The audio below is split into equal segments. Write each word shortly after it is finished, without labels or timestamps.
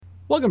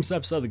Welcome to this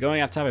episode of the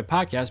Going Off Topic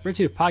podcast, brought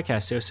to you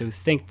podcast hosts who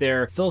think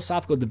their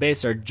philosophical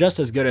debates are just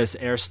as good as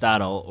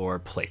Aristotle or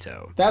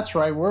Plato. That's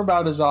right, we're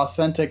about as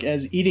authentic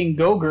as eating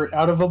Go-Gurt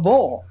out of a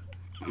bowl.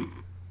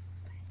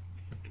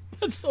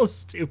 That's so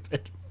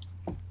stupid.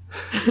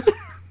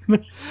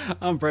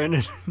 I'm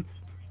Brandon.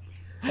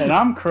 And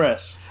I'm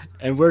Chris.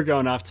 And we're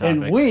going off topic.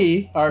 And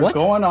we are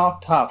going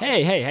off topic.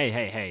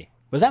 Hey.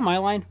 Was that my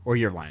line or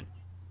your line?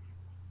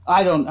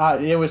 I don't,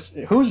 it was,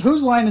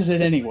 whose line is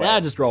it anyway?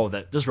 Yeah, just roll with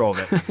it.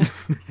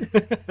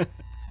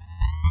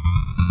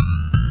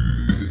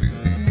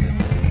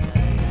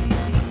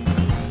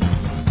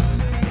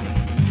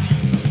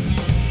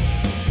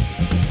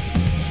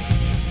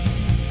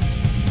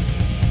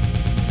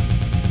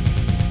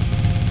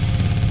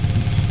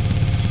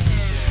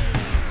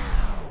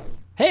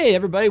 Hey,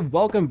 everybody.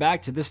 Welcome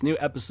back to this new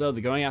episode of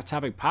the Going Off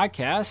Topic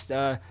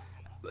podcast.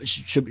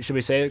 Should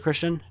we say it,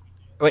 Christian?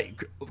 Wait,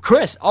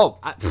 Chris. Oh,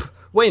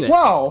 wait a minute.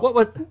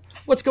 Whoa.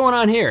 What's going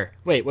on here?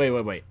 Wait.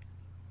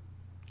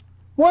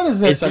 What is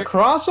this, a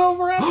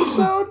crossover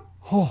episode?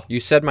 You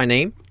said my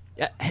name?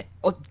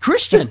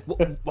 Christian,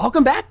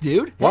 welcome back,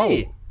 dude. Whoa.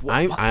 Hey.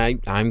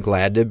 I'm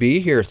glad to be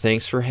here.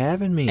 Thanks for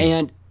having me.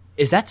 And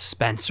is that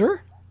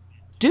Spencer?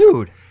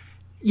 Dude.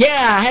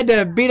 Yeah, I had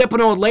to beat up an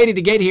old lady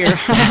to get here.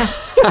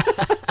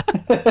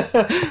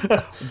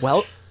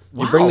 Well,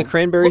 you bring the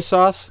cranberry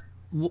sauce?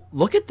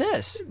 Look at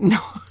this.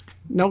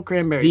 No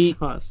cranberry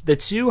sauce. The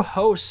two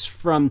hosts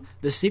from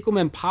the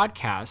Sequelman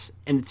podcast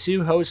and the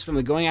two hosts from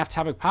the Going Off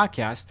Topic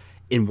podcast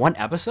in one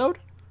episode?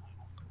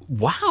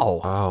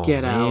 Wow. Oh,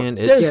 Get man.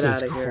 out. This Get is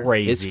out of here.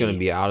 crazy. It's going to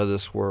be out of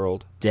this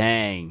world.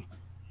 Dang.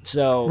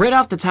 So Right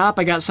off the top,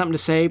 I got something to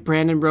say,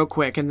 Brandon, real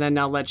quick, and then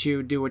I'll let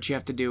you do what you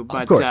have to do.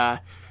 But, of course.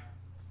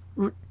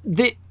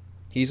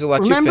 He's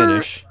let Remember- you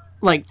finish.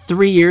 Like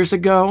 3 years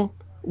ago,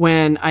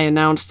 when I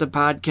announced a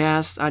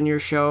podcast on your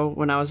show,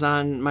 when I was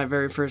on my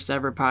very first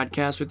ever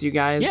podcast with you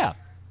guys, yeah.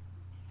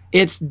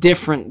 it's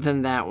different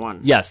than that one.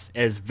 Yes,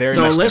 it's very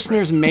So much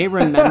listeners may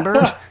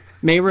remember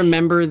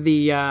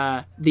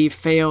the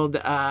failed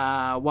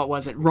what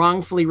was it,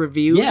 wrongfully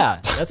reviewed. Yeah,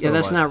 that's what it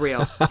that's was. not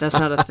real. That's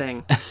not a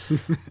thing.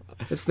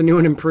 It's the new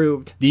and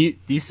improved. Do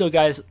you still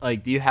guys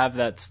like? Do you have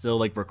that still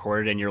like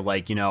recorded in your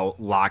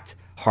locked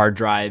hard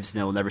drives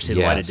and it will never see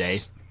the light of day?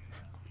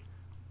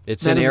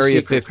 It's That in is a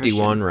Area secret, 51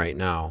 Christian. right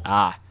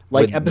now.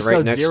 Like episode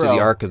right next 0. to the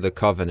Ark of the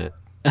Covenant.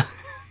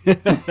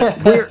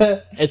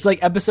 It's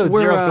like episode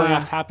 0 of Going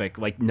Off Topic.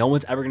 Like no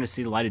one's ever going to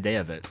see the light of day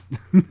of it.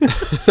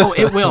 Oh,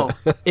 it will.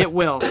 It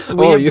will.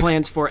 We have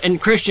plans for it. And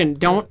Christian,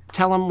 don't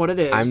tell them what it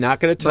is. I'm not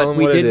going to tell but him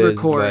we what did it is,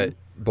 record,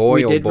 but boy,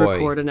 we oh did boy.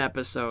 record an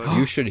episode.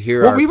 You should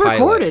hear Well, our we pilot.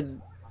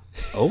 recorded.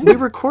 Oh, We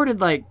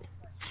recorded like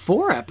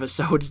 4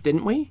 episodes,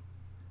 didn't we?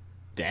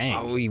 dang.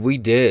 Oh, we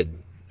did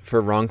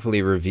for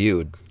Wrongfully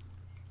Reviewed.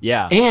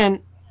 Yeah.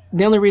 And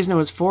the only reason it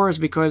was 4 is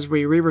because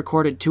we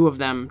re-recorded 2 of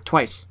them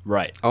twice.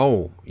 Right.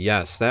 Oh,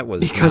 yes, that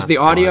was Because not the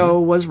audio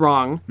fun. was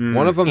wrong.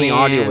 One of them, the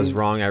audio was And-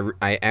 wrong.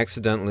 I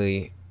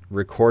accidentally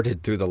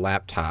recorded through the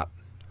laptop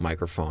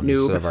microphone Noob.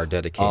 instead of our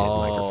dedicated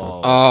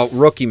microphone. Oh,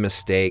 rookie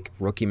mistake.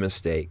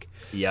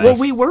 Yes. Well,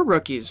 we were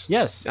rookies.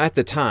 Yes. At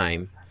the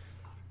time,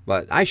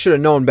 but I should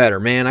have known better,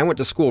 man. I went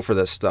to school for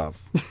this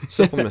stuff.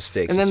 Simple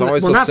mistakes. And then, It's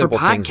always well, those not for simple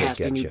things that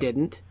get podcasting, you you.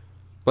 didn't.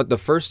 But the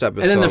first then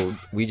episode,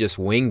 we just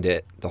winged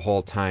it the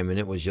whole time, and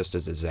it was just a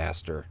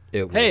disaster.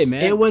 It was, Hey,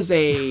 man. It was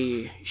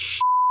a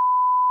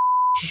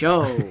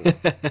show.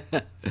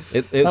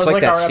 It's was like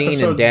like that our scene in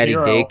episode Daddy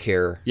 0.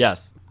 Daycare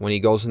Yes. when he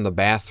goes in the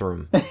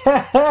bathroom.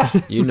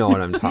 You know what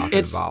I'm talking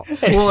It's about.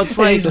 well, it's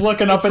like He's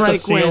looking up it's at the like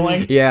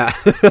ceiling. Yeah.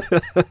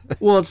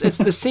 Well, it's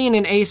the scene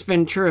in Ace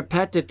Ventura: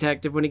 Pet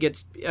Detective when he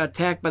gets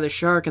attacked by the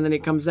shark and then he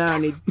comes out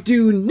and he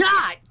do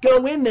not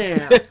go in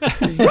there.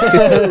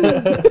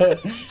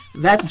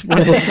 That's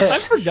what it I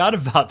is. forgot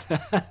about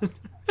that.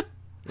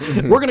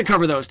 We're gonna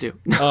cover those two.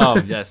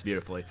 Oh, yes,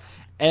 beautifully.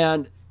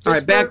 And All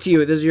right, back to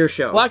you. This is your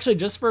show. Well, actually,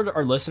 just for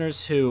our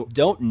listeners who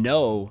don't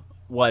know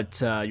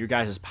what your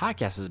guys'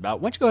 podcast is about,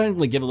 why don't you go ahead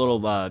and give a little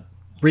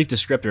brief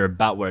descriptor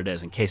about what it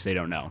is in case they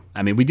don't know.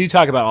 I mean, we do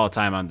talk about it all the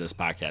time on this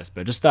podcast,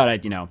 but just thought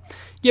I'd, give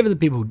it to the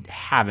people who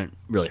haven't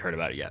really heard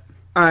about it yet.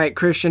 All right,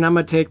 Christian, I'm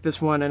gonna take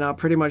this one and I'll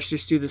pretty much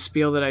just do the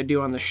spiel that I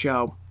do on the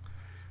show.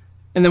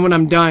 And then when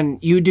I'm done,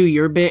 you do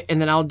your bit,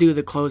 and then I'll do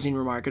the closing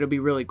remark. It'll be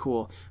really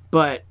cool.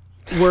 But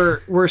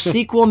we're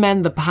Sequel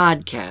Men the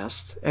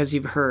podcast, as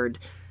you've heard.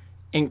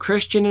 And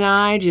Christian and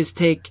I just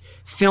take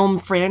film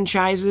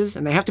franchises,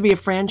 and they have to be a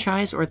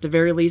franchise, or at the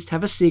very least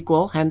have a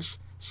sequel, hence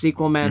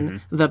Sequel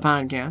Men, the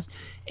podcast.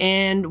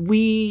 And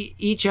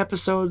each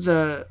episode's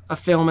a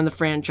film in the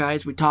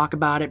franchise. We talk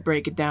about it,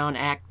 break it down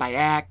act by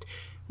act.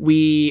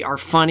 We are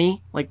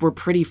funny, like we're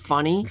pretty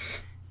funny.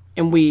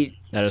 And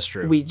That is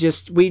true.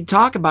 we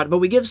talk about it, but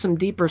we give some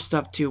deeper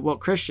stuff too. What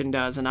Christian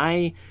does, and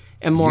I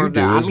am more You of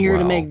that. do I'm as here to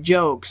well. make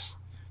jokes.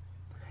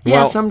 Yeah,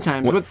 Well,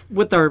 sometimes.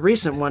 With our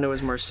recent one, it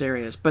was more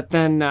serious. But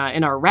then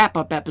in our wrap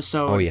up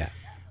episode, Oh, yeah.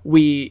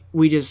 we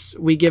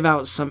give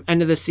out some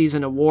end of the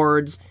season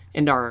awards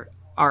and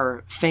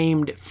our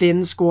famed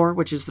Fin score,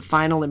 which is the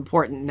final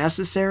important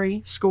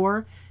necessary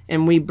score.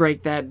 and we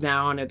break that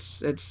down.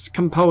 It's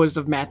composed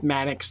of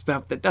mathematics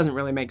stuff that doesn't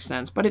really make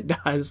sense, but it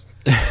does.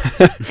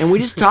 And we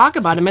just talk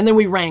about them, and then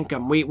we rank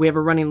them. We have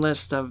a running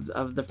list of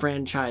the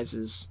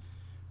franchises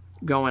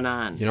going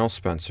on. You know,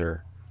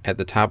 Spencer, at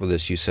the top of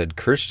this, you said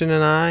Christian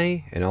and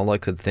I, and all I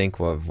could think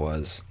of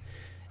was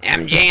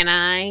MJ and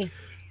I.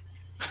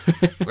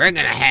 We're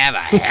gonna have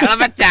a hell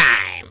of a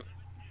time.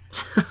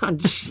 Oh,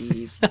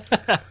 jeez.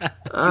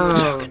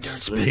 Oh,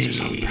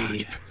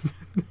 Sleep.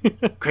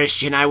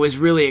 Christian, I was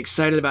really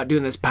excited about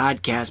doing this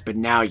podcast, but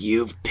now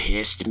you've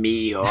pissed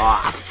me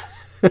off.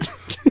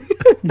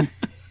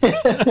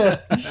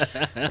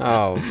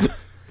 Oh.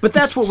 But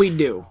that's what we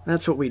do.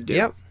 That's what we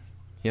do.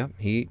 Yep.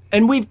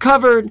 And we've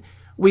covered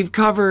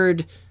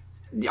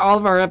all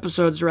of our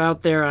episodes are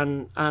out there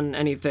on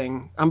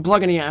anything. I'm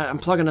plugging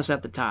us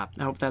at the top.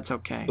 I hope that's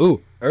okay.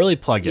 Ooh, early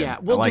plug-in. Yeah,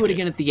 we'll do it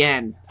again at the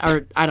end.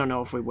 Or I don't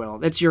know if we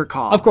will. It's your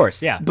call. Of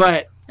course, yeah.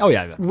 But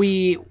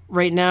we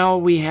right now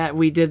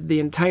we did the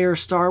entire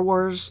Star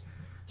Wars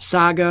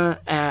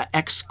saga,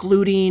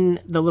 excluding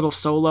the little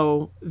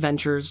solo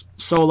ventures,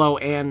 Solo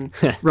and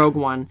Rogue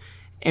One,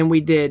 and we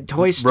did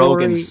Toy Story.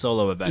 Rogan's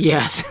solo adventures.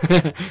 Yes,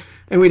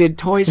 and we did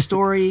Toy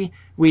Story.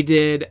 We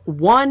did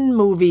one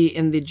movie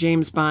in the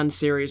James Bond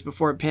series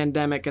before a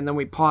pandemic, and then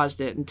we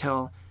paused it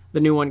until the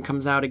new one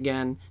comes out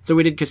again. So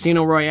we did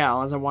Casino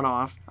Royale as a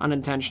one-off,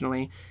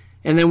 unintentionally.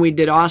 And then we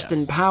did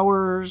Austin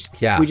Powers.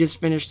 Yeah. We just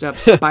finished up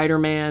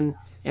Spider-Man,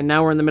 and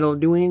now we're in the middle of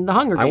doing The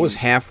Hunger Games. I was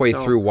halfway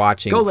So, through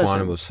watching go Quantum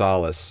listen. of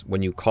Solace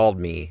when you called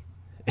me.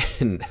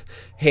 And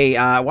hey,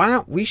 why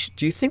don't we?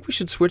 Do you think we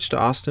should switch to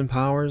Austin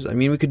Powers? I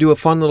mean, we could do a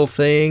fun little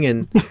thing,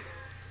 and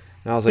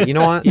I was like, you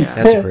know what?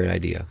 That's a great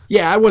idea.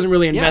 Yeah, I wasn't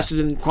really invested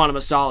in Quantum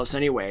of Solace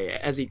anyway,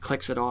 as he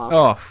clicks it off.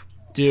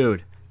 Oh,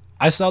 dude.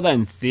 I saw that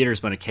in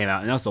theaters when it came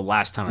out, and that was the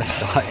last time I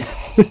saw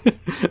it.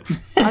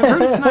 I've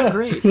heard it's not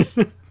great.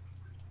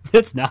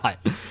 It's not.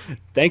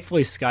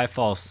 Thankfully,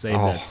 Skyfall saved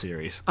that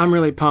series. I'm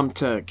really pumped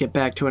to get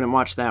back to it and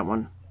watch that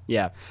one.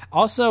 Yeah.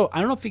 Also, I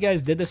don't know if you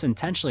guys did this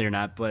intentionally or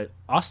not, but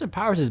Austin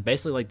Powers is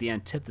basically like the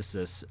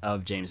antithesis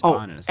of James Oh,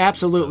 Bond. In a sense.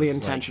 absolutely So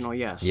it's intentional,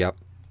 yes. Yep.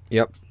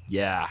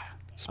 Yeah.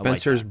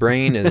 Spencer's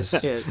brain is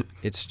It-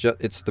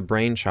 it's the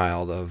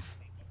brainchild of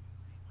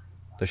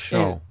the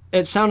show.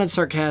 It sounded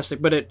sarcastic,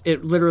 but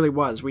it literally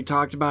was. We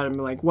talked about it and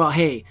be like, well,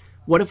 hey,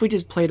 what if we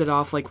just played it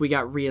off like we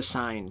got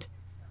reassigned?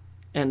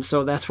 And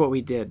so that's what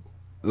we did.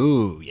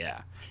 Ooh,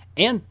 yeah.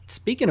 And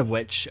speaking of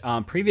which,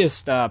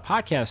 previous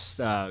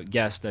podcast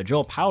guest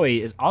Joel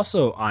Powie is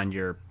also on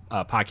your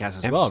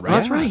podcast as well, right?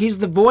 That's right. He's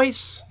the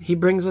voice. He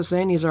brings us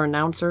in. He's our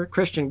announcer.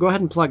 Christian, go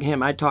ahead and plug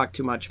him. I talked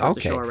too much about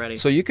the show already.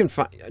 So you can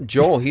find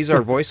Joel. He's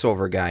our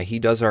voiceover guy. He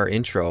does our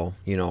intro.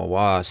 You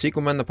know,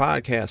 Sequel Men the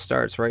podcast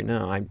starts right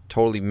now. I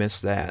totally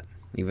missed that,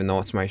 even though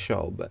it's my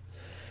show. But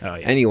Oh,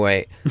 yeah.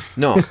 anyway,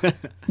 no.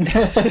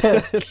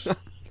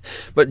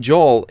 But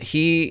Joel,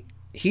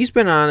 he's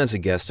been on as a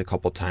guest a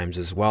couple times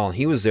as well, and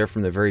he was there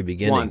from the very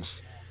beginning.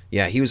 Once.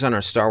 Yeah, he was on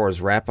our Star Wars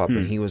wrap-up,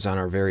 and he was on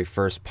our very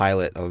first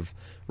pilot of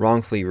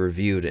Wrongfully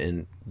Reviewed,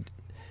 and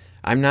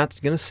I'm not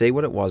going to say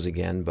what it was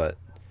again, but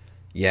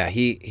yeah,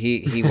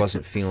 he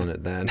wasn't feeling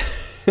it then.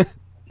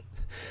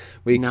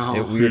 We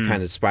were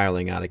kind of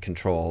spiraling out of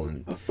control,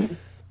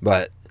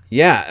 but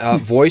yeah,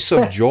 Voice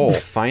of Joel.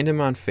 Find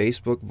him on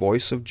Facebook,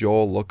 Voice of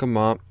Joel. Look him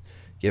up.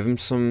 Give him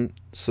some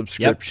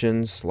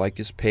subscriptions, like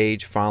his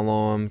page,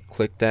 follow him,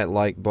 click that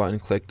like button,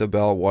 click the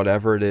bell,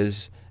 whatever it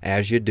is,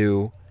 as you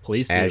do.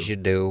 Please do. As you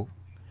do.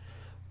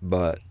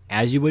 But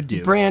As you would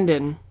do.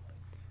 Brandon,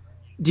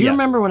 do you Yes.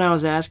 remember when I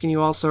was asking you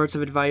all sorts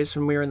of advice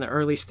when we were in the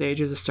early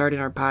stages of starting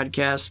our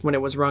podcast when it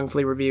was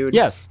Wrongfully Reviewed?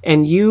 Yes.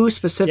 And you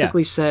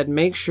specifically said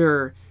make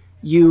sure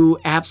you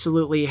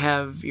absolutely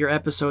have your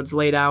episodes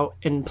laid out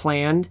and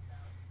planned.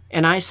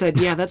 And I said,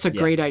 yeah, that's a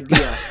great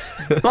idea.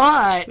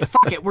 But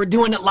fuck it, we're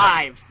doing it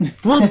live.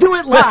 We'll do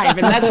it live.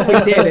 And that's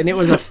what we did. And it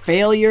was a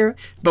failure,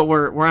 but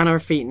we're on our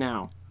feet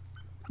now.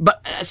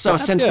 But so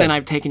That's since good. then,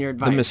 I've taken your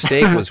advice. the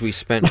mistake was we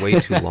spent way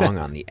too long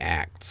on the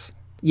acts.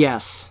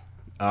 Yes.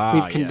 Ah,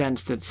 We've yeah.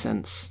 condensed it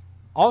since.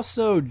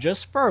 Also,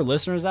 just for our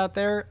listeners out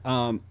there,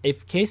 in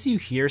case you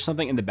hear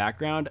something in the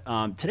background,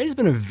 today's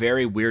been a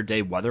very weird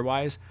day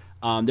weather-wise.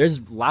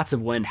 There's lots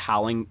of wind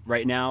howling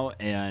right now,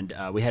 and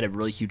we had a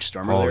really huge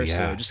storm earlier, yeah.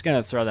 so just going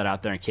to throw that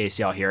out there in case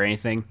y'all hear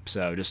anything.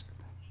 So just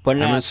put it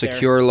I'm in out a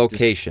secure there.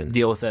 location. Just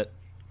deal with it.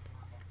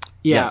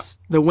 Yeah. Yes.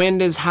 The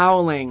wind is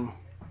howling,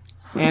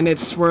 and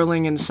it's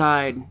swirling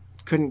inside.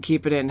 Couldn't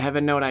keep it in.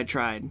 Heaven knows I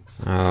tried.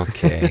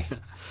 Okay.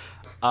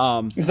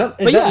 Is that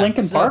yeah,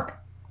 Lincoln so- Park?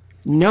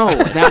 No,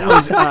 that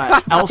was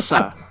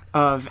Elsa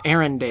of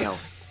Arendelle.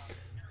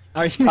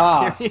 Are you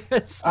Ah.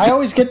 serious? I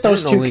always get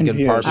those I don't two know Linkin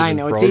confused. Park. I it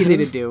know, it's easy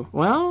to Frozen? do.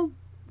 Well,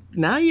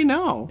 now you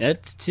know.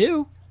 It's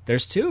two.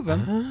 There's two of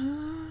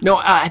them. No,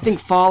 I think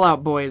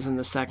Fallout Boy is in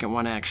the second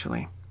one,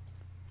 actually.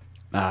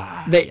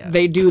 They yes.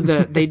 they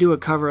do a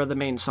cover of the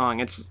main song.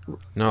 It's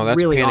No, that's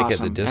really Panic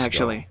awesome, at the Disco.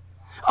 actually.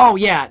 Oh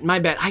yeah, my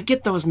bad. I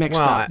get those mixed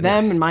Well, up.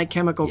 Them and My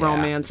Chemical yeah.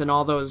 Romance and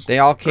all those. They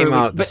all came early-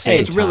 out at the but same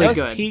it's really That was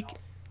good. peak.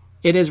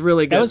 It is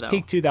really good. That was though.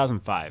 peak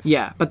 2005.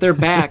 Yeah, but they're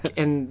back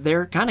and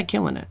they're kind of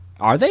killing it.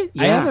 Are they? I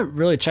Yeah. haven't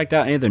really checked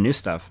out any of their new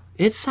stuff.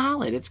 It's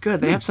solid. It's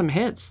good. They have some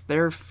hits.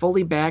 They're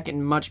fully back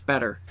and much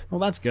better. Well,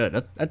 that's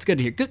good. That's good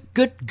to hear.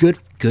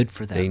 Good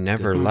for them. They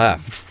never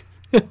left.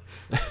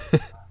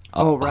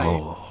 Oh,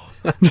 right.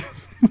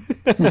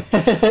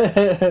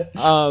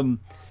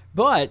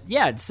 But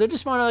yeah, so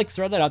just want to like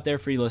throw that out there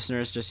for you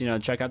listeners. Just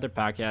check out their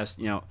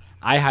podcast.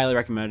 I highly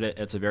recommend it.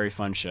 It's a very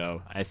fun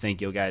show. I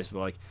think you guys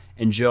will like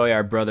enjoy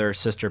our brother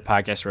sister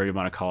podcast, whatever you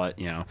want to call it.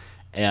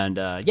 And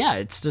yeah,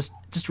 it's just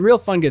a real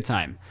fun, good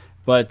time.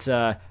 But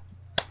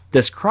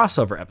this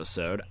crossover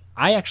episode,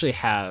 I actually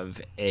have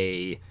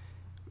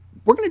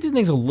we're going to do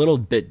things a little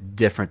bit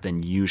different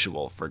than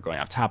usual for going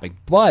off topic.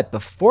 But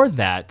before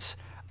that,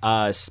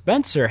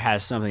 Spencer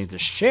has something to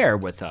share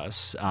with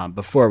us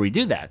before we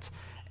do that.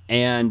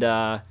 And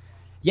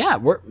yeah,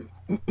 why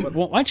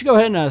don't you go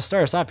ahead and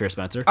start us off here,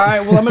 Spencer? All right,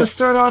 well, I'm going to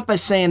start off by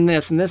saying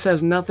this, and this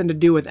has nothing to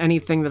do with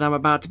anything that I'm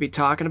about to be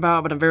talking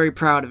about, but I'm very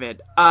proud of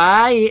it.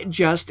 I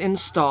just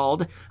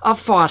installed a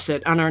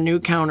faucet on our new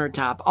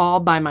countertop all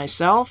by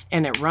myself,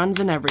 and it runs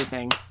and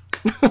everything.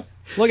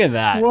 Look at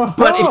that. Whoa.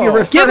 But if you're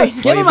referring...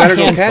 Give Well, you him a better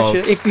go hand, catch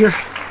folks. it. If you're...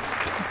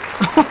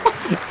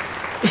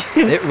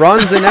 It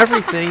runs and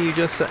everything. You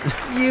just said.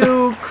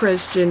 You,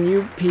 Christian,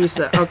 you piece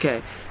of...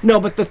 Okay. No,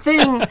 but the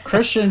thing...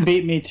 Christian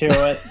beat me to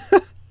it.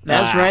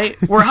 That's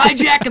right. We're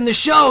hijacking the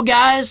show,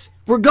 guys.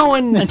 We're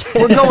going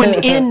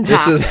in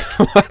This is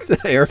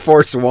what, Air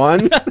Force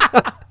One.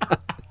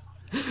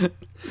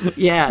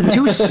 Yeah,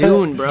 too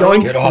soon, bro.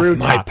 Going Get off through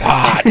my top.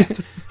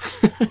 pod.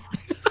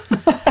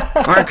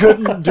 I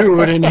couldn't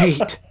do it in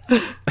 8.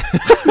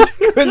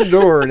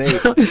 Door and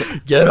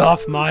eight. Get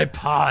off my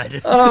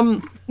pod.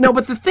 No,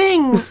 but the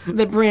thing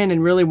that Brandon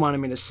really wanted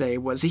me to say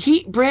was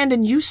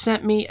Brandon, you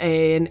sent me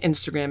an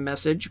Instagram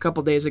message a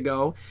couple days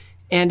ago,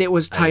 and it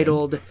was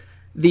titled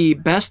 "The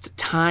Best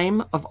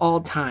Time of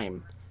All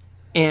Time,"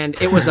 and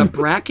it was a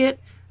bracket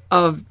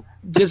of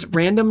just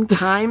random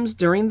times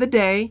during the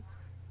day,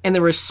 and they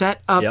were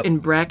set up Yep. in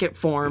bracket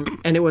form,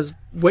 and it was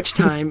which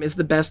time is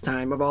the best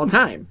time of all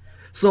time.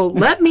 So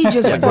let me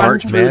just run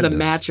March through the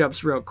Madness.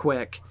 matchups real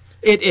quick.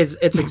 It's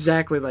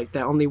exactly like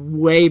that, only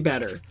way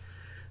better.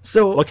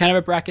 So What kind of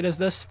a bracket is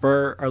this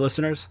for our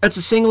listeners? it's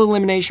a single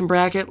elimination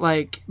bracket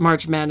like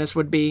March Madness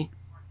would be.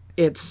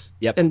 It's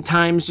Yep. and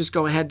times just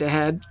go head to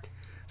head.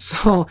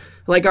 So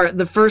like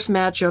the first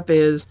matchup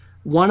is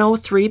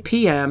 1:03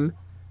 p.m.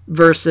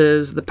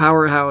 versus the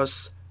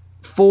powerhouse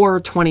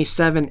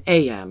 4:27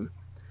 a.m.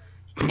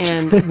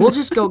 And we'll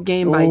just go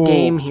game by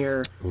game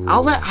here. I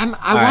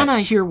want to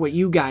hear what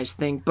you guys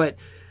think, but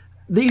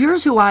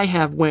here's who I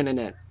have winning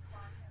it.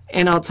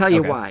 And I'll tell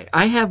you Okay. why.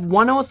 I have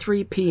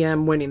 1:03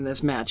 p.m. winning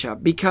this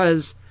matchup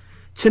because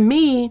to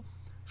me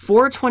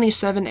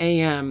 4:27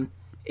 a.m.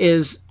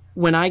 is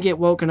when I get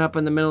woken up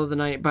in the middle of the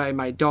night by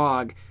my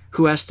dog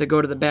who has to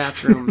go to the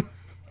bathroom.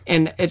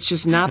 And it's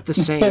just not the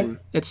same.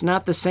 It's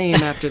not the same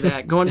after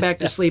that. Going back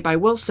to sleep, I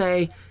will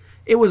say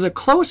it was a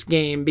close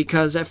game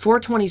because at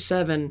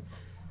 4:27,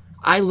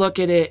 I look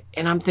at it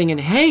and I'm thinking,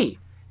 hey,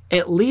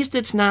 at least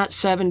it's not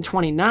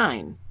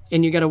 7:29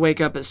 and you got to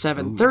wake up at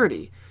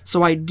 7:30.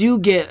 So I do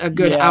get a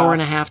good Yeah. hour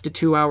and a half to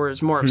 2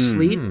 hours more of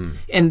sleep.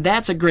 And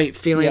that's a great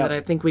feeling Yeah. that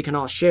I think we can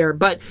all share.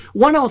 But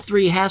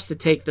 1:03 has to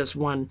take this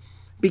one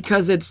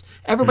because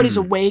everybody's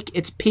awake.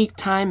 It's peak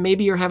time.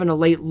 Maybe you're having a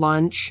late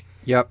lunch.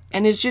 Yep.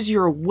 And it's just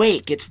you're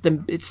awake. It's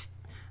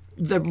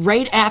the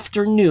right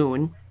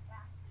afternoon,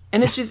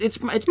 and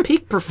it's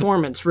peak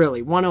performance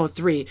really.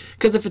 1:03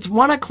 because if it's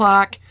 1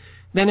 o'clock,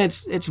 then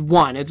it's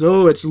 1. It's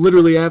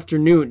literally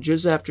afternoon,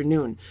 just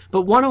afternoon.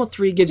 But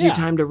 1:03 gives you Yeah.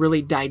 time to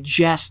really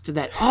digest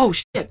that. Oh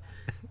shit,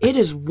 it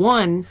is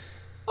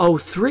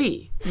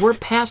 1:03. We're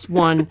past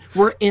 1.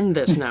 We're in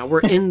this now. We're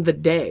in the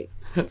day.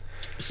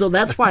 So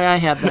that's why I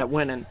have that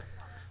winning.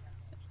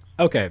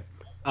 Okay.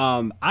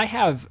 I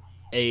have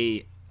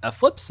a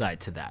flip side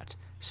to that.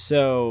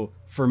 So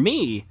for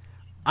me,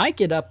 I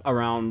get up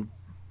around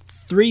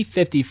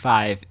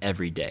 3:55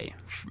 every day,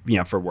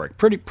 for work.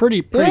 Pretty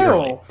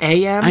early. Ew.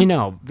 AM. I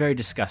know, very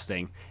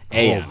disgusting.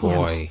 AM. Oh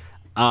boy.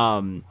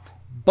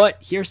 But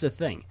here's the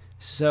thing.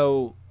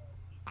 So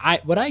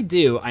what I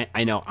do,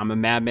 I know I'm a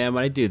madman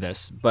when I do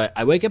this, but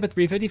I wake up at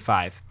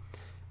 3:55,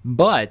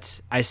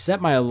 but I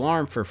set my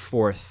alarm for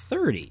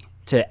 4:30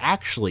 to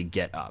actually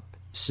get up.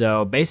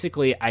 So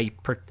basically, I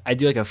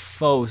do like a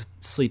faux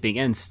sleeping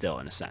in still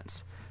in a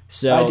sense.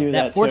 So I do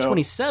that that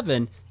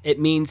 4:27, it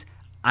means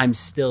I'm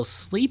still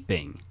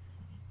sleeping.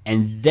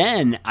 And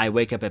then I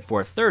wake up at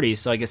 4:30,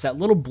 so I guess that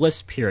little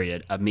bliss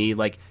period of me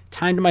like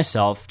time to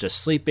myself,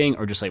 just sleeping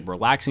or just like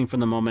relaxing for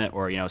the moment,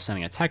 or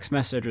sending a text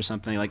message or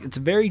something. Like it's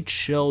a very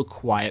chill,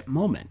 quiet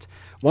moment.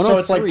 So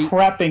it's like 103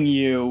 prepping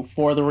you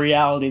for the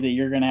reality that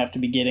you're going to have to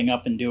be getting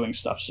up and doing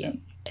stuff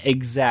soon.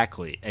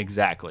 Exactly.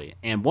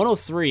 And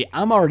 103,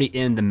 I'm already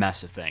in the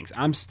mess of things.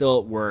 I'm still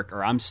at work,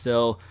 or I'm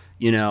still,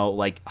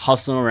 like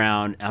hustling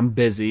around. I'm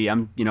busy.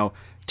 I'm,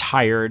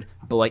 tired.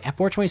 But like at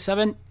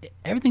 4:27,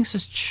 everything's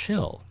just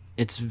chill.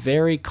 It's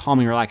very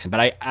calming, relaxing.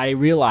 But I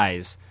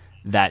realize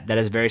that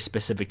is very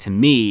specific to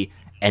me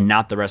and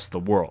not the rest of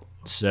the world.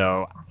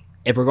 So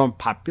if we're going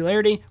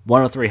popularity,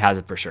 103 has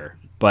it for sure.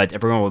 But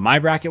if we're going with my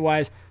bracket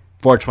wise,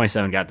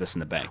 427 got this in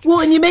the bank. Well,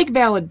 and you make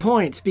valid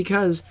points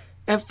because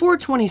at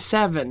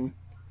 427,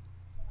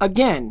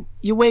 again,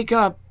 you wake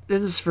up.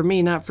 This is for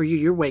me, not for you.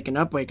 You're waking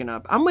up.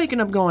 I'm waking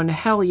up going,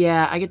 hell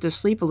yeah, I get to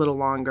sleep a little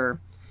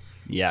longer.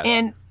 Yes.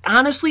 And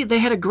honestly, they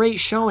had a great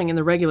showing in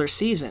the regular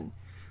season.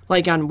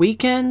 Like on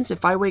weekends,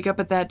 if I wake up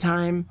at that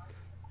time,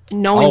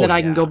 knowing that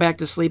I can go back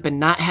to sleep and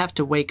not have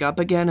to wake up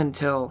again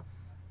until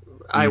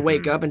I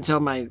wake up, until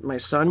my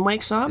son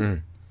wakes up,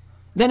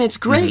 then it's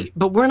great.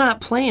 But we're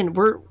not playing.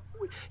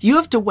 You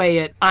have to weigh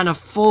it on a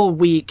full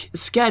week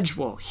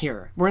schedule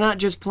here. We're not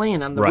just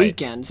playing on the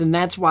weekends, and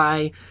that's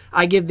why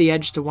I give the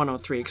edge to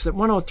 103. Because at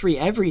 103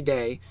 every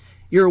day,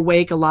 you're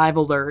awake, alive,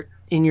 alert,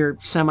 and you're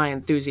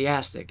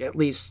semi-enthusiastic, at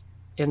least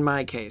in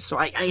my case. So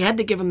I had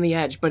to give him the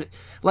edge. But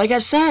like I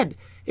said,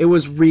 it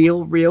was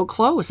real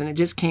close, and it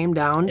just came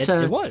down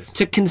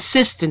to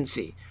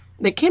consistency.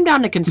 It came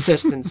down to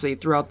consistency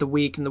throughout the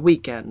week and the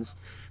weekends.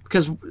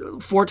 Because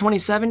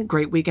 427,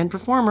 great weekend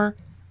performer.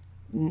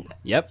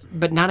 Yep.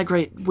 But not a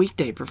great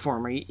weekday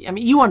performer. I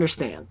mean, you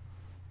understand.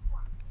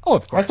 Oh,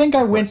 of course. I think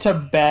I went to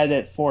bed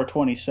at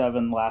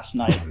 427 last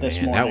night, this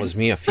morning. That was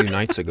me a few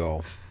nights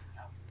ago.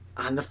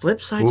 On the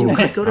flip side, you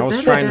could go to bed. I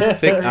was trying to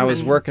fix. I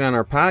was working on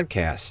our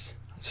podcast,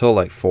 so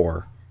like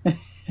 4.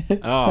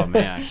 Oh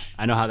man,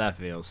 I know how that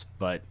feels,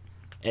 but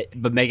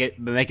make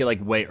it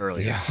like way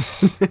earlier.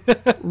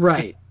 Yeah.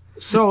 Right.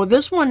 So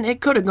this one,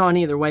 it could have gone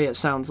either way. It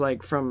sounds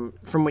like from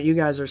what you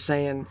guys are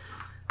saying.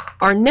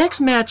 Our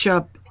next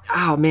matchup,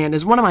 oh man,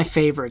 is one of my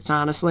favorites,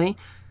 honestly,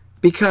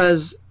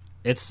 because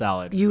it's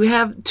solid. You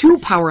have two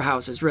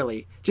powerhouses,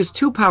 really, just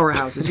two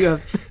powerhouses. You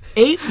have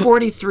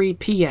 8:43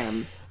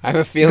 p.m. I have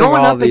a feeling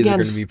all these are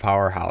going to be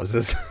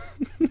powerhouses.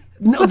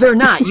 No, they're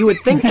not. You would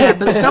think that,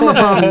 but some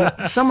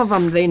of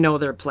them, they know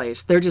their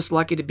place. They're just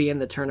lucky to be in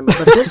the tournament.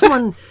 But this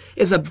one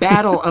is a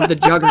battle of the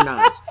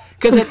juggernauts,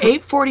 because at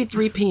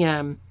 8:43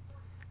 p.m.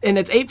 and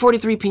it's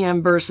 8:43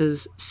 p.m.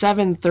 versus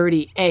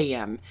 7:30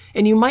 a.m.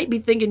 and you might be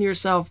thinking to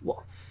yourself,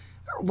 well,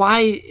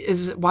 why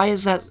is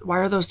that? Why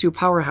are those two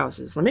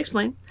powerhouses? Let me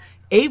explain.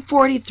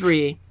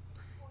 8:43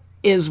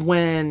 is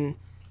when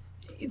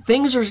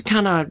things are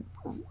kind of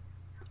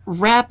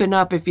wrapping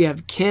up if you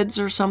have kids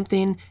or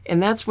something,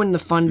 and that's when the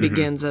fun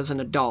begins as an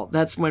adult.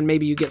 That's when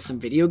maybe you get some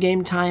video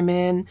game time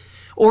in,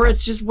 or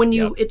it's just when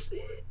it's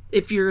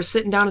if you're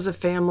sitting down as a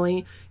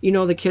family, you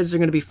know the kids are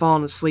going to be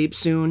falling asleep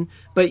soon,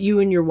 but you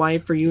and your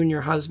wife or you and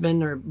your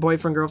husband or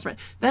boyfriend, girlfriend,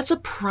 that's a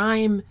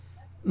prime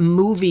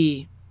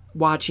movie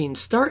watching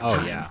start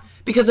time. Yeah.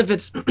 Because if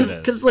it's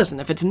listen,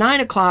 if it's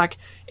 9 o'clock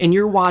and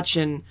you're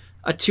watching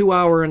a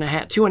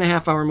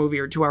 2.5 hour movie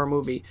or 2 hour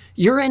movie,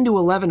 you're into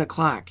 11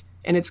 o'clock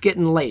and it's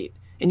getting late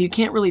and you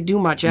can't really do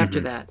much after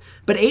that.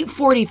 But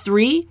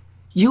 8:43,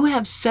 you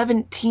have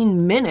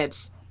 17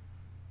 minutes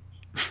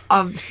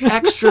of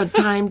extra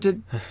time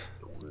to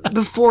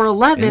before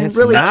 11 and it's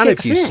really not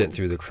kicks if you in. sit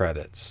through the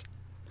credits.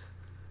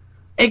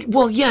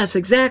 Well, yes,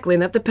 exactly,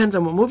 and that depends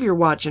on what movie you're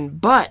watching,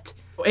 but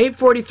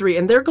 8:43,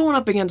 and they're going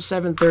up against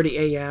 7:30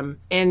 a.m.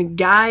 And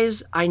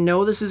guys, I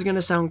know this is going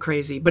to sound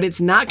crazy, but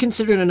it's not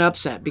considered an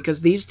upset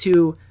because these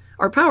two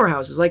are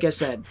powerhouses. Like I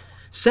said,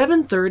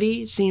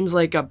 7:30 seems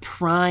like a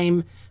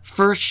prime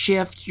first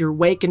shift. You're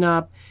waking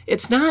up.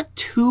 It's not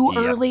too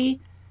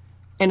early,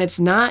 and it's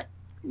not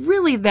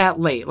really that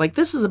late. Like,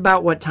 this is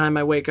about what time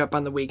I wake up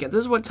on the weekends.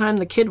 This is what time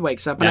the kid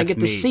wakes up, and I get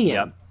to see him.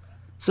 Yep.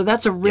 So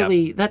that's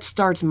that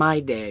starts my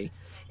day.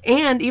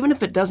 And even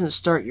if it doesn't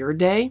start your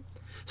day,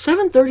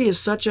 7:30 is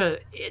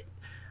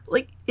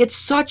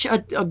such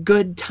a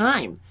good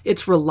time.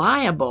 It's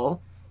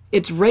reliable.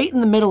 It's right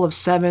in the middle of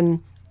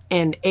 7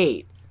 and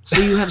 8. So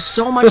you have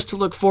so much to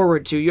look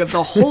forward to. You have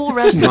the whole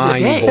rest of the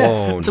day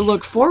blown. to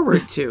look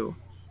forward to.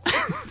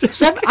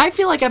 I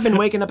feel like I've been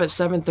waking up at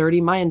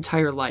 7:30 my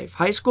entire life.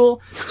 High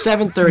school,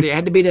 7:30. I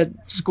had to be to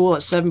school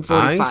at 7:45.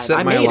 I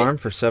set my alarm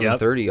for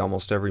 7:30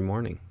 almost every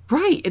morning.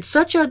 Right. It's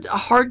such a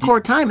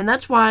hardcore time, and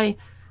that's why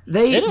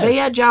they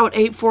edge out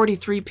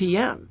 8:43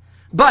 p.m.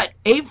 But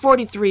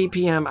 8:43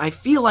 p.m. I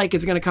feel like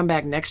is going to come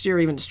back next year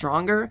even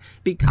stronger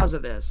because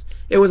of this.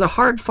 It was a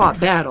hard-fought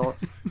battle.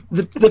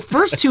 The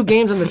first two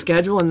games on the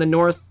schedule in the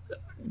North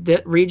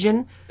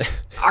region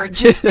are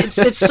just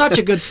it's such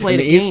a good slate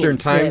in of the games. Eastern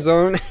time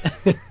zone.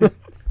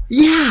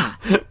 Yeah.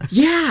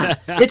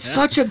 It's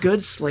such a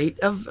good slate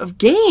of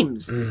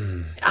games.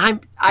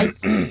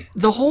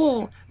 This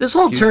whole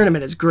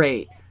tournament is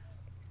great.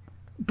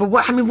 But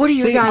what are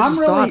your guys'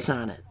 thoughts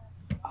on it?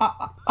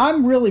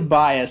 I'm really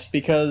biased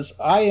because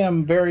I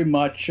am very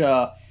much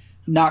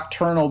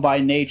nocturnal by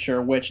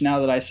nature, which now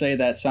that I say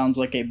that sounds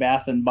like a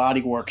Bath and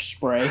Body Works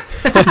spray.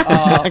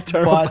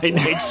 Nocturnal by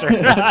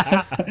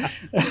nature.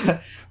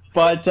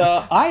 But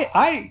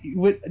I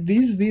with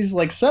these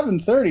like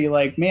 7:30,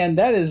 like, man,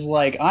 that is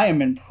like I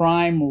am in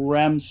prime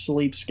REM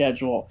sleep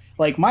schedule.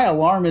 Like, my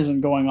alarm isn't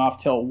going off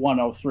till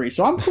 1:03,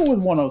 so I'm cool with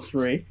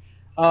 1:03,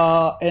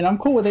 and I'm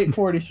cool with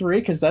 8:43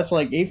 because that's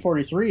like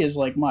 8:43 is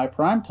like my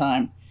prime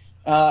time.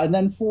 And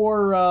then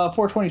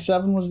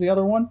 4:27 was the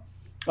other one.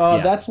 Yeah.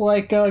 That's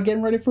like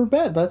getting ready for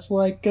bed. That's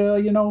like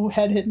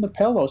head hitting the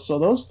pillow. So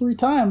those 3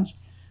 times,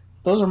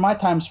 those are my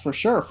times for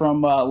sure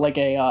from like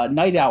a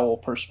night owl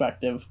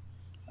perspective.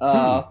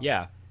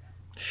 Yeah.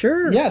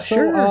 Sure. Yeah. So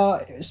sure.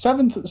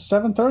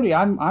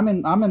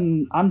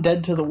 7:30. I'm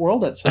dead to the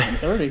world at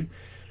 7:30.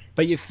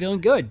 But you're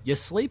feeling good. You're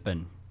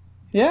sleeping.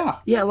 Yeah.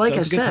 Yeah, like So I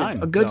it's a good said,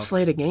 time, a good so.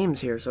 slate of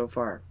games here so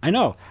far. I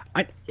know.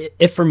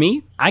 If for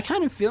me, I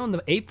kind of feel in the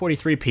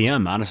 8:43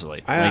 p.m.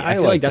 Honestly, I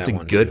feel like like that's that a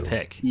one, good too.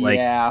 pick.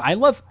 Yeah. I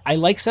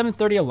like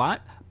 7:30 a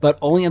lot, but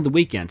only on the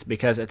weekends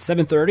because at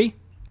 7:30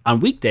 on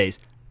weekdays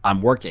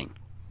I'm working,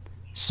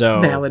 so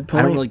Valid I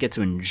point. don't really get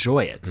to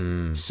enjoy it.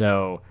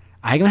 So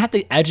I'm gonna have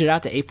to edge it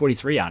out to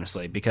 8:43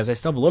 honestly because I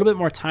still have a little bit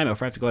more time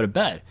before I have to go to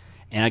bed,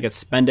 and I get to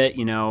spend it,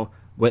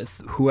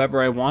 with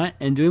whoever I want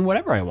and doing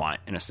whatever I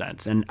want in a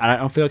sense, and I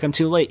don't feel like I'm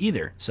too late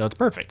either. So it's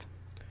perfect.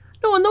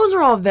 No, and those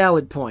are all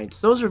valid points.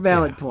 Those are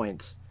valid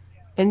points.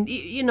 And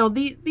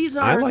these aren't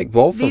I like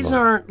both of these them.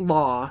 aren't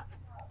law.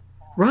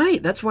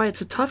 Right, that's why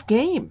it's a tough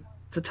game.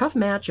 It's a tough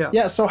matchup.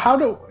 Yeah. So how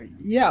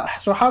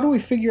do we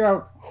figure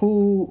out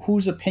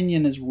whose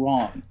opinion is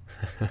wrong?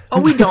 Oh,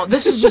 we don't.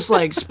 This is just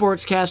like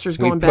sportscasters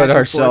going back put and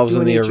ourselves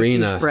forth, in the doing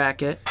arena. each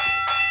bracket.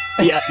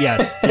 Yeah.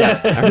 Yes.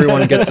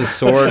 Everyone gets a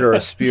sword or a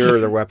spear or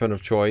their weapon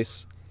of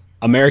choice.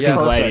 American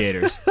Yes.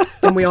 gladiators.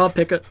 And we all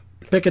pick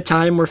a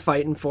time we're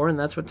fighting for, and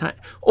that's what time,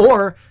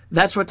 or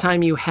that's what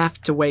time you have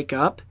to wake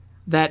up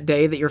that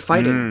day that you're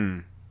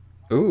fighting.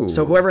 Ooh.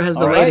 So whoever has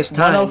the All right, latest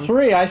time,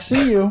 103. I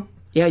see you.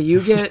 yeah,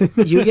 you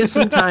get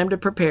some time to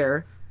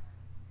prepare.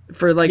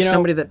 For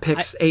somebody that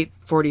picks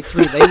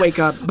 8:43, they wake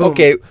up. Boom,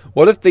 Okay,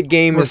 what if the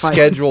game is fighting.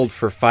 scheduled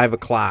for 5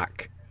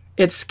 o'clock?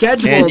 it's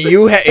scheduled. And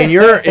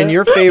and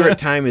your favorite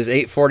time is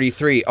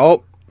 8:43.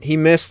 Oh, he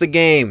missed the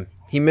game.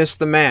 He missed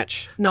the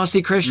match. No,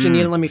 see, Christian, you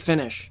didn't let me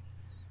finish.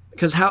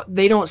 Because how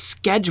they don't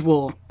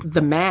schedule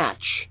the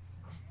match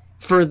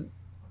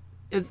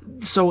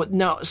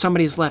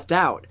somebody's left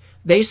out.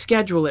 They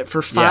schedule it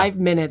for 5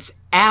 minutes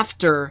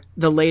after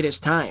the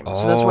latest time.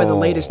 So that's why the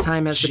latest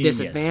time has the Genius.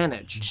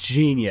 disadvantage.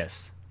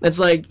 Genius. It's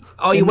like,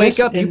 oh, you In wake this-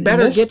 up, you in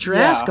better this- get your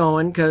ass yeah.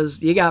 going because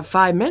you got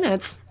 5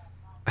 minutes.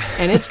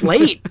 And it's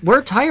late.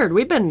 We're tired.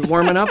 We've been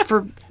warming up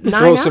for 9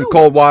 Throw hours. some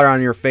cold water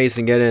on your face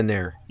and get in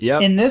there.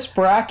 Yep. In this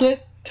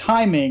bracket,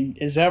 timing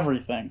is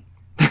everything.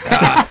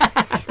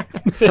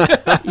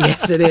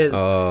 Yes, it is.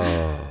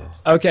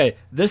 Okay,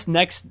 this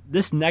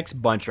next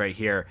bunch right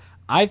here,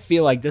 I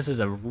feel like this is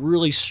a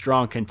really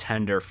strong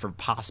contender for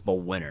possible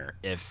winner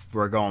if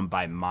we're going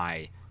by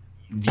my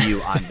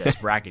view on this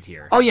bracket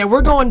here. Oh yeah,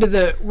 we're going to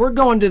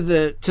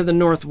the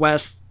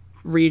northwest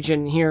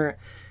region here,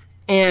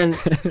 and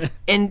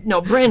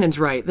no, Brandon's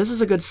right. This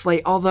is a good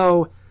slate.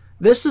 Although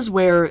this is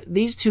where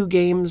these two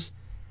games,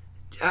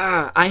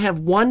 I have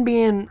one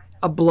being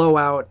a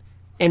blowout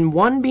and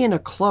one being a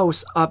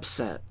close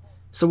upset.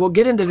 So we'll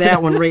get into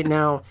that one right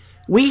now.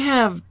 We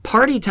have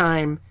Party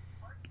Time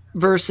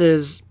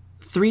versus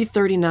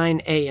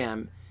 3:39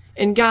 a.m.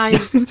 And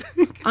guys,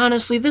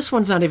 honestly, this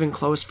one's not even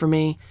close for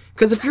me.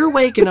 Because if you're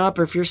waking up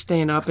or if you're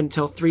staying up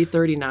until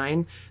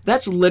 3:39,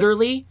 that's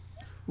literally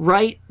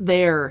right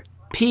there,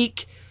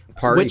 peak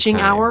Party witching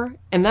time. hour.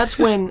 And that's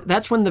when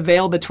the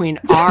veil between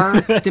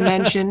our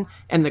dimension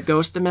and the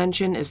ghost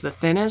dimension is the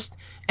thinnest.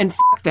 And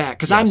that,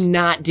 because I'm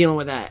not dealing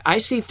with that. I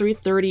see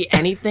 3:30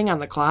 anything on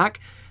the clock,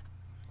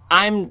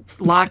 I'm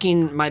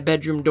locking my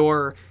bedroom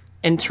door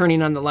and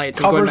turning on the lights.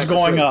 Covers and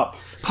going to up.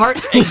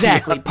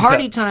 Exactly.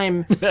 Party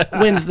Time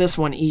wins this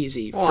one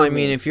easy. Well, for I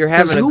mean, me. if you're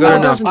having 'Cause a who good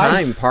enough doesn't-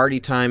 time, party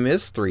time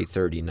is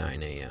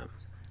 3:39 a.m.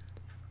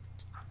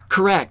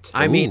 Correct.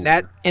 I mean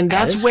that. And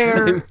that's is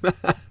where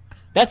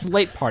That's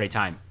late party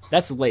time.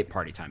 That's late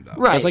party time though.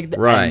 Right. That's like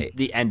Right.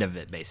 the end of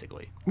it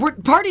basically.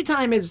 Party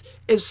Time is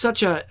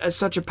such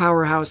a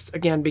powerhouse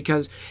again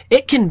because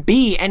it can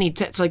be any.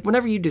 It's like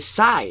whenever you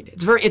decide.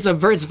 It's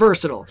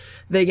versatile.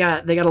 They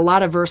got a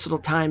lot of versatile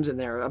times in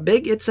there. They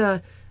got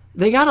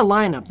a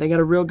lineup. They got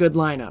a real good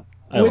lineup.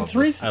 I With love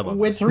this.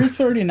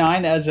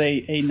 339 as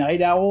a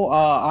night owl,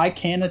 I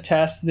can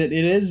attest that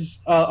it is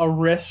a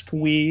risk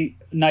we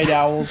night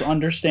owls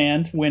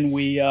understand when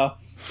we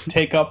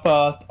take up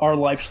our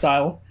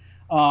lifestyle.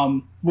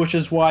 Which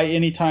is why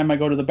anytime I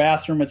go to the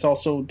bathroom, it's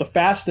also the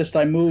fastest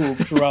I move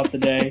throughout the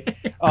day.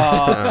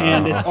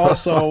 And it's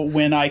also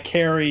when I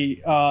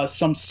carry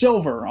some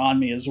silver on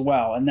me as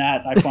well. And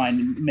that I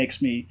find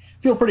makes me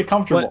feel pretty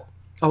comfortable.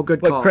 Oh,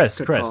 good But call. Chris,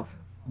 Good Chris, call.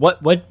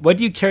 what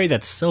do you carry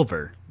that's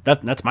silver?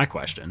 That's my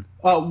question.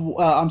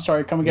 I'm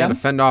sorry, come You got again?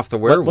 to fend off the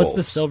werewolves. What's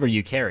the silver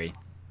you carry?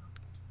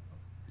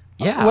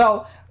 Yeah.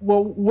 Well,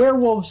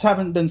 werewolves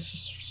haven't been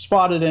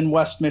spotted in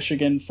West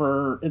Michigan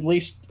for at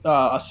least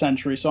a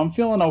century, so I'm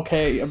feeling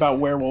okay about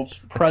werewolves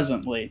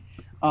presently.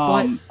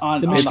 On The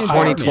the Michigan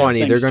hierarchy of 2020,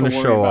 they're things gonna to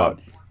worry show about.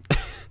 up.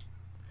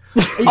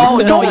 Oh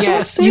no! Don't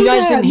Yeah, say you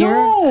guys that, didn't hear?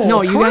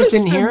 no. You guys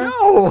didn't hear?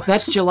 no.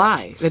 That's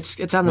July.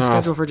 It's on the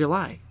schedule for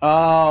July.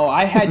 Oh,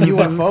 I had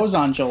UFOs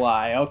on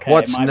July. Okay.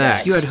 What's my bad.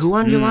 next? You had who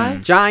on July?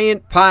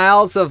 Giant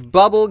piles of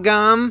bubble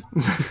gum.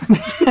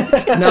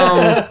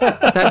 No,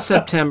 that's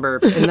September,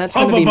 and that's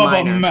going to be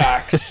minor.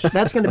 Max.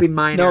 That's going to be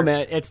minor. No,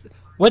 man. It's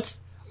what's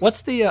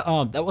the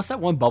what's that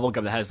one bubble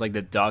gum that has like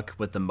the duck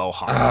with the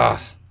mohawk?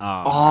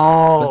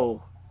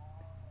 Oh,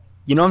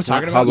 You know what I'm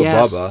talking not about? Hubba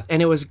yes, Bubba.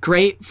 and it was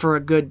great for a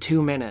good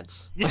 2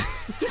 minutes.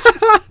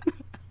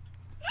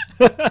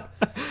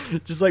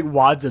 Just like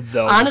wads of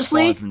those.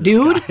 Honestly, just falling from the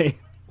dude, sky.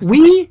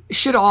 We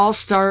should all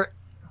start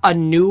a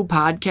new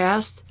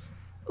podcast,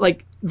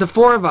 like the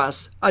four of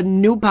us, a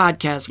new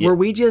podcast where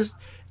we just,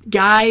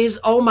 guys,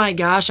 oh my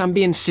gosh, I'm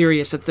being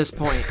serious at this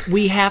point.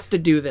 We have to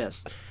do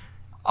this.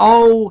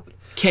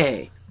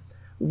 Okay.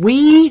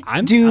 We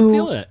I'm do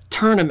feeling it.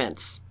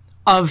 tournaments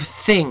of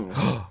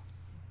things.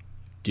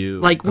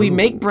 Dude, Like we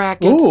make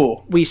brackets,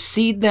 Ooh. we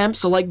seed them.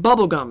 So like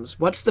bubblegums.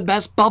 What's the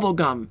best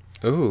bubblegum?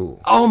 Ooh.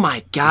 Oh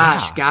my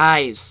gosh,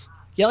 guys.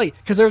 yeah, like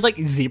because there's like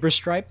zebra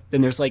stripe,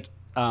 then there's like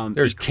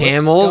There's Eclipse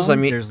camels. gum, I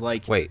mean, there's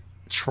like wait,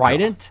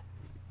 Trident,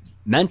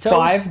 Mentos,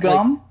 Five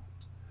gum.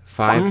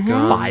 five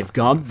gum. Five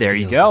gum. There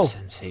you go.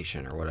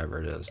 Sensation or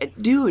whatever it is.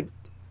 Dude,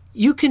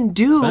 you can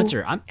do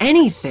Spencer,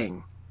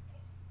 anything.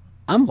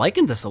 I'm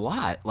liking this a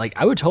lot. Like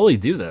I would totally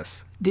do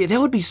this. Dude,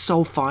 that would be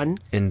so fun.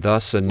 And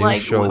thus a new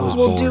Like show was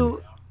we'll born.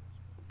 do.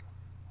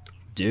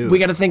 Dude, We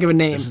got to think of a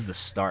name. this is the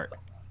start.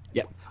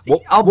 Yep.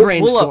 I'll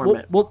brainstorm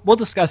it. We'll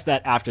discuss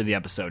that after the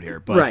episode here.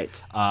 But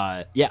Right.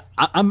 yeah,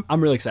 I'm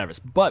really excited for this.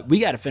 But we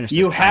got to finish.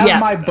 You this have Yeah,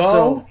 my bow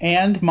so-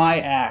 and my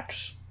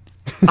axe.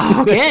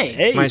 Okay.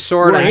 Hey, My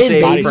sword Well, I it is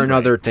saved body for spray.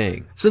 another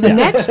thing. So the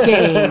next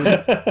game,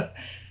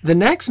 the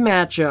next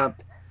matchup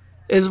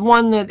is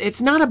one that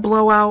it's not a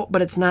blowout,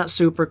 but it's not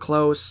super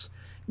close.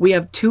 We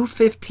have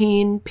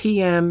 2:15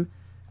 p.m.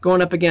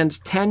 going up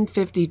against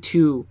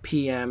 10:52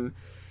 p.m.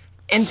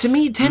 And to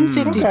me,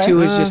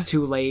 10:52 is just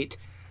too late.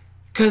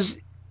 Because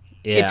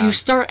if Yeah. you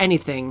start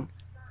anything,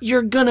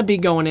 you're going to be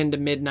going into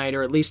midnight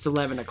or at least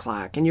 11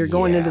 o'clock, and you're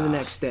going into the Yeah.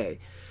 next day.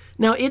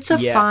 Now, it's a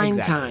Yeah, fine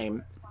exactly.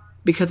 time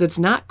because it's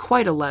not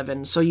quite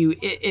 11, so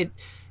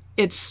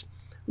it's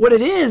what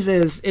it is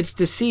it's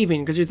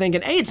deceiving because you're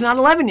thinking, hey, it's not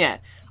 11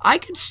 yet. I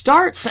could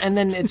start, and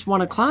then it's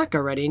 1 o'clock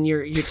already, and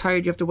you're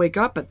tired. You have to wake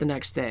up at the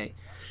next day.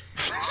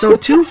 So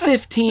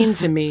 2:15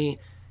 to me,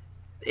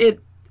 it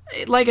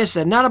like I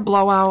said, not a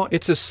blowout.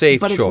 It's a safe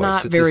but choice. it's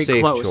not It's very a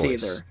safe close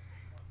choice. either.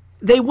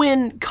 They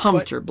win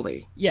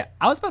comfortably. Yeah,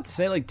 I was about to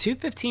say like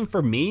 2:15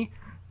 for me.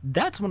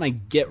 That's when I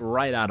get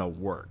right out of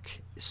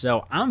work,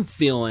 so I'm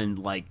feeling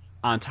like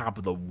on top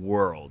of the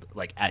world,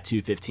 like at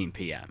 2:15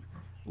 p.m.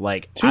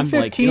 Like I'm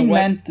like, you know 2:15 what?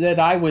 meant that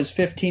I was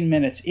 15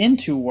 minutes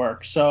into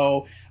work.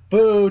 So,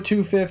 boo,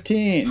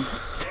 2:15.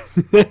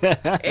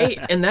 Hey,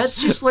 and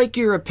that's just like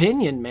your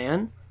opinion,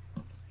 man.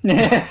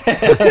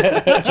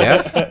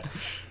 Jeff?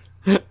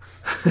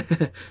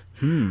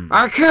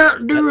 I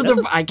can't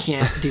do I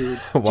can't do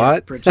What?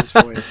 Jeff Bridges'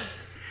 voice.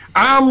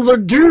 I'm the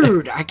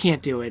dude. I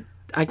can't do it.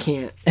 I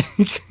can't.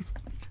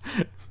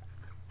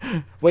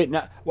 Wait,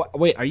 no,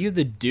 wait. Are you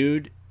the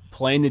dude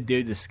playing the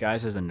dude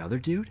disguised as another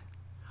dude?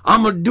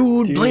 I'm a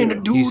dude playing a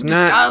dude He's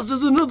not- disguised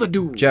as another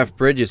dude. Jeff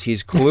Bridges,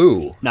 he's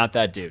Clue. Not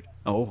that dude.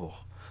 Oh,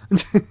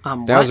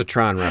 That was a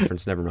Tron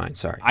reference. Never mind.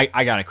 Sorry.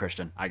 I got it,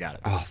 Christian. I got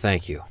it. Oh,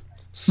 thank you.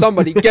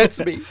 Somebody gets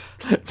me.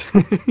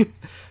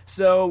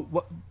 So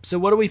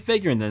what are we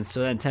figuring then? So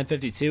then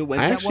 10:52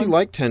 wins I that actually one?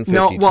 like 10:52.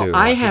 no. Well,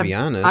 to be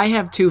honest. I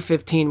have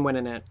 2:15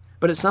 winning it,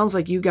 but it sounds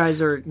like you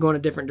guys are going a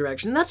different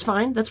direction. And that's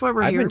fine. That's why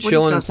we're I've here. been We're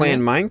chilling and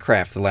discussing playing it.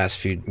 Minecraft the last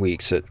few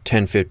weeks at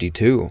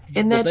 10:52.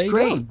 And Well, that's there you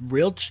great.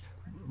 go.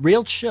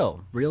 Real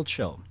chill.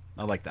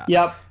 I like that.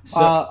 Yep.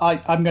 So-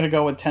 I'm going to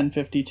go with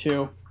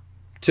 10:52.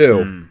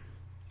 2.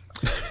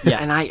 Yeah.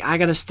 And I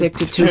got to stick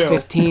to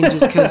 2:15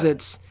 just because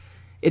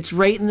it's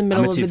right in the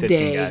middle I'm a of the 2:15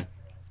 day. guy.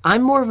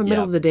 I'm more of a middle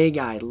Yeah. of the day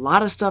guy. A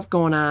lot of stuff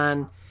going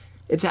on.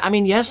 I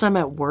mean, yes, I'm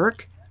at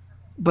work,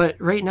 but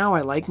right now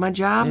I like my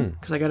job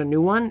because I got a new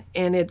one,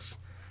 and this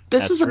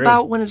That's is true.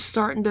 about when it's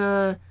starting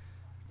to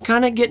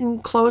kind of getting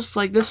close.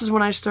 Like this is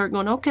when I start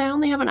going, okay, I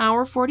only have an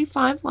hour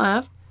 45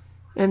 left,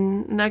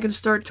 and I can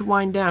start to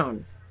wind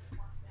down.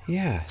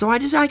 Yeah. So I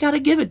got to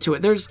give it to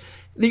it.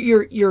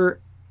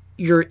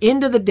 You're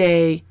into the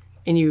day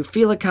and you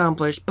feel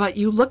accomplished, but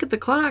you look at the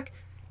clock,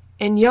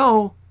 and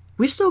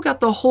we still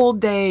got the whole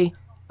day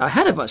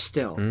ahead of us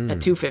still at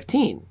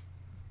 2:15.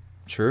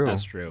 True.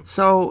 That's true.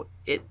 So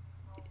it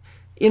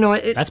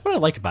That's what I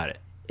like about it.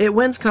 it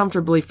wins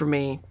comfortably for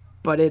me,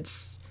 but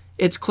it's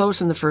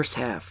close in the first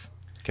half.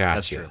 Gotcha.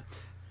 That's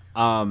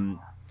true.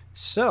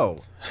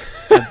 So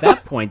at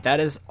that point, that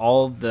is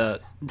all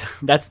the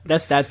that's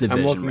that division.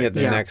 I'm looking right at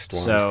the there. next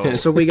one. So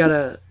So we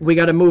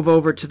gotta move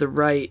over to the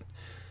right,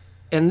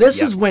 and this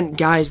Yep. is when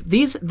guys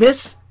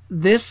this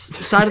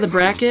side of the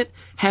bracket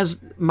has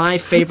my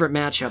favorite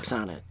matchups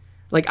on it.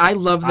 Like I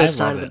love this I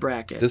side love of the it.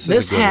 bracket. This is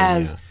This a good one,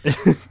 has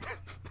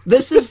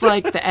this is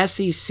like the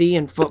SEC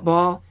in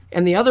football,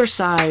 and the other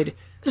side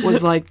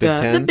was like Big the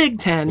Ten? Big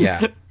Ten.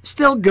 Yeah.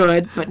 Still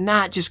good, but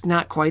not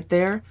quite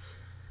there.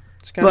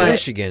 It's got But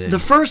Michigan in the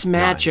first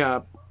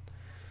matchup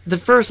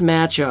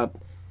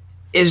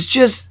is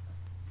just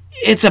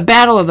it's a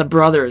battle of the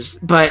brothers,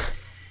 but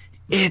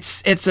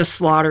it's a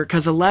slaughter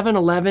because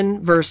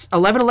 11:11 versus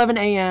 11:11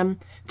 a.m.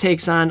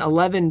 takes on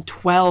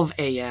 11:12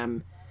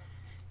 a.m.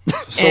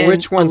 So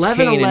which one's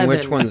Kane 11:11 and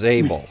which one's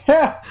Abel?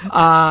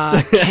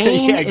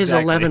 Kane Yeah, is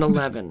exactly.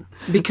 11:11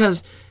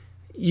 because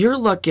you're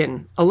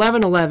looking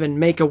 11:11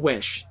 make a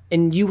wish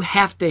and you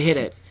have to hit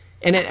it,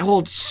 and it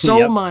holds so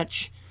Yep.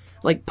 much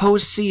like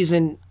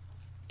postseason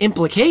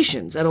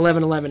implications at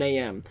 11:11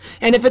 a.m.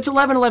 And if it's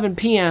 11:11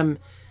 p.m.,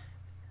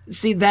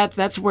 see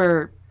that's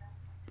where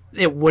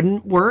it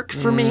wouldn't work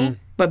for me.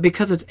 But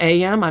because it's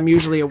a.m., I'm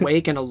usually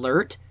awake and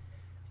alert.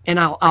 And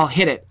I'll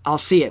hit it. I'll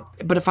see it.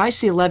 But if I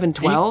see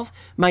 11:12,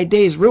 my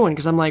day's ruined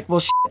because I'm like,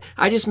 well, shit,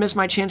 I just missed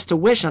my chance to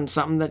wish on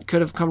something that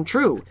could have come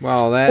true.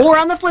 Well, that Or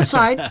on the flip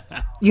side,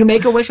 you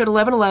make a wish at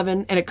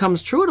 11:11 and it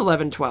comes true at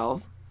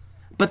 11:12.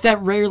 But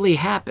that rarely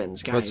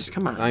happens, guys. let's-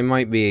 Come on.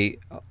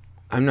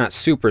 I'm not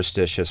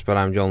superstitious, but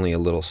I'm only a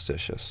little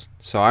stitious.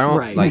 So I don't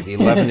Right. like the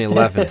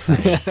 11:11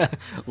 thing.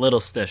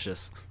 Little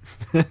stitious.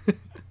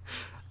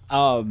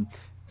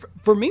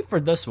 For me,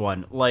 for this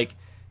one, like,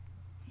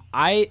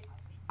 I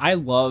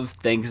love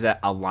things that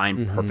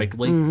align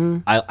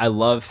perfectly. I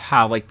love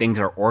how like things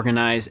are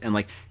organized and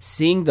like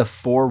seeing the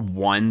 4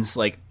 ones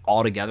like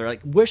all together.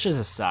 Like wishes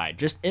aside,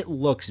 just it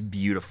looks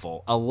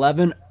beautiful.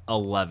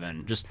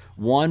 11:11, just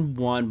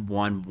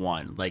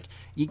 1-1-1-1. Like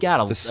you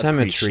gotta The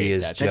symmetry appreciate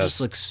is that. That just-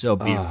 just looks so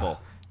beautiful.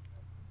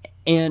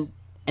 And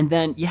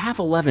then you have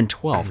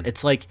 11:12.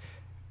 It's like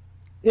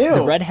Ew.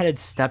 the redheaded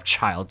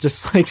stepchild,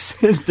 just like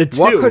the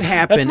two. What could That's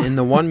happen in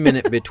the 1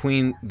 minute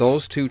between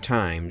those two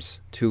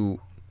times to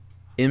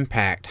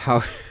impact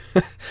how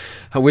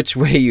which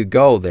way you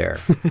go there?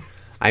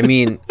 I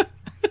mean,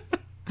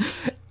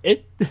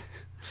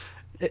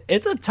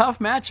 It's a tough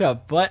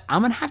matchup, but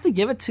I'm gonna have to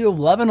give it to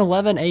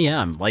 11:11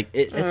 a.m. Like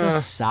it's a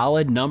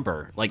solid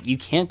number. Like you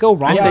can't go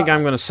wrong. I think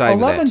I'm going to side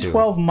with that too.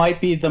 11:12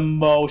 might be the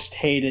most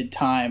hated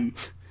time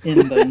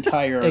in the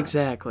entire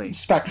exactly.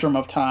 spectrum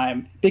of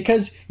time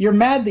because you're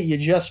mad that you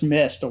just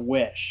missed a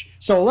wish.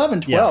 So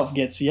 11:12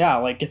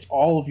 gets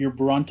all of your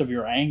brunt of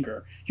your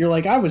anger. You're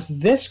like, I was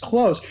this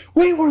close.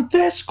 We were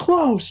this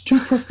close to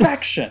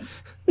perfection.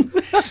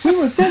 We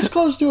were this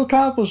close to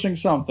accomplishing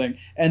something.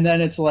 And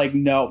then it's like,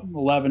 no,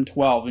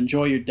 11:12.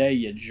 Enjoy your day,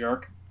 you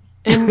jerk.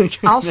 And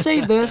I'll say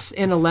this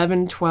in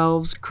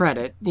 11-12's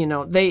credit,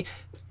 they,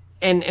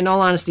 and in all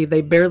honesty,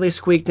 they barely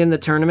squeaked in the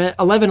tournament.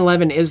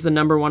 11-11 is the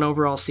number 1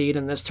 overall seed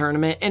in this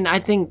tournament, and I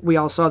think we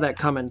all saw that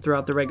coming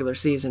throughout the regular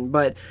season.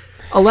 But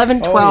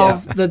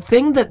 11-12, the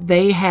thing that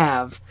they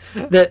have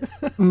that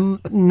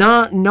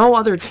no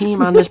other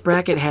team on this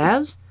bracket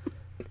has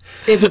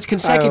is its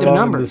consecutive I love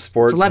numbers. the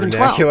sports It's 11-12.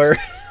 vernacular.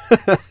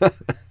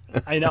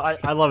 I know.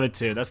 I love it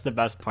too. That's the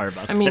best part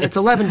about. I mean, it's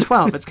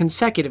 11-12. It's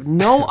consecutive.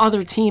 No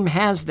other team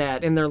has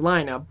that in their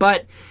lineup,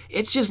 but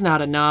it's just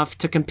not enough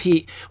to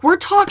compete. We're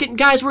talking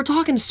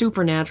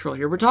supernatural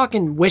here. We're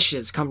talking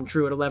wishes come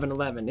true at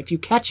 11-11 if you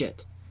catch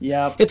it.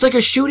 Yep. It's like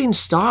a shooting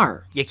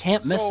star. You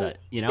can't miss it.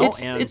 You know.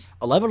 it's- And it's-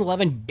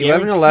 11:11.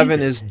 11:11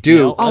 is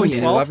Duke, Oh, and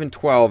yeah.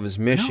 11:12 is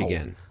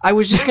Michigan. I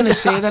was just going to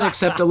say that,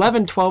 except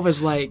 11-12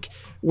 is like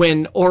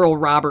when Oral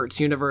Roberts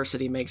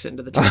University makes it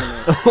into the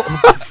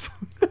tournament.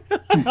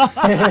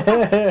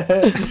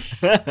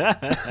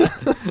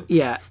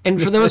 Yeah,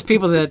 and for those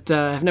people that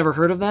have never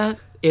heard of that,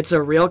 it's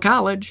a real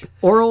college,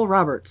 Oral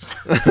Roberts.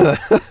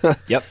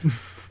 Yep.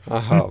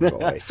 Oh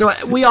boy. So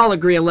we all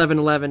agree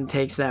 11-11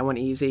 takes that one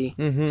easy.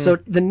 So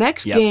the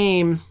next Yep.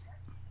 game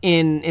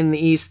in the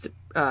East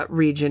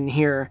region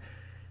here,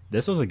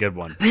 This was a good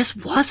one. this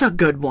was a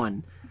good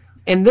one,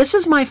 and this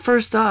is my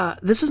first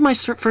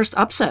first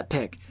upset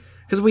pick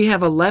because we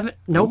have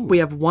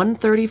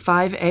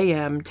 1:35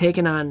 a.m.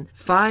 taking on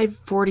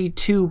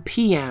 5:42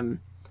 p.m.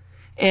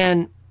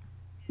 and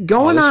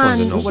going this on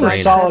one's a This is a what I no-brainer.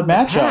 said solid in the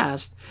matchup.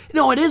 past.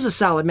 No, it is a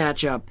solid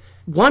matchup.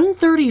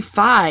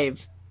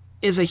 135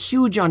 is a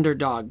huge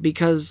underdog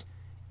because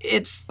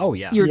it's Oh,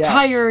 yeah. you're Yes.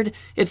 tired,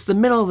 it's the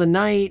middle of the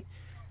night,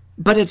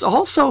 but it's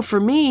also for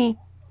me,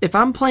 if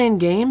I'm playing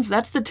games,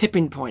 that's the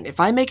tipping point. If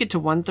I make it to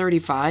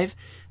 135,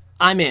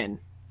 I'm in.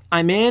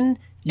 And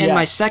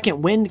my Yes.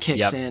 second wind kicks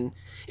Yep. in.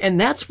 And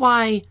that's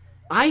why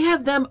I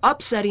have them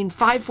upsetting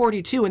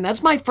 542, and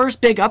that's my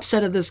first big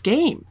upset of this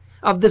game,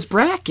 of this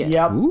bracket.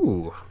 Yep.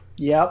 Ooh.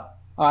 Yep.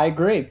 I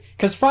agree.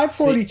 Because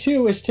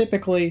 542 is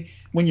typically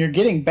when you're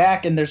getting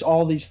back and there's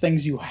all these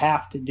things you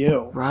have to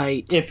do.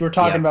 Right. If we're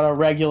talking Yep. about a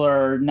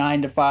regular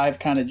 9 to 5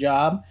 kind of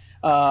job,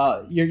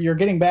 you're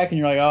getting back and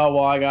you're like, oh,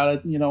 well, I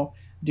got to,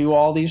 do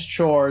all these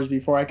chores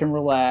before I can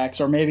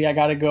relax, or maybe I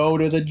got to go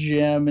to the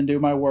gym and do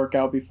my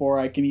workout before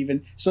I can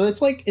even. So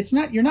it's like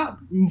you're not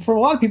for a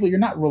lot of people you're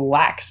not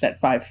relaxed at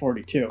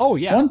 542. Oh,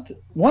 yeah.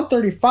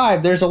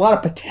 135. There's a lot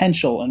of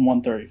potential in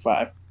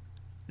 135.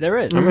 There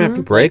is. I'm gonna have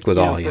to break with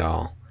all for-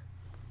 y'all.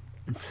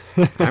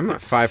 I'm a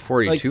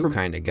 542 Like,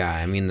 kind of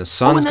guy. I mean, the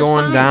sun's that's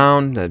going fine.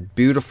 down, the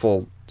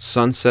beautiful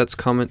sunset's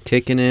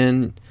kicking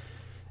in.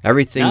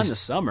 Everything's Not in the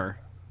summer.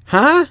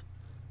 huh?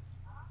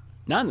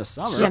 Not in the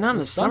summer. Yeah, not in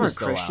the summer, sun's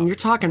still Christian. out. You're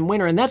talking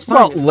winter, and that's fine.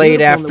 Well, It's late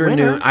beautiful in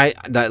the afternoon.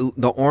 winter.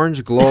 The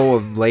orange glow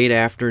of late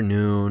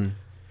afternoon.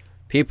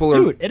 People are.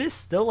 Dude, it is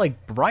still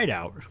like bright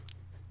out.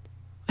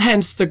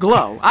 Hence the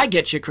glow. I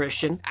get you,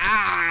 Christian.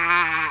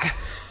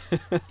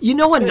 You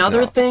know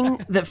another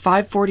thing that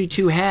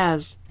 542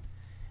 has?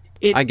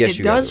 I guess it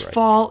you got does it right.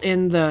 fall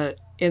in the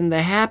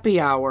happy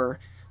hour,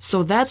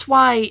 so that's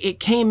why it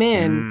came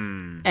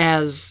in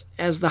as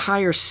the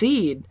higher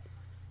seed.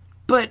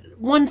 But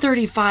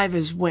 135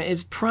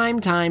 is prime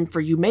time for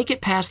you. Make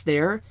it past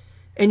there,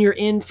 and you're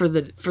in for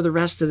the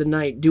rest of the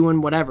night doing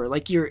whatever.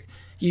 Like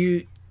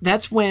you.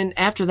 That's when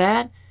after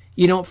that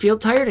you don't feel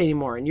tired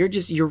anymore, and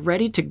you're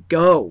ready to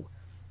go.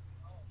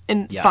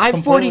 And Yes.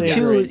 542,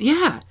 Completely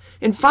yeah,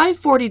 and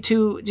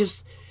 542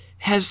 just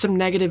has some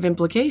negative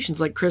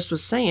implications, like Chris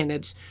was saying.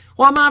 It's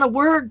I'm out of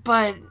work,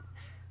 but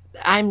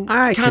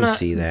I can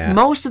see that.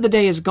 most of the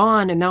day is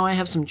gone, and now I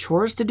have some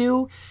chores to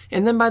do.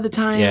 And then by the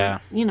time Yeah.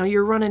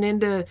 you're running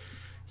into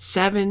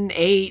 7,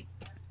 8,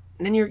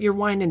 and then you're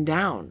winding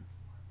down.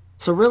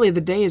 So really,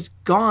 the day is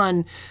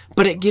gone,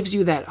 but it gives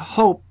you that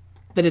hope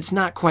that it's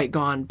not quite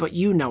gone, but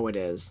it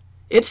is.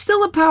 It's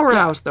still a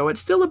powerhouse, though.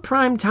 It's still a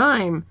prime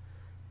time.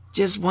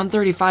 Just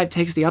 135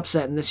 takes the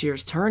upset in this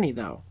year's tourney,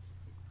 though.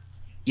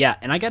 Yeah,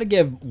 and I got to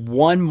give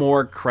one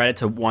more credit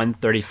to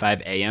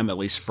 1:35 a.m. at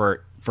least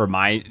for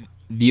my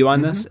view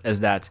on this,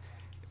 is that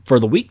for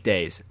the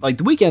weekdays, like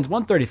the weekends,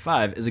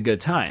 1:35 is a good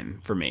time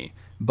for me,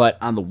 but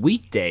on the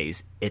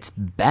weekdays it's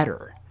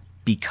better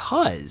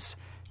because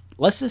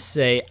let's just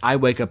say I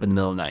wake up in the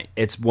middle of the night.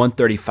 It's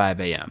 1:35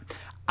 a.m.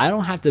 I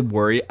don't have to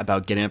worry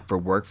about getting up for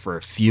work for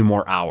a few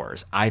more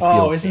hours. I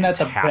feel isn't that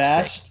the fantastic.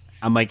 best?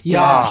 I'm like,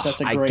 Yes, "Oh,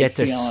 that's a I great get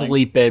to feeling."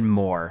 sleep in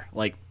more.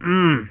 Like,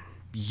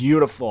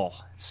 beautiful.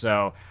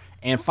 So,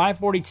 and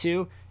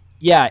 5:42,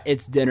 yeah,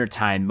 it's dinner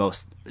time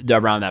most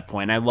around that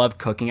point. I love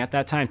cooking at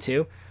that time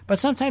too. But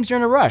sometimes you're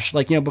in a rush.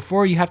 Like,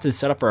 before you have to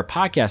set up for a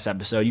podcast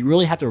episode, you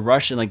really have to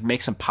rush and like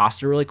make some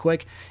pasta really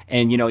quick.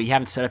 And, you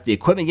haven't set up the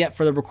equipment yet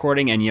for the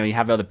recording. And, you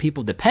have other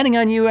people depending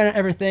on you and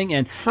everything.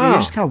 And you're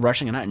just kind of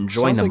rushing and not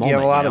enjoying Sounds the like moment. you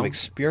have a lot of know?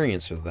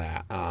 experience with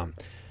that.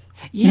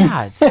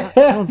 Yeah, it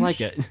sounds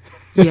like it.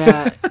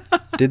 Yeah.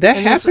 Did that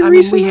And that's- happen I mean,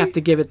 recently? we have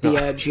to give it the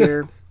edge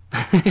here.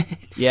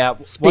 Yeah,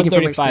 Speaking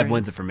from 135 experience.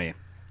 wins it for me.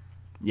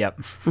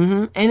 Yep.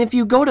 And if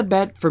you go to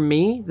bed, for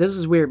me, this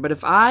is weird, but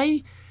if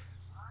I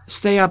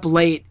stay up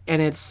late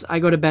and I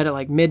go to bed at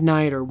like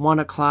midnight or 1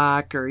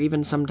 o'clock or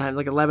even sometimes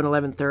like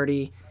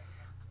 11:30,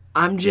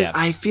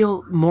 I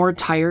feel more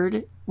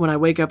tired when I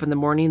wake up in the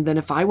morning than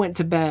if I went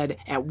to bed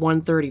at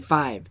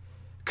 1:35,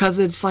 because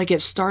it's like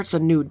it starts a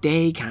new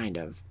day kind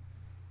of.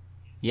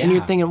 Yeah. And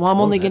you're thinking, well, I'm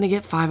only bit. going to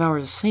get 5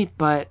 hours of sleep,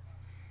 but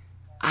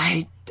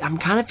I'm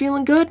kind of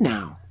feeling good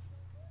now.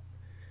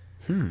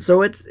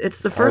 So it's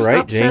the All first right,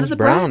 upset James of the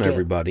Brown, bracket.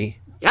 everybody.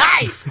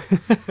 Aye!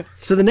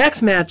 So the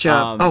next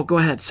matchup. Go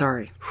ahead.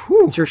 Sorry.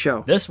 It's your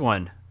show. This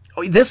one.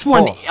 Oh, this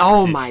one.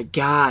 Oh, dude. my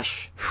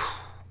gosh.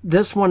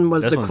 This one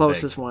was This the one's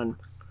closest one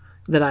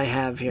that I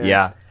have here.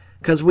 Yeah.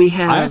 Because we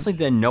have. I honestly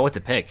didn't know what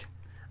to pick.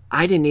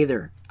 I didn't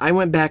either. I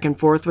went back and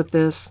forth with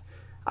this.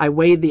 I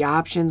weighed the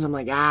options. I'm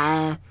like,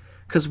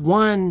 because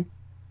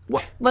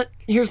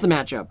here's the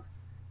matchup.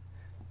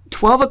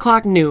 12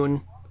 o'clock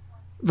noon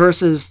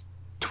versus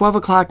 12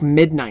 o'clock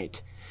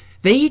midnight.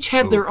 They each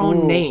have their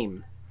own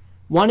name.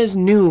 One is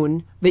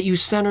noon that you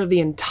center the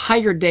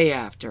entire day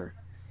after.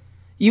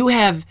 You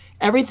have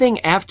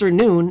everything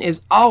afternoon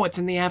is, it's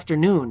in the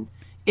afternoon.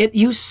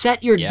 You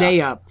set your day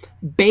up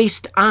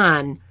based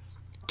on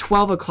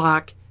 12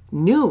 o'clock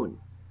noon.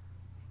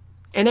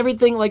 And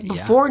everything like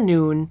before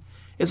noon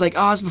is like,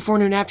 it's before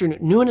noon, afternoon.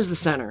 Noon is the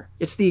center.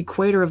 It's the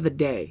equator of the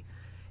day.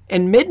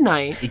 And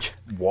midnight,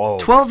 Whoa.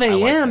 12 I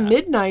like a.m., that.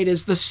 midnight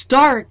is the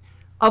start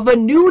of a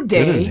new Good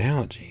day.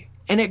 analogy.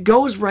 And it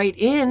goes right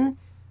in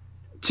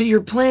to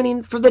your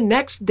planning for the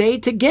next day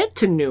to get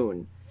to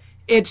noon.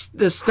 It's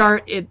the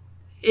start.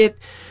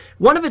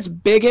 One of its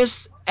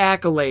biggest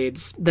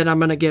accolades that I'm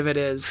going to give it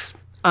is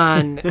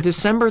on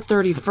December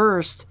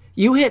 31st,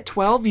 you hit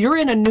 12, you're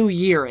in a new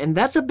year, and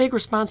that's a big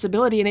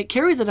responsibility, and it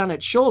carries it on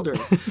its shoulders.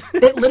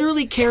 It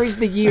literally carries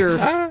the year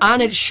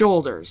on its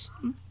shoulders.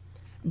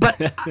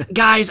 But,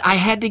 guys, I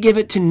had to give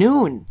it to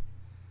noon.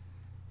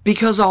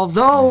 Because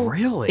although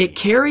Really? it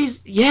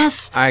carries,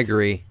 yes, I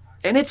agree.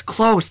 and it's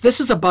close.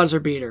 This is a buzzer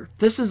beater.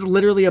 This is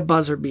literally a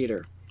buzzer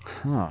beater.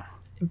 Huh.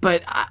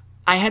 But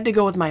I had to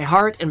go with my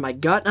heart and my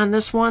gut on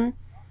this one.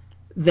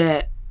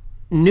 That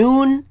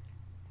noon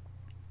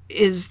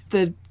is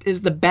the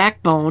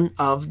backbone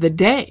of the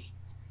day.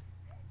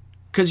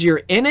 Because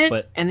you're in it,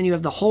 But- and then you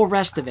have the whole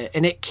rest of it,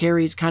 and it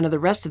carries kind of the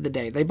rest of the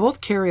day. They both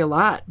carry a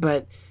lot,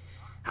 but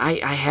I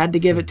had to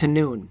give it to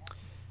noon.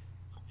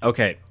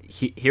 Okay,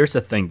 here's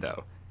the thing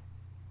though.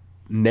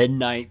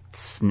 Midnight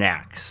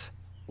snacks.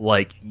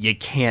 Like, you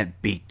can't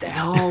beat that.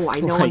 No, I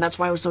know, Like- and that's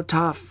why it was so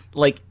tough.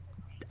 Like,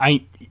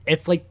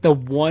 it's like the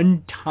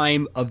one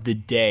time of the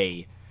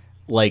day,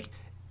 like,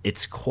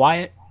 it's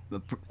quiet.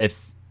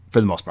 If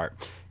for the most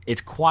part.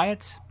 It's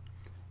quiet.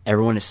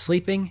 Everyone is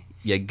sleeping.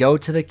 You go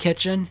to the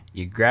kitchen.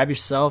 You grab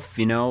yourself,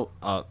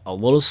 a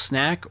little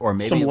snack or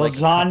maybe Some like a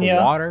cup lasagna.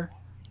 of water.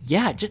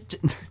 Yeah,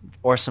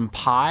 or some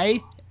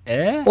pie.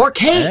 Or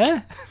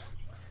cake.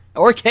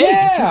 Or cake.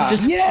 Yeah,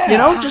 just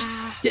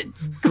yeah.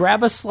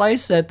 grab a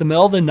slice at the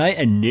middle of the night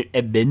and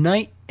at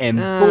midnight, and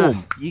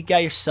boom, you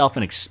got yourself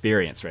an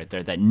experience right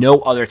there that no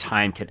other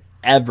time could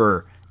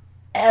ever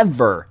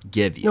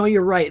give you. No,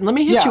 you're right. And let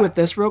me hit Yeah. you with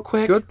this real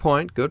quick. Good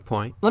point. Good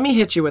point. Let me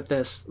hit you with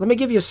this. Let me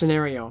give you a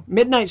scenario.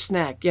 Midnight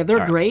snack. Yeah,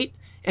 they're great.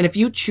 And if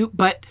you choose,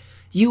 but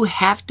you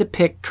have to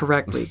pick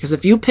correctly. Because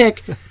if you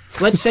pick,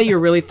 let's say you're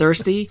really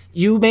thirsty,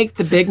 you make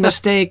the big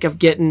mistake of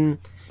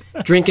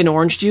drinking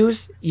orange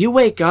juice. You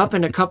wake up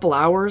in a couple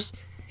hours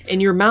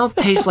and your mouth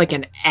tastes like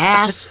an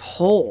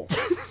asshole.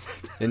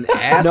 An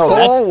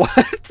asshole?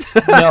 What?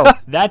 No,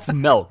 that's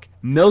milk.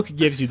 Milk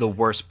gives you the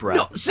worst breath.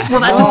 Well,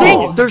 that's the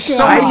thing. There's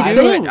so many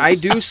things. I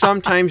do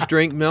sometimes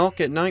drink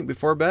milk at night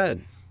before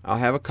bed. I'll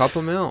have a cup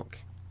of milk.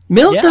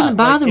 Milk Yeah, doesn't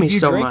bother like, me if you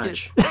so drink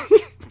much.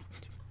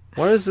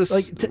 What is this?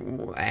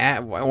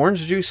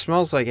 Orange juice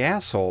smells like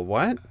asshole.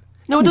 What?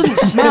 No, it doesn't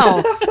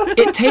smell.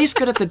 It tastes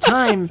good at the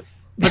time,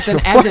 but then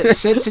as it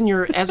sits,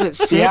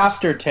 The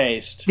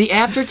aftertaste. the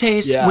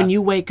aftertaste Yeah. when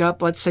you wake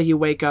up, let's say you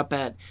wake up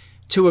at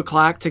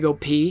 2:00 to go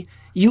pee,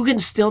 you can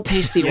still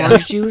taste the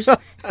orange juice,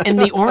 and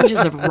the oranges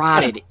have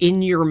rotted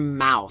in your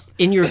mouth,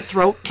 in your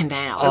throat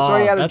canal. That's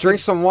why you got to that's drink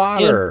some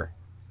water.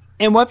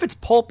 And what if it's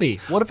pulpy?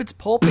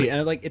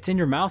 And like it's in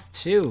your mouth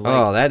too? Like,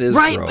 Oh, that is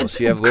Right, gross. but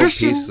You have little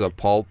Christian- pieces of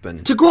pulp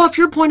and To go off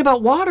your point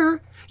about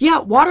water, yeah,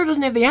 water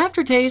doesn't have the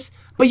aftertaste,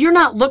 but you're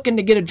not looking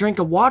to get a drink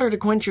of water to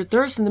quench your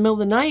thirst in the middle of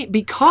the night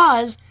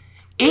because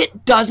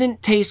it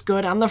doesn't taste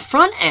good on the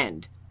front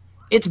end.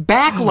 It's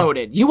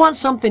backloaded. You want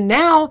something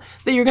now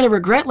that you're going to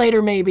regret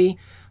later, maybe.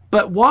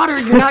 But water,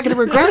 you're not going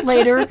to regret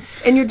later,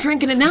 and you're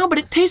drinking it now. But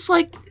it tastes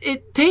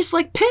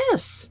like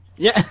piss.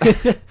 yeah.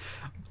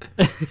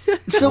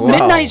 So Wow,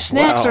 midnight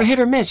snacks wow. are hit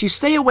or miss. You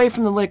stay away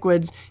from the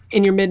liquids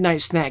in your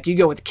midnight snack. You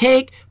go with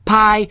cake,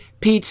 pie,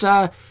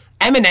 pizza,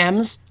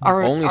 M&Ms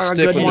are only are a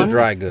stick good with one. the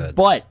dry goods.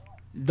 But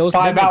those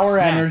 5 midnight hour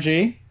snacks-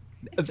 energy.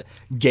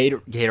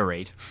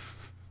 Gatorade.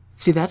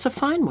 See, that's a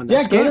fine one. Yeah,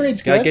 That's good.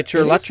 Gatorade's gotta good. get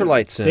your It is good.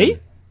 electrolytes in. See,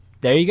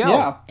 there you go.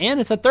 Yeah. And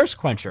it's a thirst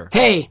quencher.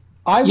 Hey,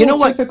 I You know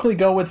will what? typically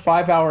go with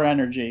 5 hour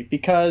energy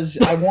because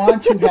I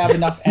want to have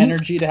enough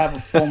energy to have a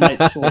full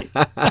night's sleep.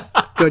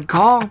 good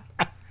call.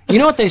 You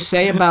know what they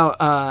say about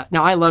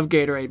now I love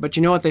Gatorade, but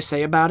you know what they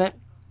say about it?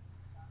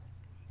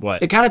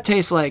 What? It kind of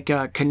tastes like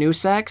canoe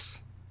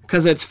sex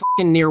because it's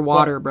fucking near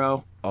water,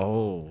 bro.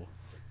 Oh.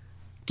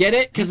 Get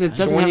it? Because it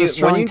doesn't when have you a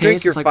strong when you taste.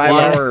 drink your it's like 5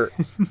 water.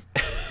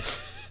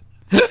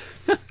 hour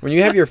when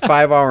you have your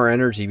 5 hour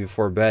energy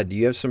before bed, do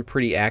you have some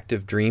pretty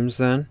active dreams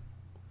then?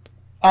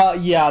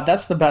 Yeah,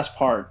 that's the best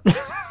part.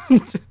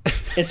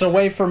 It's a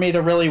way for me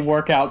to really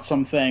work out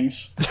some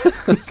things.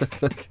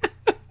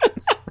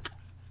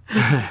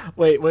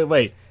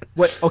 Wait.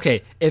 What?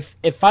 Okay, if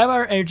 5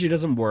 hour energy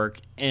doesn't work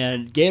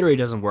and Gatorade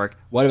doesn't work,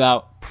 what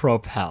about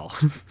Propel?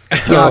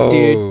 Yuck,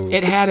 dude.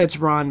 It had its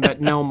run, but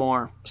no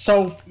more.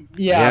 So,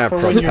 Yeah, for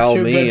when you're propel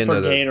too me good for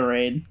into the-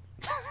 Gatorade.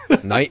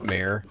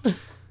 Nightmare.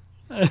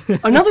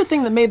 Another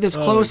thing that made this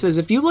close is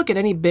if you look at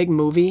any big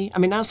movie, I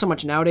mean, not so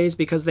much nowadays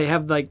because they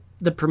have like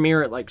the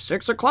premiere at like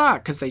 6:00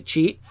 because they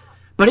cheat,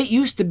 but it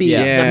used to be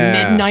Yeah.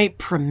 the midnight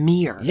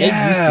premiere.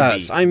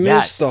 Yes, I miss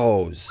Yes.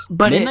 those.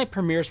 But Midnight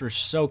premieres were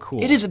so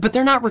cool. it is, but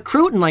they're not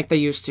recruiting like they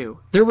used to.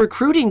 Their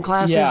recruiting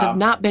classes Yeah. have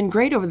not been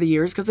great over the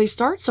years because they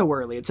start so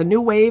early. It's a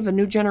new wave, a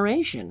new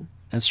generation.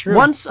 That's true.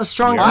 Once a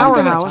strong We're on a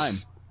different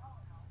powerhouse,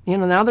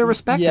 now they're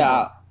respectable.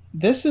 Yeah,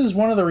 this is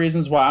one of the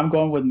reasons why I'm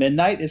going with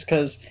midnight is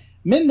because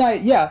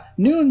midnight,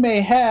 noon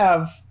may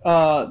have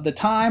the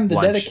time, the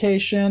Lunch.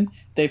 dedication.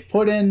 They've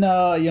put in,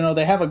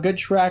 they have a good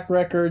track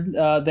record.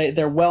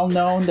 They're well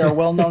known. They're a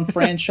well known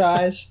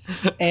franchise,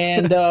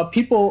 and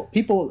people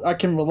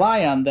can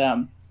rely on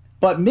them.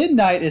 But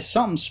midnight is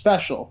something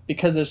special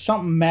because there's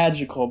something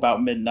magical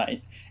about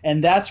midnight.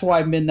 And that's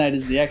why midnight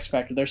is the X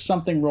factor. There's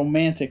something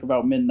romantic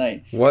about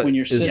midnight What when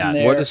you're is sitting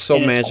there. what is so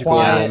and it's magical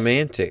and quiet.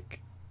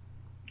 romantic?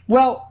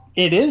 Well,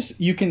 it is.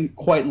 You can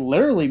quite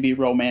literally be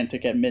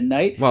romantic at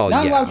midnight. Well,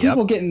 not a yeah, lot of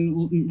people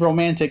getting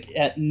romantic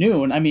at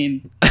noon. I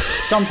mean,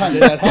 sometimes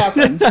that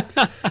happens,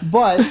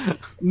 but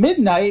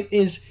midnight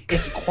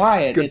it's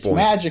quiet. Good it's point.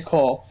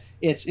 magical.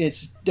 It's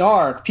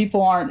dark.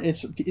 People aren't.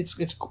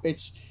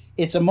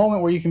 It's a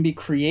moment where you can be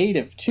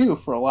creative too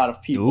for a lot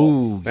of people.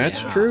 Ooh,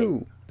 That's yeah.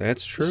 true.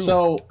 That's true.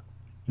 So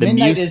The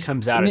midnight muse is-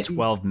 comes out at mid-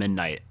 12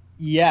 midnight.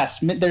 Yes,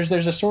 there's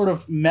a sort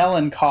of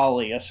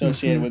melancholy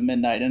associated with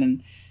midnight,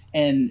 and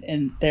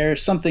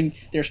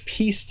there's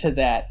peace to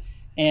that,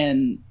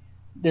 and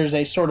there's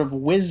a sort of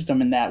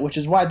wisdom in that, which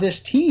is why this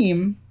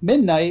team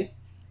midnight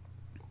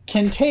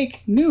can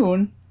take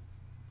noon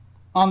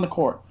on the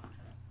court.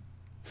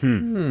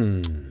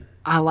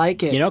 I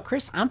like it. You know,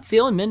 Chris, I'm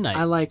feeling midnight.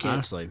 I like it.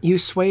 Honestly. You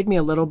swayed me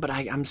a little, but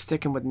I'm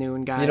sticking with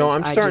noon, guys.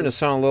 I'm starting to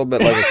sound a little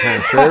bit like a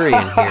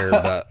contrarian here,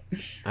 but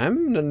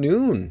I'm the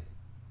noon.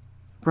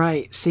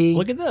 Right. See,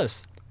 Look at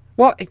this.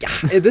 Well,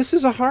 this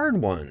is a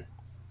hard one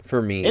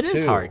for me. It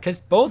is hard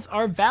because both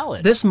are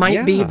valid. this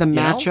might be Yeah, the you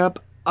know? matchup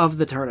of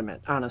the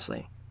tournament.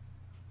 Honestly.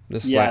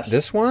 Yes.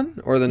 This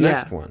one or the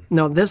next one?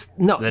 No,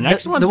 The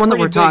next one's the one that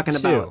pretty we're talking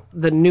big, about, too.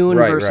 the noon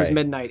Right, versus right.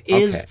 midnight,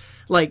 is Okay.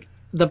 like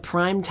the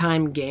prime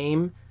time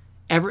game.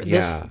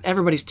 Yeah.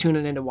 Everybody's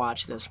tuning in to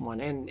watch this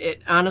one, and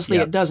it honestly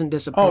Yep. it doesn't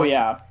disappoint. Oh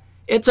yeah.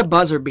 It's a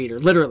buzzer beater,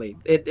 literally.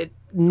 It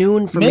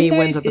noon for me Midnight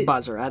wins at the is-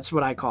 buzzer. That's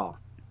what I call.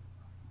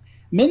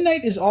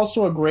 Midnight is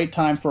also a great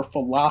time for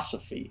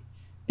philosophy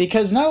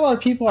because not a lot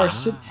of people are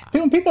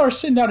when people are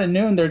sitting down at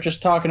noon, they're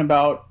just talking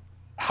about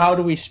how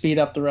do we speed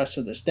up the rest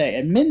of this day.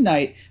 At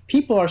midnight,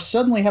 people are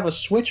suddenly have a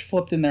switch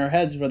flipped in their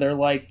heads where they're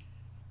like,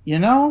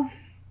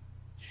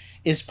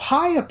 is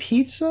pie a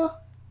pizza?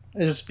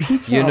 Is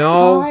pizza You a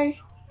know- pie?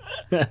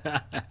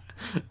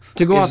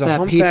 To go off Is a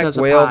that pizza humpback as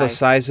a whale pie. the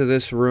size of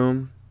this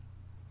room?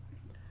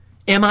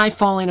 Am I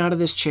falling out of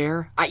this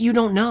chair? You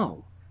don't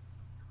know.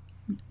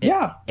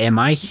 Yeah. Am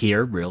I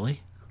here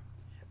really?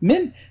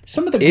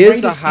 Some of the Is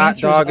a greatest hot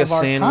answers dog a of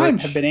our time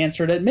sandwich? have been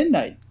answered at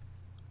midnight.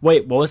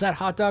 Wait, what was that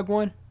hot dog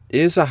one?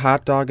 Is a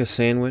hot dog a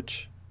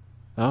sandwich?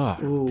 Oh,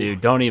 Ooh.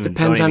 dude, don't even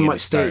Depends don't on even what get me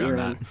started state you're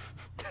on in.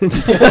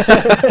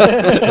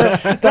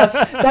 that.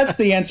 That's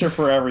the answer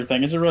for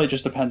everything. Is it really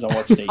just depends on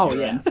what state Oh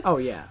you're yeah. in. Oh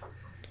yeah.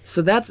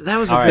 So that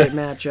was a All great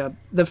right. matchup.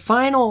 The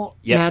final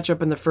Yep.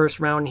 matchup in the first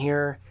round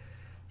here,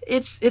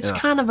 it's Ugh.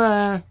 kind of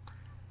a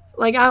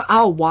like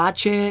I'll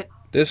watch it.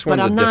 This But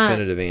one's a I'm not-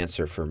 definitive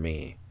answer for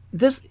me.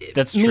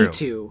 That's me true.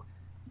 too.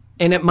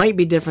 And it might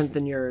be different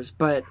than yours,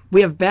 but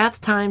we have bath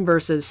time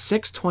versus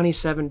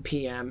 6:27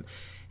 p.m.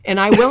 And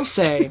I will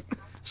say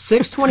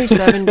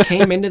 6:27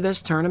 came into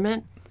this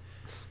tournament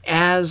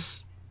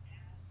as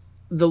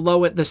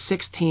the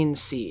 16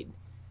 seed.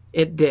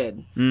 It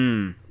did.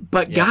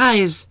 But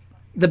guys,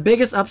 the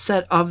biggest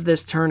upset of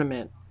this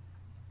tournament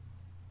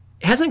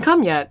hasn't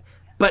come yet,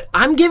 but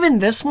I'm giving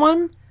this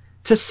one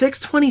to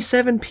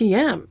 6:27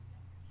 p.m.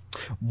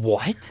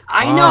 What?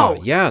 I know.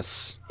 Ah,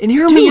 yes. And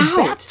hear me Dude, out.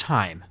 bath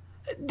time.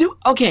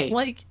 Okay.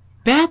 Like,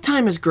 Bath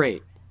time is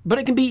great, but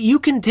it can be you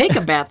can take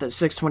a bath at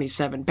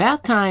 6:27.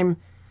 Bath time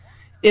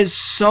is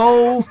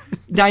so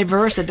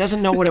diverse it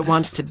doesn't know what it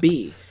wants to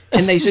be,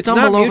 and they It's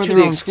stumble not over mutually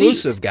their own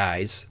exclusive, feet.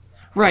 guys.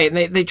 Right,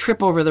 and they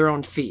trip over their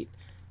own feet.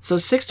 So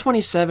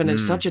 6:27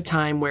 is such a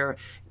time where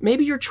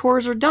maybe your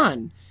chores are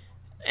done,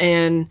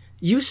 and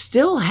you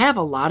still have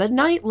a lot of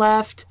night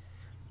left,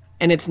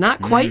 and it's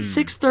not quite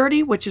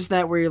 6:30, which is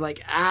that where you're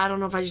like, I don't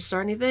know if I should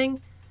start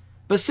anything.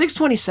 But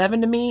 6:27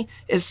 to me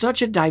is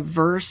such a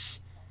diverse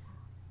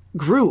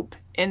group,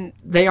 and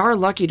they are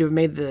lucky to have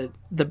made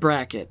the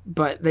bracket,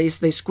 but they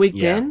squeaked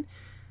Yeah. in,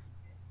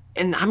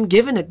 and I'm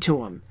giving it to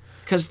them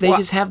because they Well-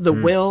 just have the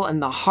will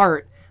and the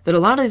heart that a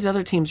lot of these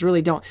other teams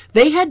really don't.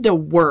 They had to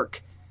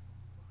work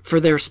for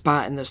their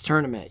spot in this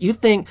tournament. You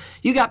think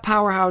you got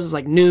powerhouses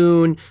like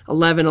noon,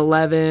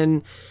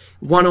 11:11,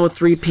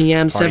 1:03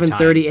 p.m., Party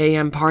 7:30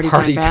 a.m. party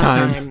Party time,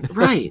 bath time. time,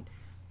 right?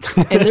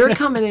 And they're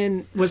coming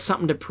in with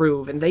something to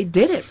prove, and they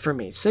did it for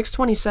me.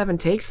 6:27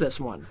 takes this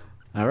one.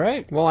 all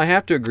right. Well, I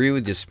have to agree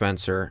with you,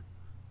 Spencer.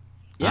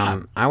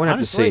 Yeah. I would have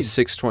to say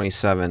honestly,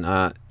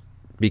 6:27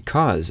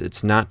 because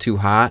it's not too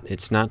hot,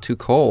 it's not too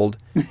cold,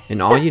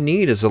 and all you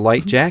need is a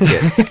light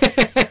jacket.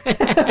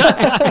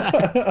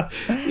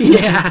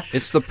 Yeah.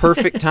 It's the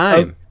perfect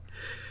time.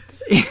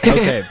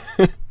 okay.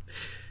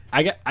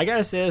 I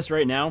gotta say this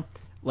right now.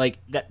 Like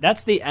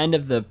that's the end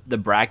of the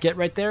bracket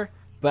right there.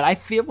 But I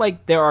feel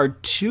like there are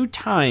three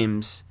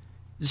times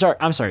that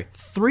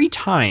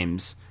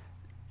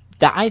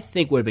I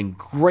think would have been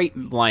great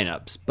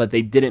lineups, but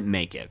they didn't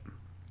make it.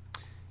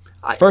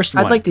 First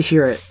one, I'd like to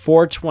hear it.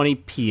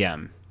 4:20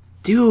 p.m.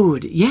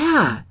 Dude,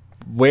 yeah.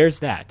 Where's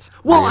that?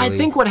 Well, I Really?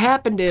 think what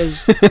happened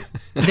is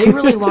they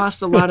really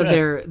lost a lot of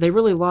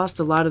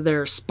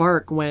their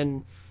spark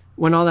when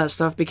all that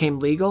stuff became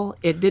legal.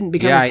 It didn't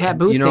become Yeah, a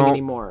taboo you thing know,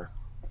 anymore.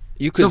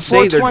 You could So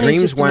say their 420 is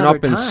dreams just went up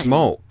another in time.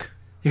 smoke.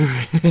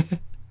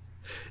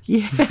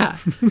 Yeah.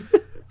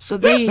 So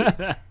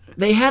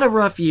they had a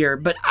rough year,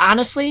 but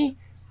honestly,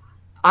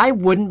 I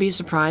wouldn't be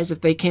surprised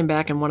if they came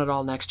back and won it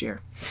all next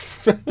year.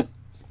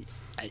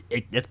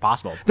 It's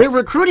possible. Their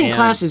recruiting And-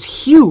 class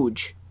is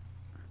huge.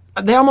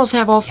 They almost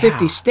have all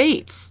 50 Yeah.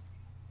 states.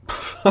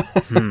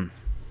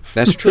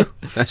 That's true.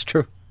 That's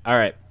true. All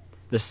right.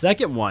 The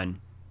second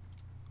one,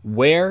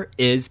 where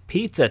is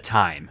pizza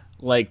time?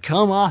 Like,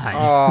 come on.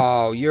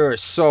 Oh, you're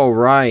so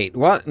right.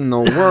 What in the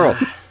world?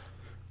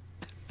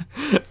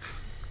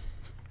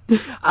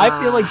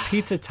 I feel like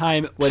pizza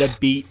time would have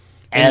beat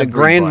And the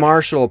Grand everybody.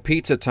 Marshal of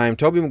Pizza Time,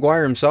 Toby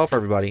Maguire himself,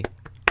 everybody.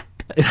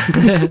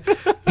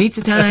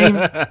 Pizza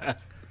time.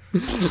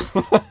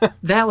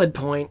 Valid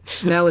point.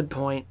 Valid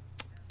point.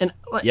 And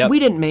Yep. we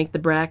didn't make the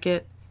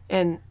bracket,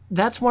 and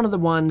that's one of the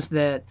ones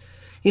that,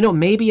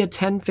 maybe a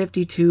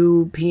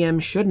 10:52 p.m.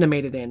 shouldn't have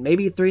made it in.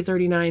 Maybe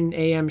 3:39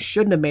 a.m.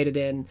 shouldn't have made it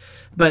in,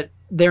 but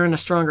they're in a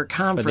stronger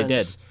conference.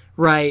 did.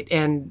 Right,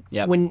 and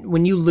Yep.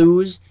 when you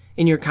lose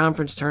in your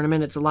conference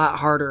tournament, it's a lot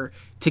harder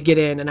to get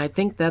in. And I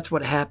think that's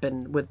what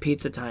happened with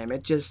Pizza Time.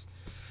 It's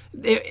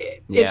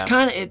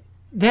kind of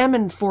them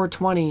and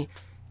 420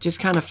 just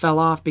kind of fell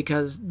off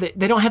because they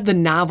don't have the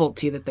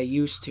novelty that they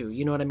used to.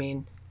 You know what I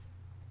mean?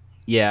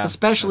 Yeah.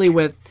 Especially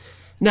with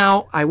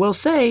now, I will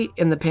say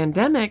in the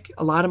pandemic,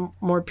 a lot of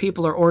more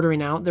people are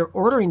ordering out. They're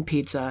ordering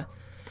pizza.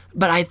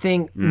 But I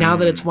think now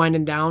that it's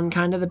winding down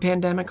kind of the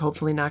pandemic,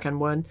 hopefully knock on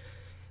wood,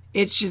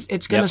 it's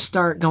going to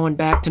start going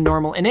back to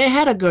normal. And it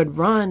had a good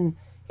run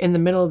in the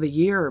middle of the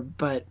year,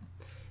 but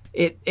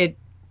they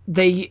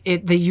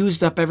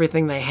used up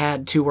everything they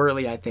had too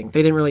early, I think.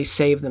 They didn't really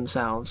save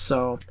themselves.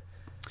 So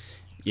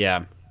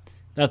yeah.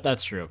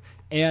 That's true.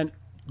 And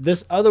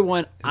this other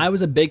one I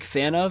was a big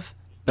fan of,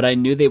 but I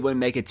knew they wouldn't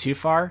make it too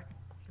far.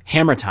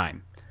 Hammer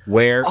Time.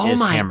 Where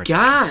is Hammer Time?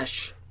 Oh my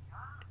gosh.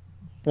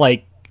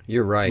 Like,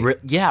 you're right.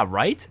 Yeah,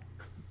 right?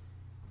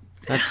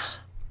 That's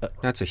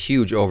a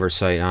huge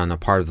oversight on a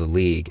part of the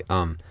league.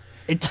 Well,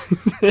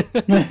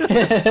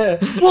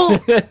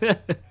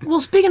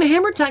 speaking of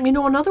Hammer Time,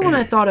 another one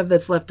I thought of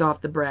that's left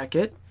off the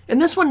bracket,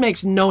 and this one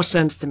makes no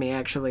sense to me,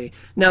 actually,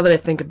 now that I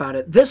think about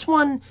it. This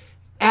one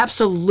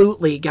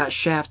absolutely got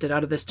shafted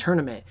out of this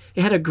tournament.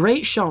 It had a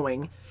great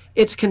showing.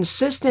 It's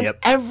consistent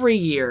every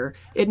year.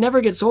 It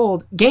never gets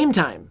old. Game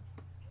Time.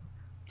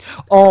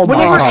 Oh,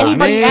 whenever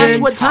anybody asks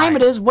what time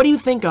it is, what do you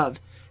think of?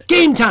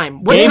 Game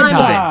Time. What time is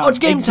it? Oh, it's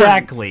game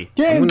exactly.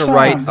 time. I'm going to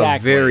write a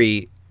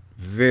very,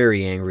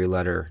 very angry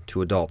letter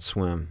to Adult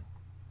Swim.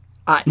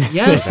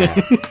 Yes.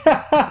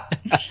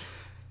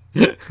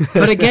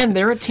 But again,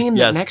 they're a team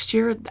that next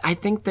year, I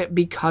think that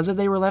because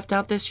they were left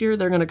out this year,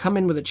 they're going to come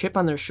in with a chip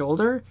on their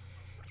shoulder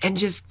and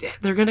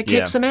they're going to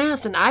kick some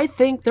ass. And I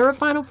think they're a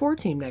Final Four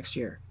team next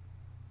year.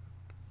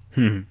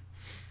 Honestly,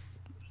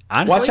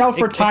 watch out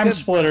for time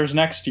splitters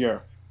next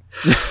year.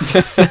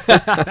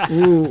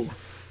 Ooh.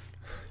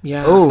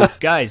 Yeah. Oh,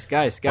 guys.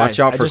 Watch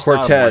out for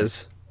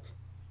Cortez.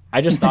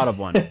 I just thought of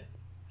one.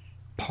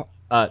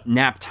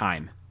 Nap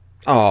Time.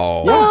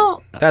 Oh,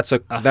 well, that's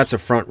a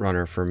front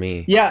runner for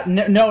me. Yeah,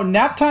 no,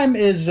 Nap Time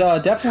is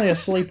definitely a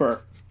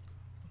sleeper.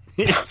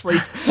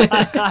 Sleep.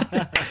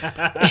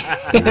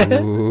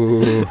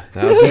 Ooh,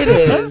 it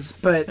is,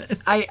 but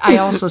I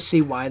also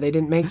see why they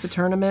didn't make the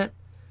tournament.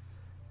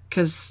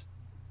 Because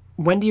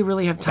when do you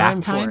really have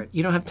time for it?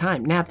 You don't have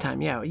time. Nap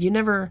time, yeah. You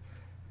never...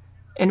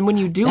 And when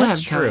you do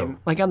have time,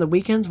 like on the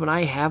weekends when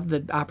I have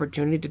the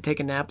opportunity to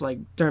take a nap, like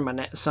during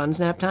my son's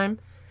nap time,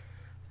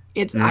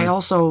 I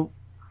also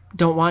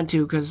don't want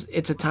to because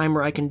it's a time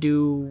where I can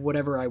do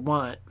whatever I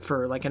want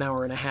for like an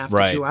hour and a half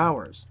to 2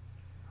 hours.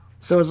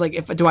 So it's like,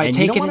 do I take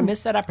it? You don't want to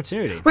miss that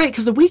opportunity. Right,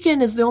 because the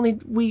weekend is the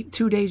only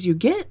 2 days you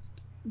get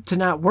to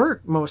not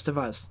work, most of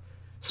us.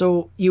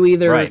 So you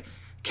either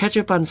catch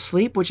up on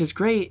sleep, which is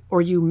great,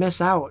 or you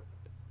miss out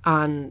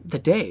on the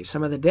day,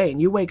 some of the day.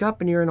 And you wake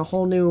up and you're in a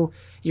whole new,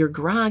 you're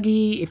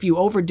groggy. If you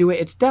overdo it,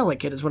 it's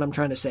delicate is what I'm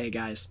trying to say,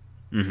 guys.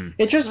 Mm-hmm.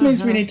 It just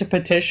means we need to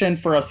petition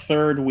for a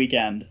third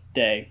weekend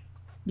day.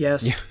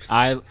 Yes.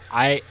 I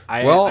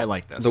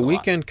like this. The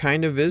weekend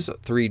kind of is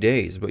 3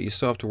 days, but you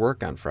still have to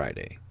work on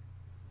Friday.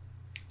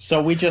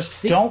 So we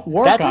just don't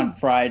work on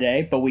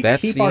Friday, but we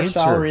keep our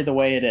salary the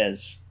way it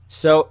is.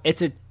 So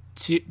it's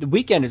the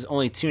weekend is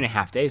only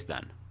 2.5 days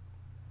then.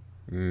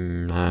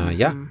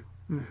 Yeah.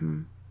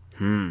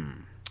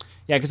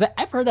 Yeah, because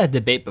I've heard that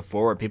debate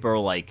before where people are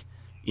like,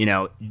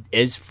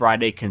 is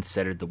Friday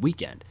considered the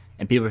weekend?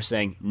 And people are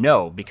saying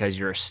no, because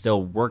you're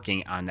still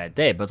working on that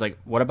day. But it's like,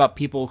 what about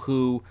people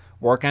who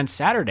work on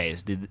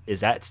Saturdays?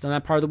 Is that still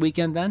not part of the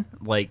weekend then?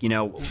 Like,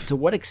 to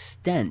what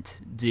extent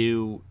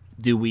do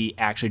we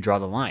actually draw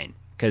the line?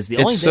 Because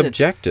it's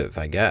subjective,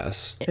 I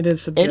guess. It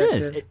is subjective. It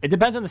is. It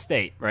depends on the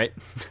state, right?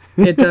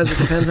 It does. It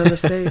depends on the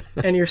state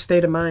and your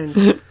state of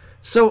mind.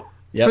 So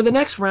for the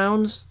next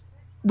rounds,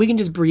 we can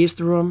just breeze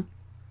through them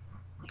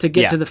to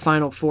get to the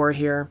Final Four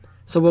here.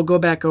 So we'll go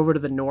back over to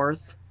the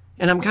North.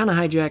 And I'm kind of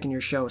hijacking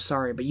your show,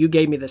 sorry, but you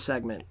gave me this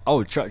segment.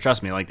 Oh,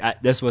 trust me,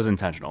 this was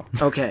intentional.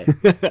 Okay.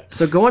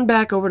 So going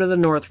back over to the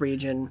North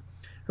region,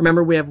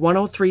 remember we have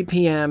 1:03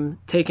 p.m.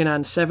 taking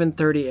on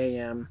 7:30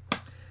 a.m.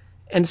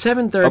 And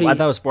 7:30... Oh, I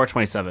thought it was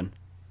 4:27.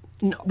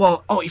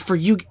 No, for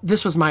you,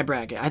 this was my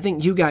bracket. I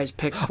think you guys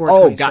picked 4:27.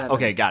 Oh,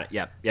 got it.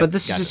 Yep. But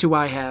this is just who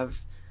I have.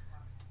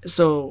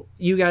 So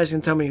you guys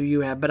can tell me who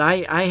you have. But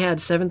I had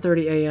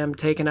 7:30 a.m.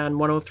 taking on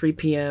 1:03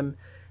 p.m.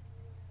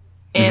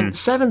 And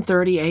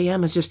 7:30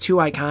 a.m. is just too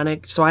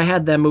iconic, so I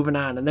had them moving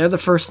on, and they're the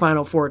first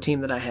Final Four team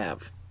that I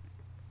have.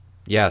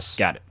 Yes.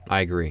 Got it.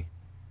 I agree.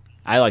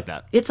 I like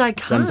that. It's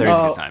iconic. 7:30 is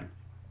a good time.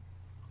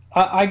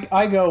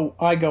 I go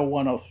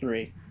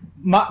 103.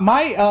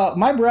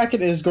 My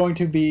bracket is going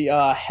to be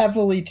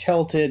heavily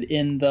tilted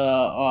in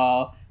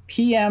the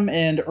PM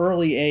and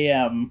early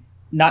AM,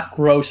 not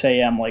gross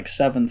AM like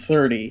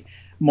 7:30.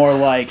 More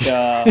like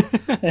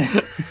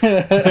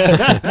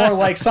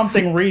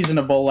something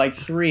reasonable like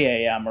 3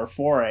 a.m. or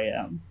 4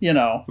 a.m.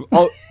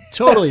 Oh,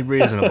 totally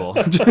reasonable.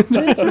 It's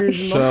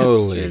reasonable.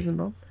 Totally. It's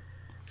reasonable.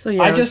 So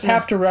yeah, I just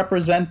have to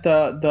represent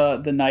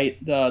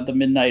the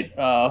midnight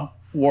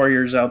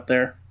warriors out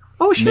there.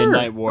 Oh, sure.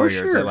 Midnight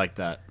Warriors. Oh, sure. I like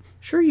that.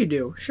 Sure you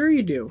do. Sure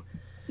you do.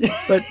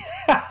 But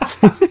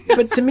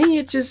but to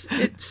me,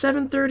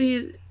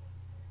 7:30.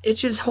 It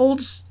just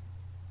holds.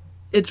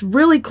 It's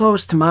really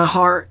close to my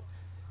heart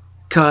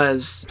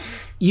because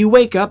you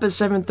wake up at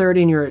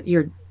 7:30 and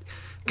you're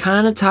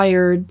kind of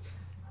tired,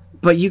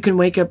 but you can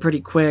wake up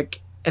pretty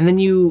quick, and then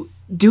you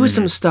do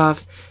some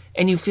stuff,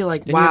 and you feel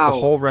like, Then you have wow, the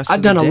whole rest I've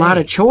of the done a lot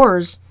day. of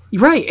chores.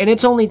 Right, and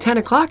it's only 10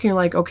 o'clock, and you're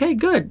like, okay,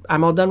 good.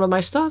 I'm all done with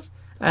my stuff,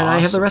 and I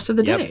have the Awesome. rest of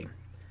the Yep. day.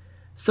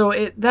 So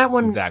that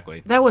one,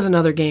 Exactly. that was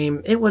another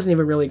game. It wasn't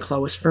even really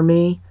close for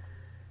me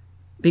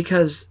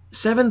because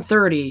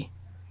 7:30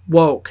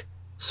 woke,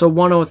 so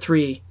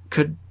 103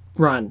 could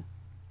run,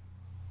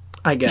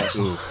 I guess.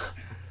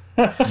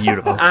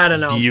 Beautiful. I don't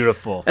know.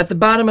 Beautiful. At the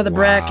bottom of the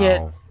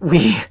bracket, Wow.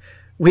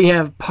 we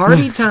have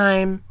Party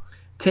Time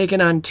taking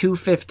on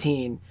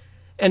 215.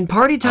 And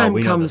Party Time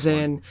we know comes this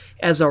one. in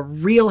as a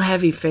real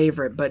heavy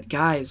favorite, but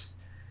guys,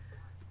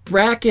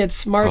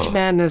 brackets, March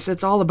Madness,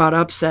 it's all about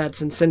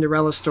upsets and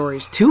Cinderella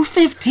stories.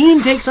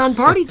 215 takes on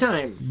Party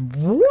Time.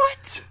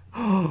 What?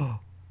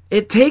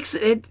 It takes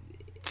it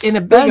in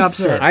a big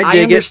Spencer. upset. I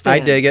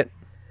dig it.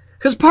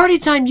 Because Party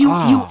Time,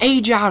 you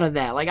age out of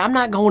that. Like, I'm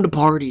not going to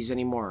parties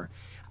anymore.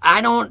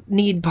 I don't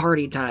need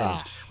Party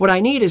Time. What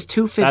I need is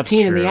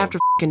 2:15 in the true. after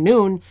fucking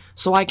noon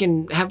so I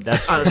can have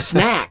That's a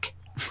snack.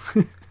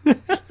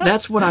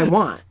 That's what I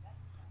want.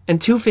 And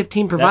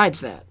 2:15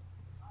 provides that.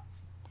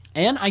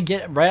 And I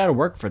get right out of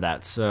work for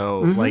that.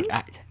 So, like,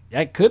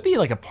 that could be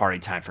like a party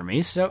time for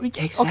me. So, okay,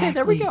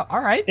 there we Exactly. go.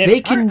 All right.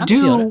 They can I'm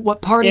do feeling it.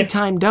 what Party If-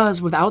 Time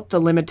does without the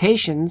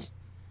limitations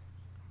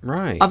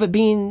Right. of it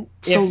being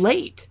so If-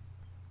 late.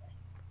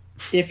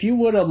 If you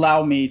would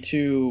allow me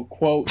to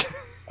quote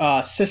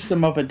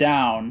System of a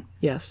Down,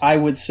 Yes. I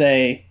would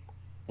say,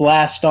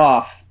 blast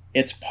off,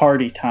 it's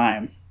party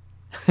time.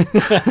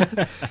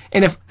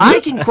 And if I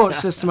can quote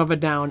System of a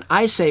Down,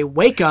 I say,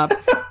 wake up,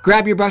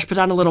 grab your brush, put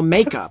on a little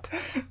makeup.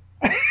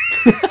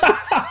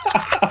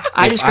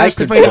 I just I got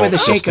could Stefania quote with a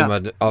System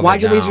shake-up. of a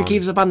Why'd you leave your Down.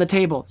 keys up on the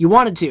table? You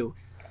wanted to.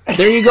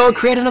 There you go,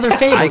 create another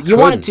fable. I You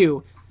wanted couldn't.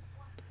 to.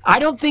 I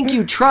don't think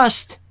you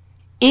trust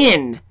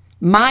in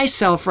my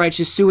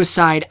self-righteous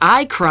suicide.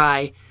 I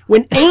cry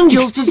when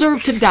angels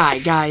deserve to die,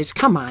 guys.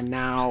 Come on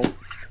now.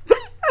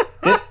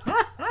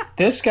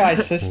 This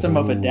guy's System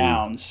of a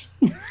Downs.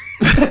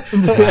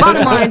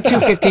 Bottom line,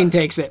 215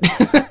 takes it.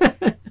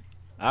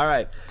 All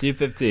right.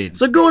 2:15.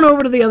 So going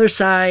over to the other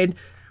side,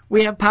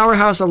 we have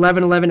Powerhouse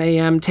 11:11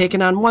 a.m.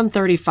 taking on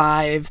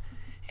 135,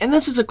 and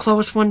this is a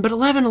close one. But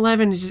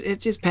 11:11 it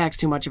just packs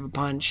too much of a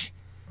punch.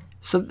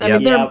 So I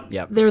mean,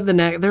 Yep. they're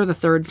the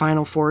third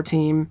Final Four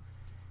team.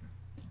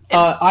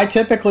 I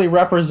typically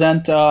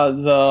represent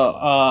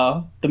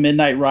the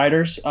Midnight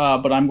Riders,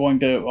 but I'm going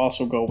to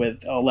also go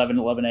with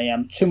 11:11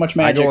 a.m. Too much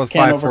I magic, go with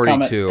can't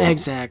overcome it. 542.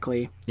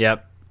 Exactly.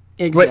 Yep.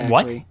 Exactly.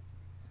 what?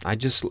 I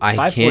can't.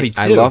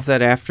 542. I love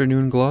that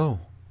afternoon glow.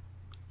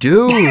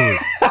 Dude.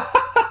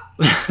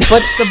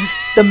 But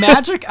the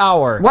magic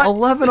hour. What?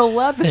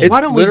 11:11. It's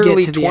Why don't we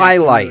literally get to the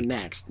Twilight. afternoon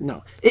next?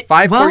 No.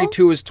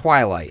 542 is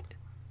Twilight.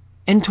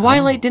 And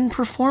Twilight didn't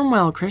perform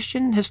well,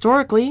 Christian,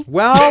 historically.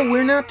 Well,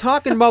 we're not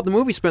talking about the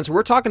movie, Spencer.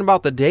 We're talking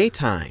about the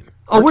daytime.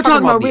 Oh, we're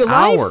talking about the real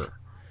life? hour.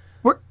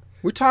 We're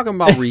We're talking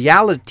about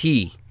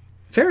reality.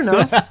 Fair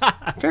enough.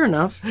 Fair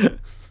enough.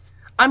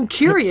 I'm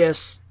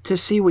curious to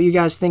see what you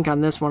guys think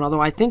on this one, although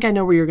I think I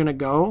know where you're going to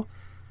go.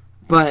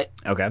 But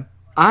Okay.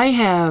 I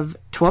have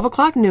 12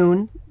 o'clock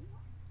noon,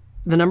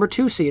 the number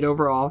 2 seed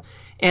overall,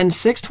 and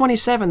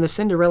 627, the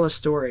Cinderella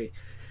story.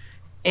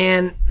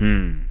 And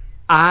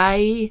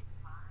I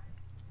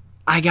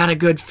got a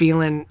good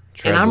feeling,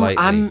 Tread and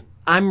lightly.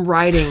 I'm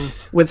riding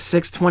with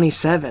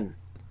 627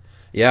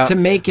 Yeah. to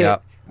make it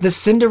Yep. the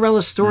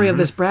Cinderella story of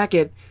this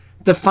bracket,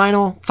 the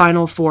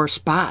Final Four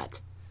spot.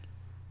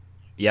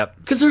 Yep.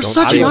 Because there's Don't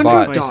such see an a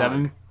spot. underdog.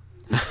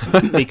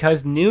 27.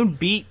 Because noon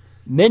beat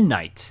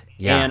midnight.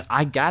 Yeah. And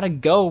I gotta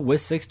go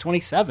with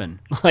 627.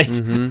 Like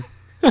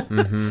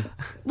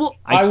Well,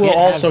 I will can't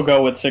also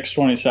go with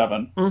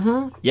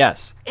 627.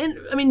 yes. and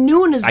I mean,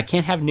 noon is I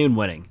can't have noon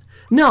winning.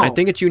 no. I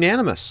think it's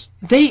unanimous.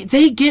 They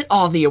get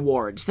all the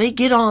awards. They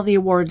get all the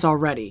awards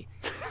already.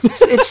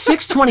 It's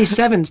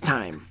 627's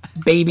time,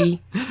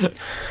 baby.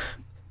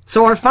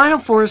 So our Final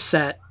Four is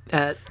set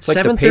at It's like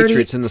the 7:30.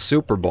 Patriots in the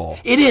Super Bowl.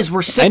 It is.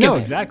 We're sick I know of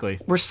it. exactly.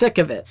 We're sick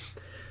of it.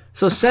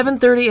 So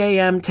 7:30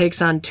 a.m.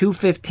 takes on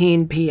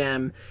 2:15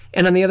 p.m.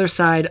 And on the other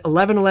side,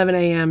 11:11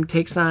 a.m.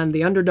 takes on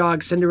the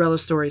underdog Cinderella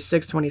story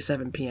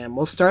 6:27 p.m.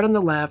 We'll start on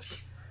the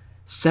left.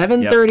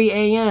 7:30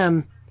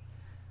 a.m.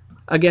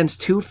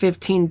 against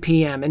 2:15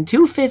 p.m. And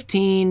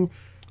 2:15,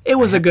 it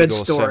was a Have to good go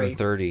story.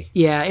 7:30.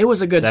 Yeah, it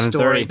was a good 7:30,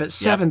 story,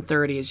 but yep.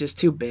 7:30 is just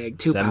too big,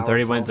 too 7:30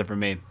 powerful. wins it for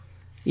me.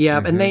 Yeah,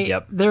 and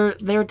Yep.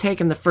 they're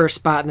taking the first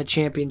spot in the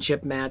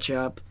championship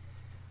matchup.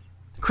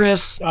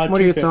 Chris, what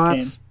are your 2:15.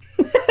 thoughts?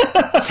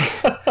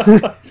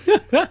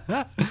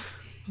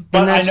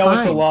 But I that's know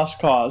it's a fine. lost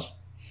cause.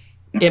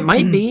 It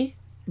might be,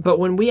 but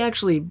when we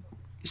actually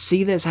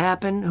see this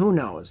happen, who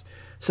knows?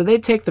 So they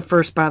take the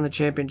first spot in the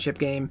championship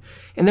game.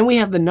 And then we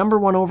have the number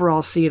 1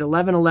 overall seed,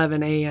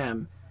 11:11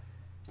 a.m.,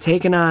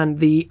 taking on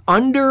the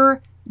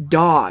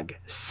underdog,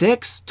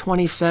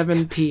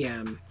 6:27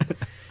 p.m.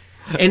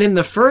 And in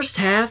the first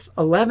half,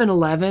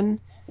 11:11,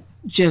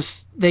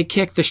 just they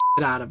kick the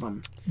shit out of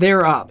them.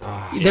 They're up.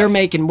 They're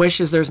making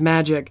wishes. There's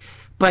magic.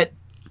 But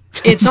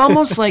it's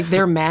almost like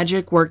their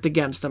magic worked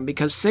against them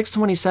because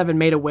 6:27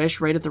 made a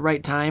wish right at the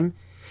right time.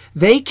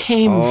 They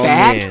came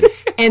back man.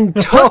 and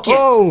took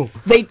it.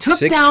 They took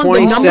down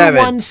the number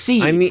 1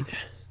 seed. I mean,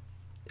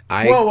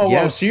 Whoa.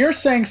 yes. So you're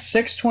saying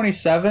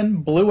 627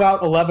 blew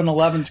out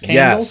 11:11's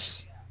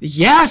candles? Yes.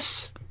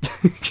 Yes.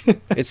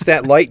 It's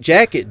that light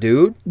jacket,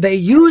 dude. They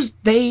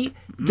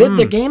did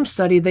the game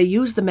study. They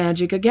used the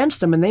magic against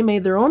them, and they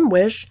made their own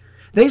wish.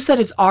 They said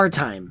it's our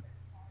time.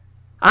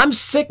 I'm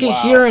sick of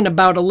hearing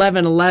about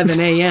 11:11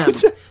 a.m.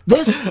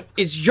 This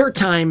is your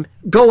time.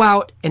 Go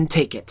out and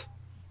take it.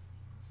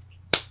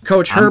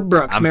 Coach Herb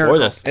Brooks, I'm Miracle. for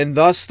this. And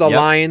thus the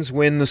Lions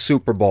win the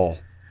Super Bowl.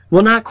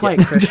 Well, not quite,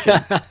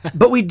 Christian.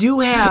 But we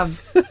do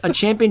have a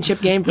championship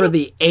game for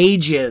the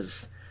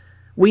ages.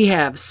 We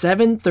have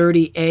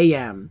 7:30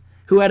 a.m.,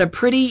 who had a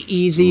pretty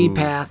easy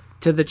path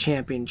to the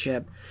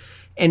championship.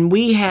 And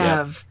we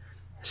have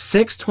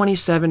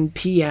 6:27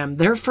 p.m.,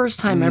 their first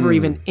time ever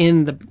even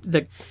in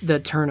the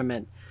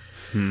tournament.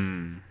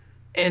 And,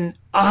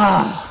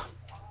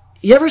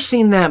 you ever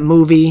seen that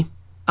movie?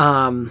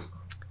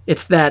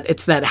 It's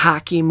that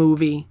hockey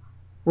movie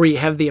where you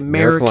have the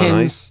Miracle on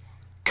Americans Ice?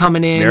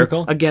 coming in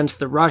Miracle? against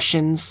the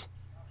Russians.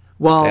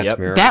 Well, That's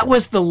Miracle. that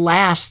was the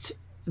last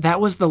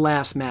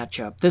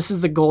matchup. This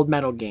is the gold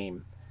medal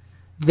game.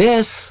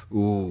 This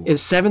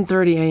is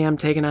 7:30 a.m.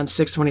 taking on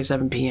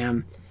 6:27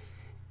 p.m.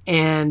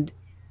 and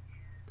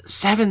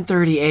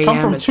 7:30 a.m. Come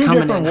from is two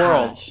coming different in hot.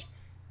 worlds.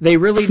 They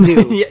really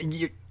do.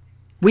 Yeah,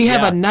 We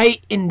have Yeah. a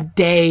night and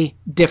day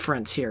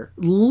difference here.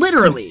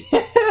 Literally.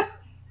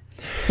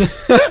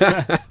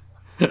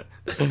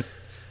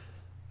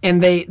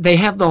 And they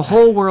have the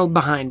whole world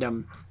behind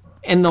them,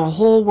 and the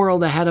whole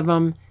world ahead of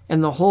them,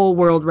 and the whole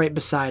world right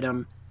beside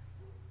them.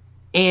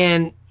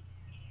 And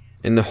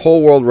And the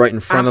whole world right in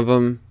front of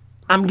them.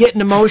 I'm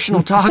getting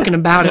emotional talking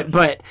about it,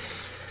 but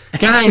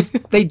guys,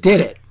 they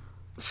did it.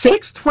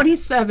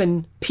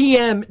 6:27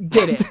 p.m.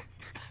 did it.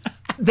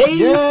 Do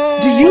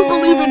you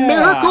believe in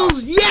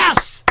miracles?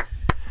 Yes.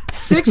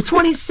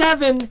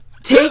 6:27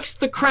 takes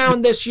the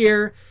crown this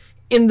year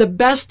in the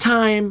best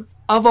time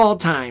of all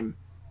time.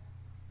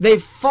 They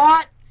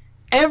fought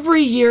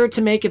every year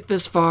to make it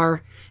this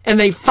far, and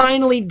they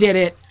finally did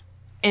it,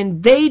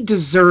 and they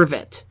deserve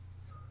it.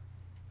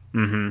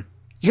 Mm-hmm.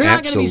 You're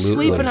not going to be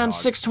Absolutely. sleeping on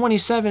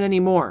 6:27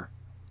 anymore.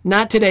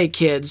 Not today,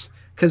 kids,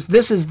 because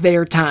this is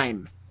their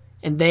time,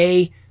 and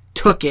they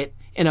took it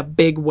in a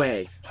big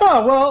way.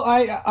 Oh, well,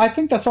 I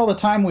think that's all the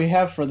time we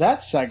have for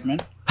that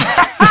segment.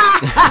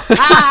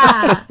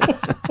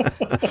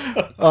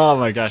 Oh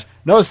my gosh.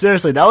 No,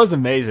 seriously, that was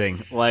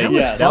amazing. Like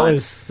Yes. that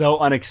was so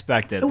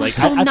unexpected. was Like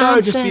so I thought it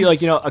would just be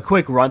nonsense. like, a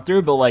quick run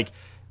through, but like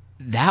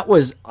that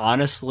was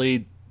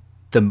honestly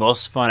the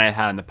most fun I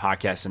had on the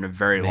podcast in a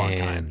very long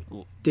time.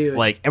 Dude,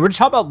 Like, and we're just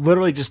talking about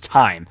literally just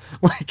time.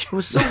 Like it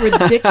was so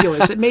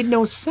ridiculous. It made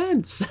no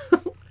sense.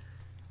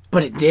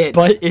 But it did.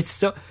 but it's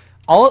so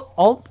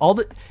all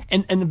the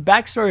and the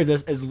backstory of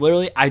this is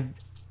literally I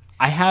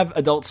have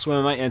Adult Swim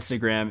on my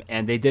Instagram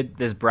and they did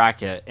this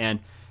bracket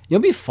and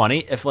it'd be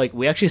funny if like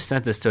we actually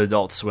sent this to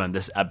Adult Swim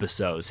this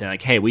episode saying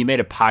like, hey, we made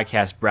a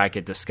podcast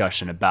bracket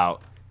discussion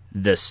about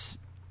this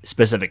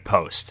specific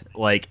post.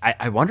 Like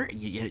I wonder,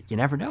 you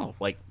never know.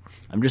 Like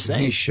I'm just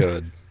saying. He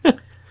should.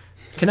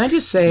 Can I just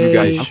You say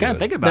guys I'm kind of should.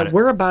 thinking about that it.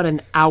 we're about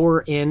an hour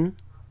in,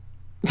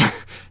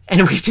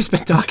 and we've just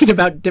been talking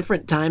about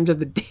different times of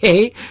the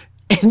day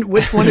and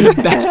which one is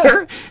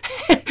better?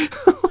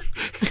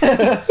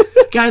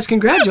 Guys,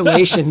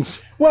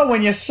 congratulations. Well,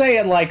 when you say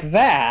it like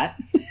that,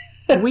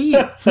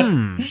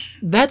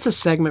 That's a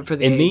segment for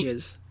the And me-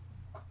 ages.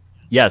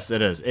 Yes,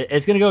 it is.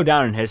 It's going to go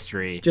down in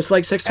history. Just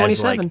like as,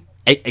 627.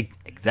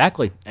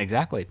 Exactly.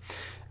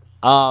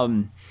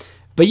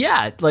 But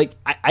yeah, like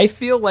I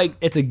feel like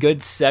it's a good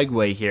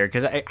segue here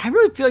because I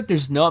really feel like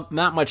there's not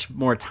much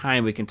more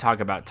time we can talk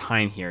about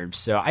time here.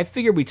 So I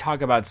figured we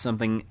talk about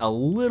something a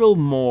little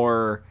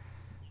more,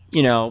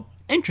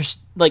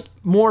 like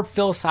more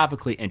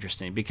philosophically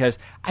interesting because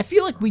I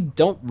feel like we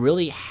don't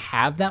really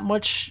have that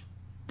much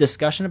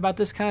discussion about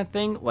this kind of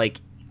thing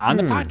like on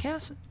the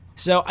podcast.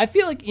 So I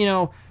feel like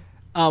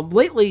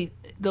lately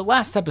the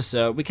last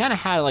episode we kind of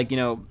had like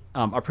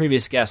our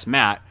previous guest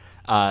Matt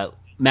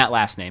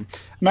last name.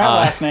 Matt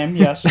last name,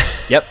 yes.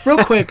 Yep.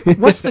 Real quick,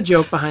 what's the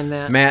joke behind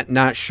that? Matt,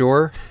 not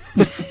sure.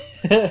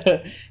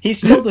 He's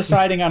still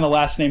deciding on a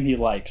last name he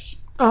likes.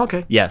 Oh,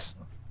 okay. Yes.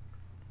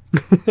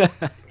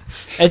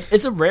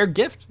 It's a rare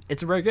gift.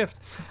 It's a rare gift.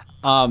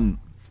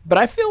 But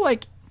I feel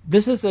like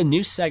this is a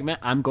new segment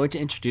I'm going to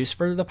introduce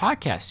for the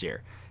podcast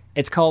here.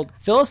 It's called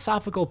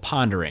Philosophical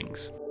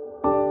Ponderings.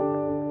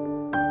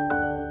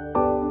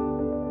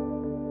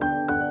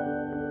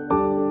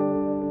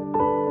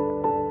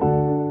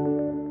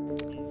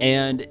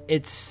 And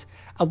it's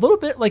a little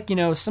bit like,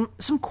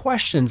 some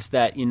questions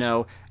that,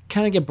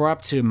 kind of get brought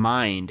up to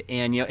mind,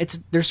 and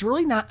there's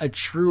really not a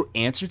true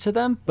answer to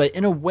them, but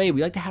in a way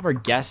we like to have our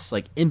guests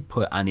like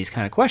input on these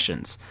kind of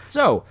questions.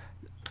 So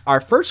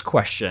our first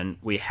question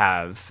we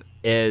have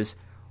is,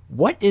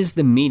 what is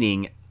the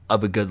meaning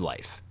of a good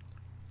life?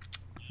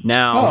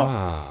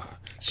 Now,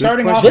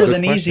 starting off with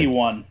an easy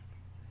one.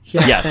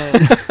 Yes.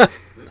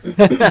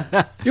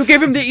 You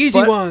gave him the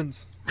easy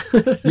ones.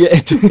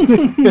 Yeah.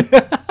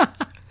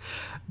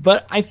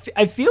 But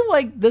I feel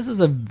like this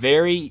is a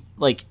very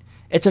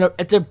it's an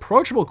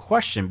approachable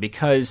question,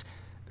 because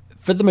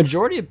for the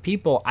majority of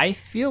people, I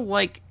feel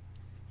like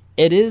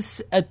it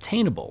is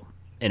attainable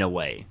in a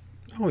way.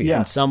 Oh yeah,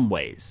 in some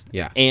ways.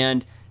 Yeah,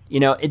 and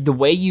the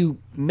way you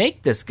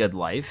make this good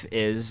life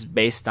is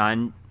based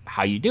on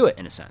how you do it,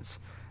 in a sense.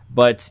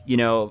 But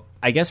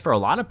I guess for a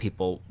lot of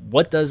people,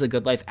 what does a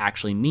good life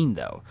actually mean,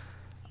 though?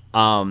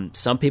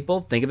 Some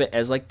people think of it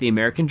as like the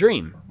American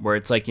dream, where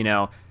it's like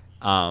a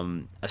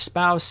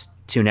spouse,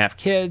 2.5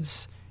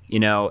 kids,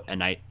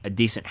 a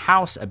decent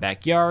house, a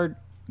backyard,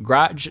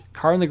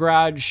 car in the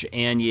garage,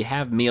 and you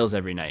have meals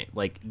every night.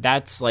 Like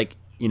that's like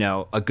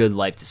a good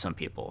life to some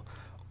people.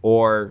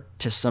 Or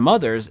to some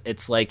others,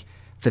 it's like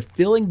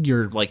fulfilling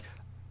your like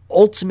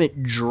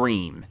ultimate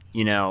dream,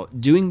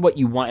 doing what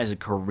you want as a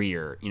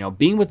career,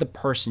 being with the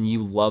person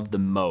you love the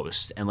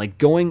most, and like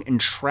going and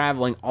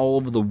traveling all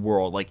over the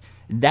world. Like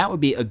that would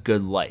be a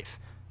good life.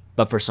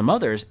 But for some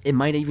others, it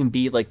might even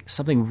be like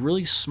something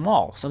really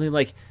small, something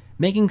like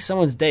making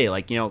someone's day,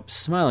 like,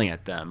 smiling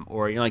at them,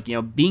 or,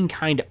 being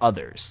kind to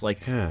others.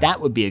 Like that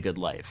would be a good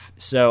life.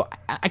 So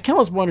I kind of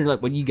was wondering,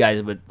 like, what you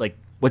guys would like,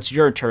 what's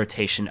your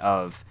interpretation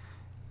of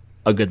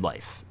a good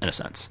life, in a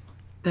sense?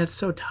 That's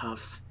so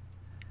tough,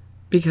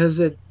 because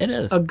it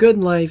is. A good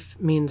life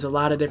means a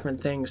lot of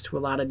different things to a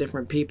lot of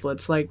different people.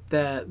 It's like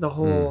the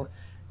whole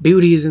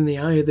beauty is in the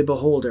eye of the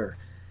beholder.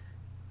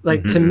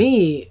 Like to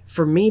me,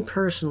 for me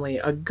personally,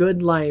 a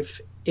good life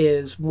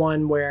is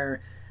one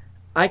where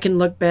I can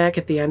look back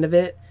at the end of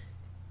it,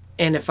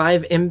 and if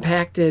I've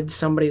impacted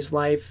somebody's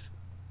life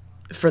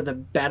for the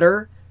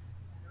better,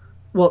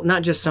 well,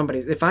 not just somebody,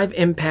 if I've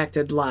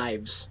impacted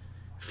lives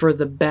for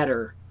the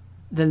better,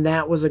 then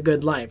that was a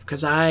good life.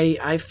 Because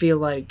I feel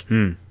like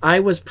I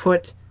was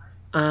put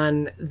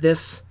on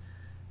this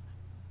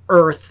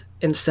earth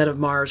instead of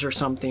Mars or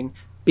something,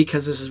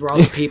 because this is where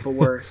all the people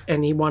were,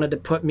 and he wanted to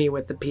put me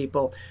with the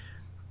people.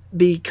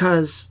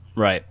 Because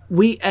right,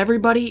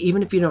 everybody,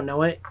 even if you don't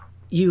know it,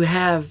 you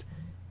have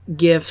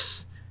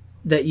gifts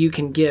that you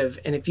can give,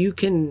 and if you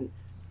can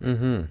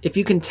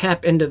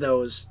tap into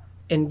those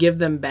and give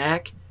them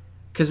back,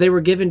 because they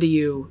were given to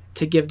you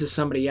to give to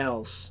somebody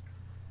else.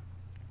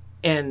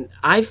 And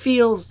I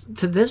feel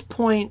to this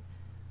point,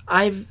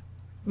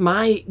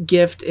 my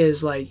gift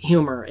is like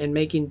humor and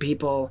making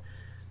people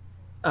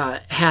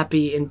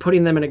happy and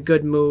putting them in a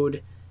good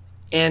mood,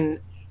 and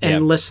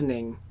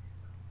listening.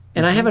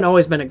 And I haven't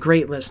always been a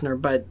great listener,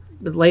 but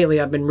lately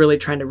I've been really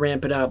trying to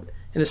ramp it up.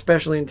 And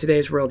especially in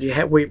today's world,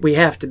 we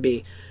have to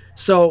be.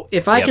 So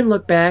if I can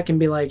look back and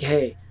be like,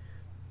 hey,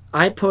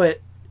 I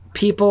put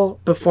people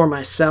before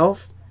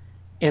myself,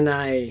 and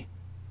I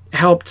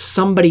helped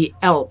somebody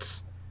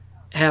else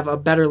have a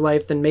better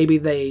life than maybe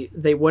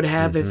they would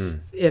have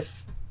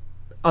if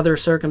other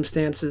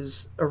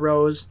circumstances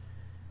arose,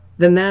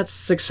 then that's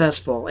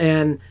successful.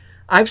 And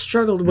I've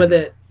struggled with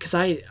it because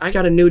I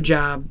got a new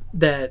job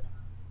that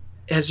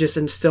has just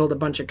instilled a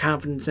bunch of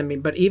confidence in me.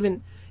 But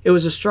even it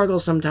was a struggle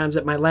sometimes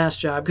at my last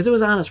job, because it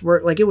was honest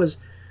work. Like, it was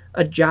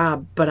a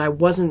job, but I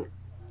wasn't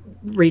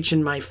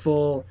reaching my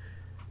full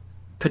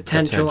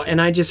potential.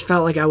 And I just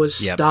felt like I was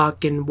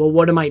stuck, and, well,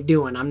 what am I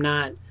doing? I'm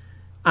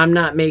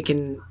not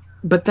making.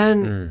 But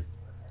then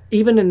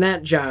even in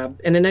that job,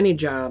 and in any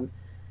job,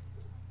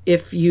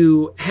 if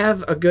you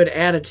have a good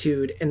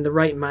attitude and the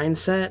right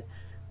mindset,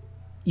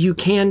 you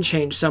can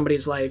change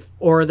somebody's life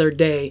or their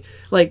day.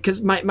 Like,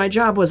 because my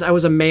job was, I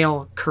was a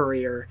mail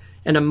courier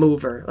and a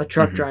mover, a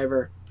truck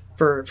driver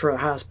for a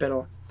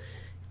hospital.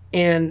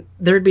 And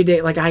there'd be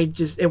days, like,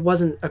 it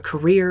wasn't a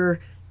career,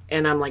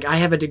 and I'm like, I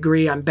have a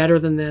degree, I'm better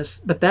than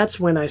this. But that's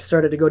when I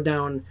started to go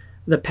down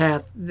the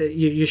path that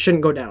you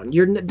shouldn't go down.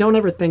 Don't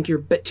ever think you're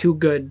too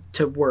good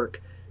to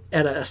work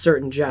at a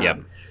certain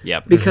job.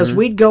 Yep. Because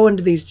we'd go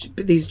into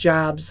these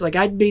jobs, like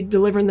I'd be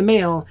delivering the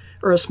mail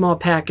or a small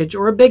package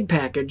or a big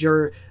package,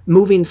 or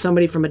moving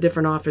somebody from a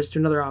different office to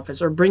another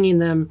office, or bringing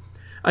them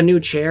a new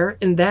chair,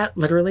 and that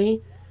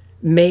literally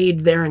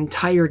made their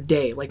entire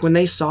day. Like, when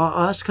they saw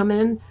us come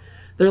in,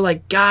 they're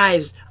like,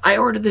 guys, I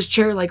ordered this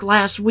chair like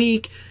last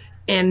week,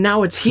 and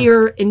now it's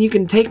here, and you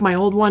can take my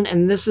old one,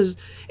 and this is,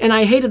 and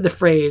I hated the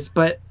phrase,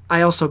 but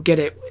I also get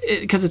it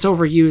because it's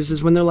overused,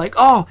 is when they're like,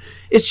 oh,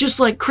 it's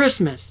just like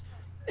Christmas.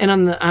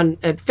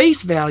 And at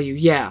face value,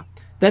 yeah,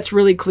 that's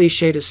really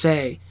cliche to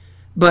say.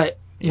 But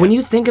when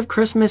you think of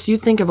Christmas, you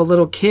think of a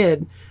little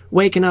kid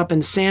waking up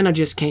and Santa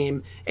just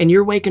came, and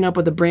you're waking up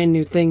with a brand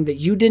new thing that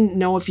you didn't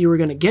know if you were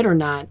going to get or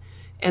not.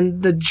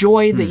 And the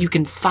joy that you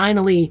can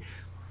finally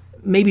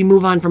maybe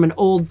move on from an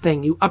old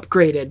thing you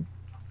upgraded,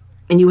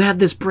 and you have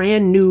this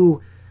brand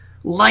new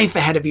life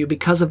ahead of you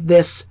because of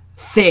this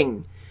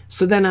thing.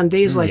 So then on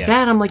days like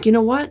that, I'm like, you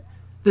know what?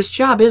 This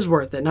job is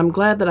worth it. And I'm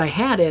glad that I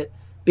had it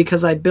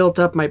because I built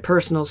up my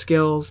personal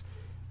skills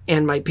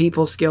and my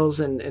people skills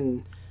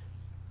and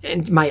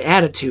my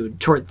attitude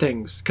toward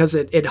things, because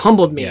it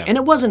humbled me. And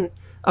it wasn't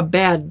a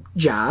bad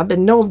job,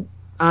 and no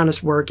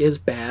honest work is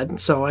bad.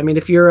 So, I mean,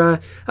 if you're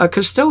a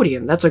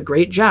custodian, that's a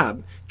great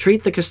job.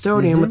 Treat the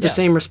custodian with the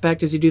same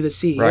respect as you do the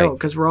CEO,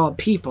 because we're all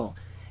people.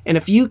 And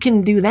if you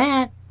can do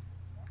that,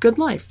 good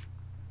life.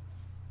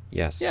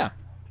 Yes. Yeah.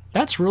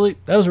 That was really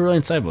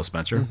insightful,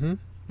 Spencer.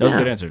 That was a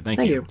good answer.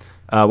 Thank you.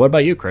 What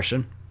about you,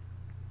 Christian?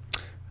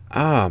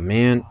 Ah,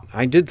 man,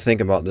 I did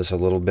think about this a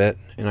little bit,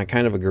 and I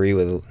kind of agree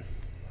with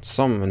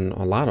some and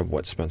a lot of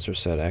what Spencer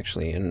said,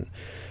 actually. And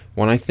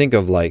when I think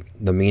of, like,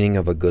 the meaning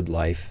of a good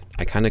life,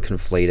 I kind of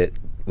conflate it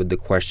with the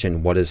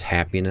question, what is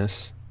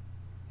happiness?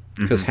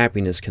 Because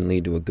happiness can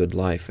lead to a good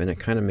life. And it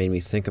kind of made me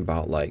think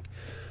about, like,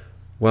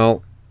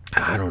 well,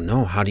 I don't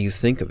know. How do you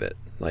think of it?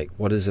 Like,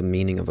 what is the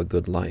meaning of a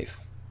good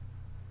life?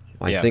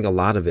 I think a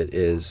lot of it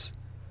is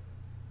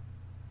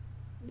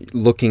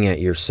looking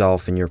at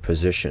yourself and your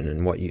position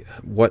and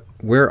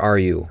where are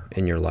you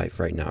in your life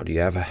right now? Do you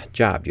have a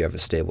job? Do you have a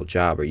stable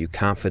job? Are you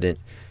confident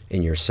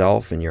in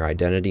yourself and your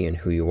identity and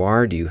who you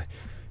are? Do you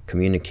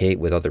communicate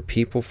with other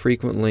people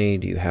frequently?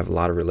 Do you have a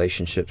lot of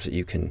relationships that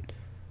you can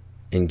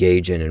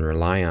engage in and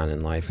rely on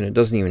in life? And it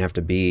doesn't even have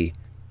to be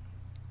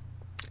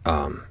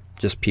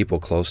just people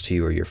close to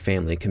you or your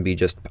family. It can be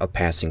just a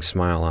passing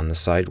smile on the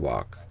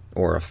sidewalk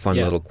or a fun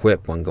little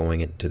quip when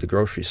going into the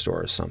grocery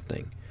store or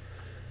something.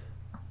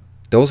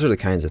 Those are the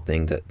kinds of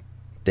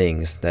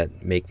things that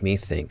make me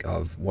think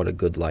of what a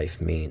good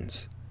life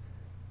means.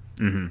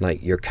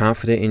 Like, you're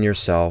confident in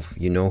yourself,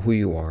 you know who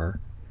you are,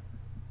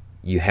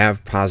 you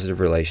have positive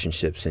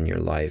relationships in your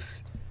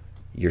life,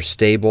 you're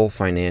stable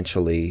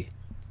financially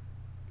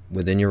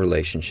within your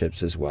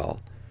relationships as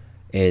well,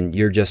 and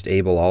you're just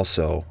able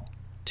also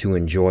to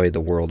enjoy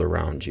the world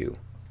around you.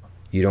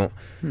 You don't,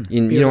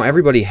 you know,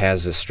 everybody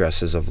has the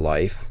stresses of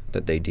life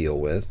that they deal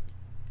with,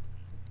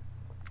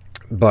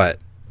 but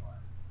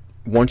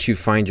once you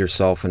find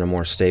yourself in a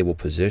more stable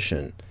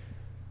position,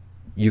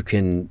 you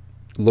can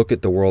look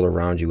at the world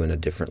around you in a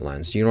different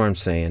lens. You know what I'm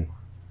saying?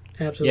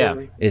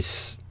 Absolutely.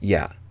 It's,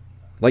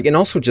 like, and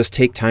also just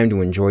take time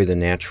to enjoy the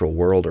natural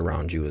world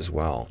around you as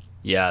well.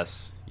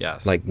 Yes.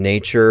 Like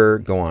nature,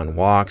 go on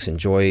walks,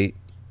 enjoy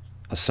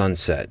a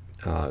sunset,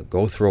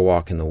 go through a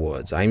walk in the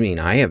woods. I mean,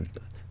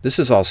 this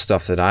is all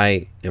stuff that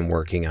I am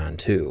working on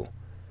too.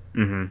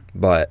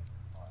 But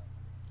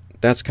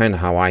that's kind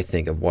of how I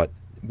think of what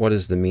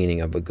is the meaning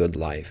of a good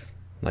life.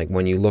 Like,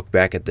 when you look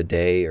back at the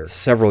day or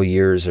several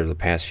years or the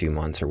past few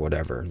months or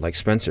whatever, like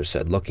Spencer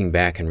said, looking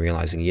back and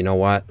realizing, you know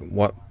what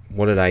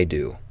did I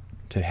do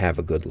to have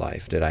a good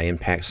life? Did I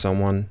impact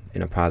someone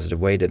in a positive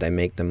way? Did I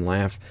make them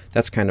laugh?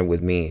 That's kind of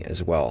with me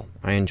as well.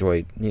 I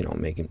enjoy,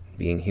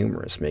 being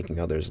humorous, making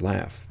others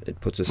laugh. It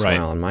puts a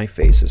smile on my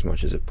face as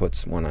much as it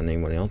puts one on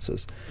anyone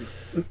else's.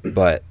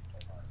 But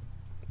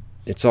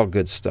it's all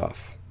good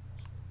stuff.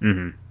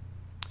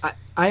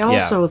 I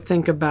also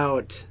think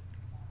about,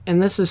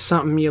 and this is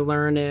something you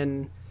learn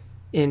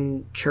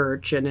in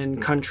church and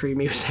in country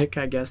music,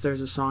 I guess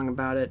there's a song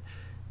about it,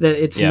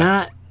 that it's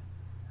not,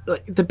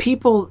 like, the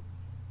people,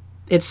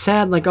 it's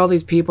sad, like, all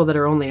these people that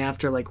are only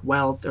after, like,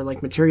 wealth or,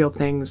 like, material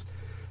things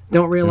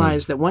don't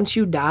realize that once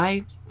you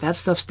die, that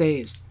stuff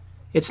stays.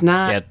 It's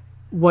not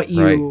what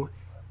you...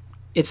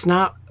 It's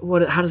not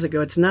what. How does it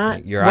go? It's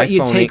not your what iPhone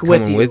you take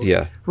ain't with you.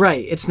 you.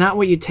 Right. It's not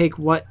what you take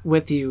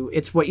with you.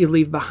 It's what you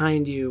leave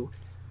behind you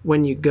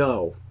when you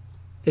go.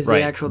 Is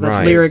the actual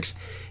lyrics.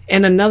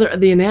 And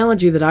the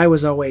analogy that I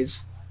was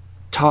always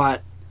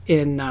taught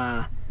in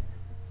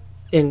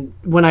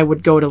when I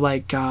would go to,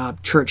 like,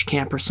 church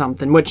camp or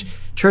something, which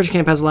church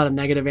camp has a lot of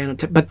negative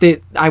but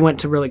I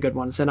went to really good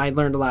ones and I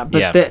learned a lot.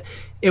 But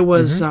it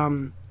was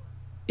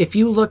if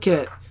you look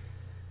at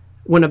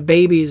when a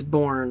baby's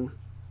born,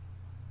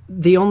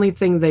 the only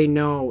thing they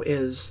know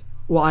is,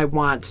 well, I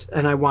want.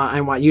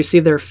 You see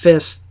their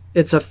fist,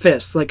 it's a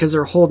fist, like, because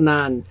they're holding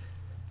on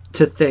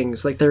to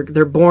things. Like,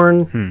 they're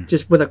born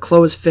just with a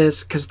closed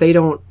fist because they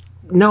don't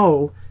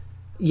know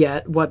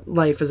yet what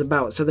life is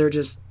about. So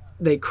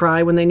they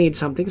cry when they need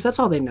something because that's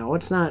all they know.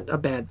 It's not a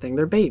bad thing.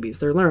 They're babies.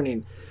 They're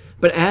learning.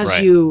 But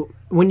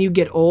when you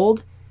get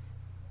old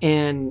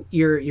and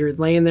you're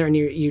laying there and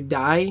you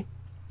die,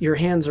 your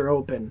hands are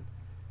open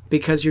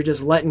because you're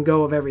just letting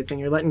go of everything.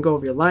 You're letting go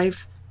of your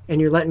life. And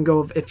you're letting go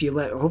of,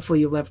 hopefully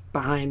you left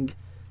behind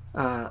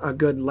a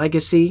good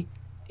legacy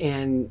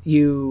and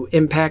you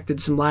impacted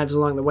some lives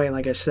along the way,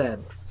 like I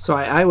said. So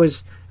I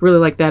always really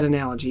like that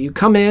analogy. You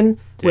come in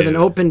with an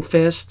open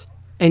fist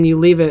and you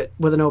leave it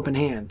with an open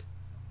hand.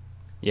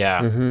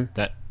 Yeah,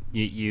 that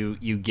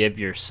you give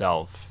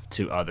yourself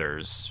to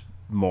others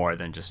more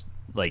than just,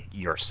 like,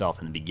 yourself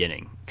in the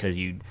beginning, because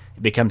you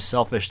become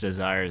selfish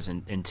desires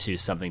into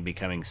something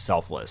becoming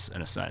selfless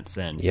in a sense,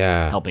 and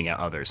helping out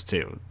others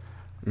too.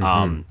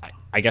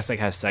 I guess that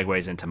kind of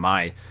segues into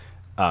my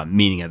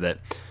meaning of it.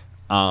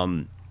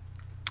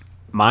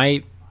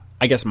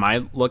 I guess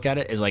my look at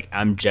it is like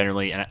I'm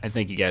generally, and I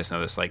think you guys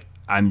know this, like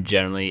I'm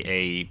generally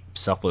a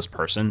selfless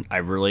person. I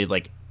really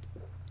like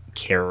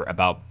care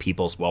about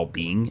people's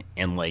well-being,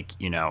 and like,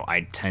 you know,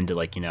 I tend to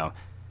like, you know,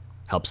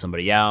 help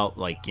somebody out,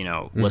 like, you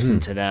know, listen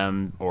to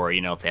them, or,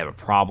 you know, if they have a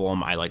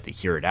problem, I like to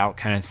hear it out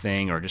kind of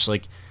thing, or just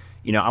like,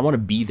 you know, I want to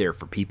be there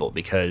for people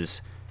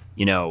because,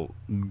 you know,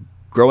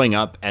 growing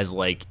up as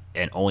like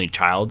an only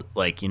child,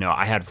 like, you know,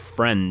 I had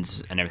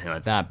friends and everything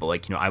like that, but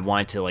like, you know, I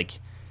wanted to like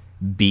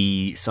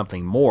be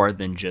something more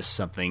than just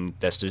something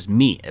that's just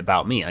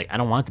about me. Like, I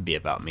don't want it to be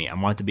about me. I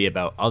want it to be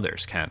about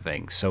others kind of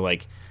thing. So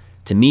like,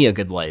 to me, a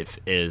good life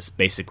is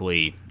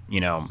basically, you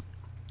know,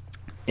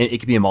 it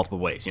could be in multiple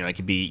ways. You know, it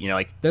could be, you know,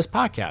 like this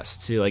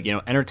podcast to like, you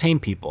know, entertain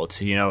people,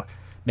 to, you know,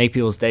 make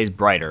people's days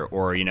brighter,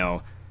 or, you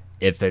know,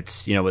 if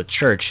it's, you know, with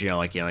church, you know,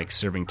 like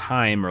serving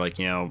time, or like,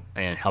 you know,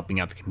 and helping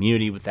out the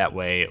community with that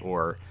way,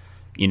 or,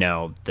 you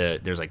know,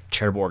 there's like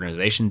charitable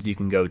organizations you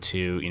can go to,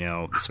 you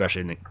know,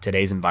 especially in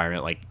today's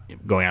environment, like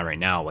going on right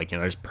now, like, you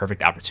know, there's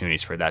perfect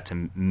opportunities for that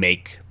to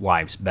make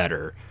lives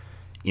better,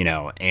 you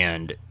know.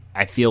 And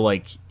I feel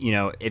like, you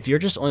know, if you're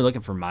just only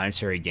looking for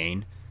monetary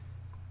gain,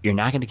 you're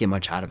not going to get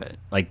much out of it.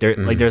 Like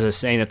like there's a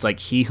saying that's like,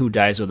 he who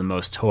dies with the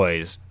most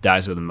toys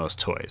dies with the most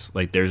toys.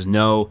 Like there's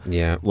no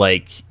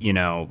like, you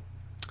know,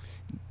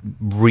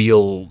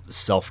 real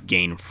self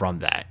gain from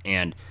that.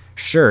 And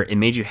sure, it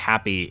made you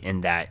happy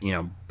in that, you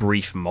know,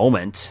 brief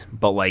moment,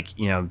 but like,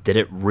 you know, did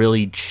it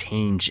really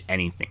change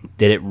anything?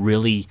 Did it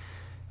really,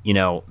 you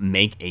know,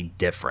 make a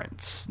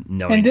difference?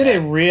 And did it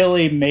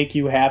really make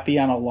you happy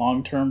on a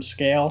long-term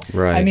scale?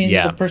 Right. I mean,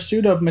 the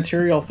pursuit of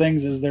material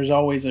things is there's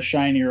always a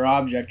shinier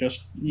object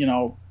just, you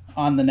know,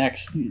 on the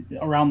next,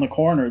 around the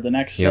corner, the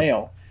next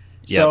sale.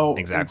 So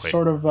exactly. It's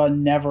sort of a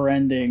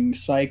never-ending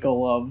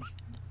cycle of,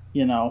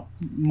 you know,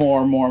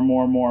 more,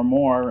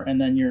 and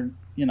then you're,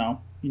 you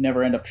know, you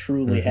never end up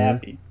truly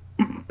happy.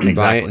 You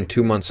buy it, and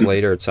 2 months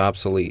later it's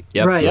obsolete.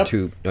 Right.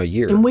 Or a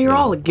year. And we're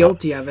all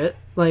guilty of it.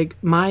 Like,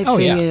 my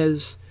thing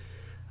is,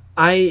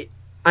 I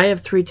have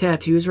 3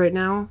 tattoos right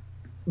now,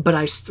 but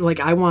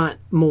I want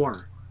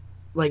more.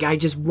 Like, I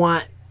just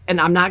want,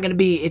 and I'm not going to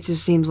be, it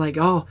just seems like,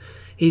 I'm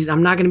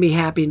not going to be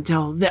happy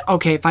until,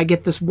 okay, if I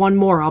get this one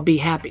more, I'll be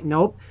happy.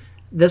 Nope.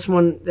 This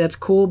one, that's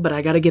cool, but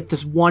I got to get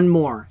this one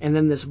more, and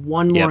then this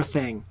one more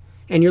thing.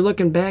 And you're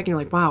looking back and you're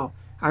like, wow,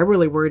 I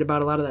really worried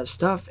about a lot of that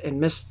stuff and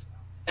missed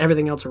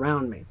everything else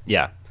around me.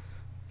 Yeah.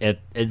 It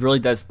really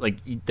does. Like,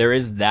 there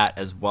is that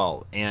as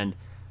well. And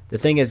the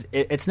thing is,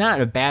 it's not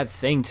a bad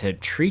thing to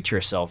treat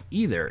yourself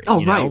either. Oh,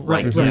 you know?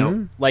 right. You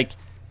know, like,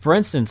 for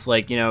instance,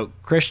 like, you know,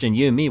 Christian,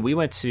 you and me, we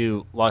went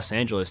to Los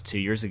Angeles 2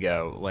 years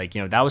ago. Like,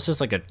 you know, that was just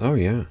like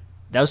that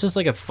was just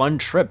like a fun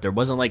trip. There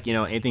wasn't like, you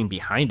know, anything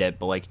behind it,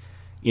 but like,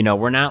 you know,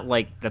 we're not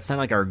like, that's not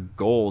like our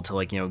goal to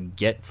like, you know,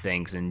 get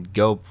things and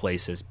go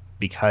places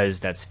because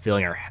that's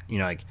filling our, you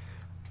know, like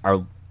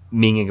our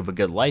meaning of a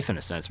good life in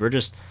a sense. We're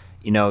just,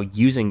 you know,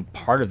 using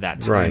part of that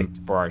time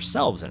for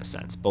ourselves in a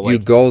sense. But like, you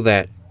go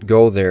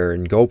there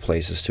and go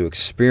places to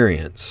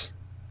experience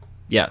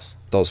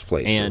those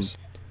places. And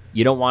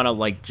you don't want to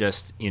like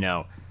just, you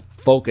know,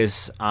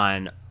 focus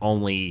on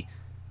only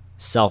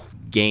self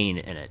gain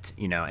in it,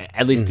 you know,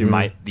 at least through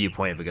my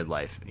viewpoint of a good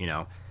life, you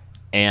know.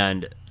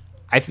 And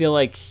I feel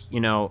like, you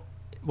know,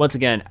 once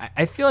again,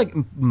 I feel like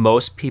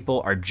most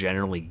people are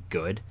generally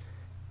good.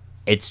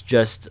 It's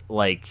just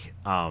like,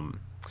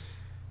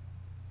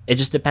 it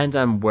just depends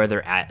on where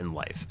they're at in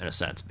life in a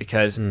sense,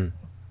 because,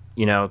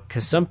 you know,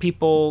 because some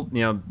people,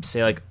 you know,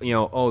 say like, you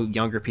know, oh,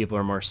 younger people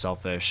are more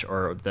selfish,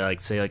 or they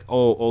like say like,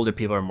 oh, older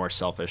people are more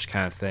selfish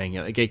kind of thing. You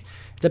know, like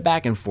it's a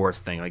back and forth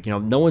thing. Like, you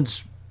know,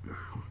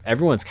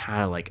 everyone's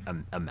kind of like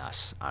a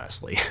mess,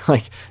 honestly.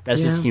 Like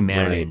that's just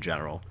humanity in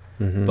general.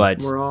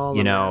 But we're all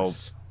you know,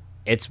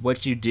 it's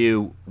what you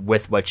do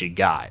with what you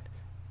got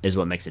is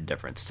what makes a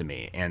difference to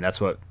me, and that's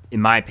what, in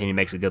my opinion,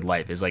 makes a good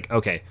life. Is like,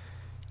 okay,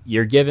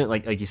 you're given,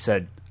 like you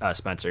said,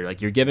 Spencer,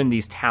 like you're given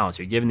these talents,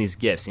 you're given these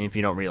gifts, and if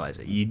you don't realize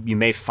it, you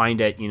may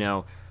find it, you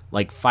know,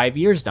 like 5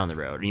 years down the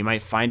road, or you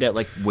might find it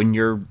like when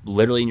you're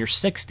literally in your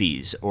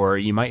 60s, or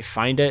you might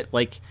find it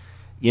like,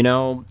 you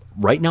know,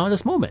 right now in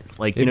this moment.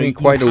 Like, it'd you know, be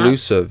quite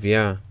elusive,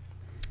 yeah,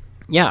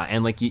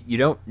 and like you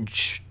don't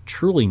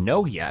truly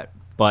know yet,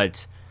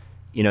 but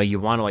you know, you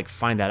want to like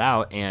find that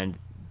out and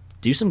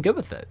do some good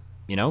with it.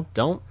 You know,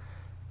 don't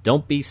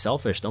be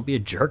selfish, don't be a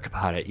jerk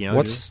about it. You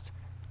know, just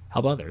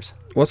help others.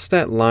 What's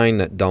that line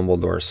that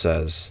Dumbledore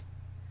says?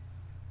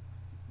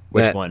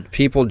 Which one?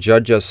 People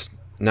judge us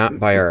not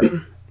by our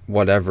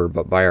whatever,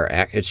 but by our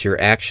it's your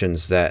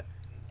actions that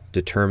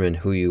determine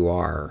who you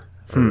are.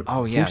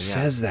 Oh yeah, who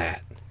says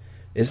that?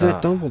 Is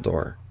that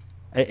Dumbledore?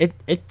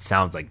 It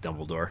sounds like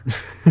Dumbledore.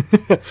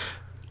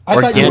 I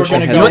thought you were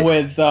going to go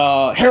with,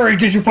 Harry,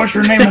 did you put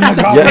your name in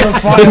the goblet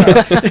of fire?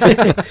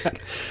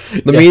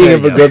 The meaning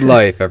of a good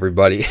life,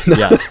 everybody.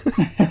 Yes.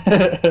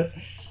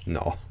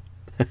 No.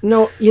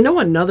 No, you know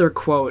another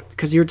quote,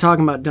 because you were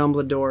talking about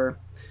Dumbledore.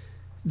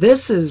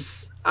 This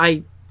is,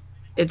 it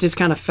just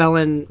kind of fell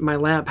in my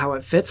lap how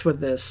it fits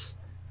with this.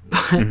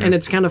 And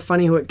it's kind of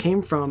funny who it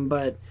came from,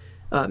 but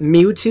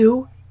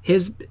Mewtwo,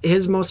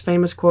 his most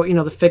famous quote,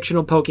 the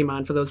fictional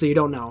Pokemon, for those of you who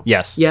don't know.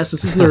 Yes. Yes,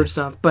 this is nerd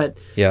stuff, but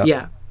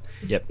yeah.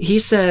 Yep. He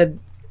said,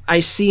 I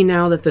see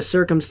now that the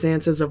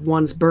circumstances of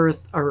one's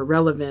birth are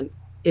irrelevant.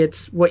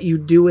 It's what you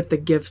do with the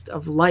gift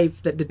of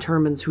life that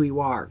determines who you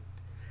are.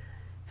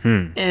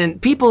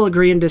 And people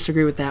agree and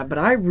disagree with that, but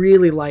I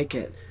really like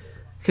it.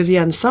 Because,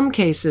 in some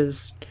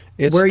cases,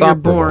 It's where you're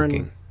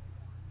thought-provoking. born,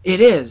 it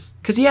is.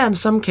 Because, in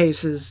some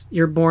cases,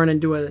 you're born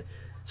into a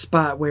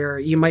spot where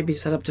you might be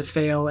set up to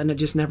fail and it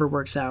just never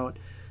works out.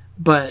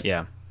 But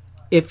Yeah.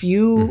 if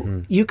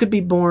you could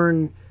be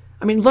born,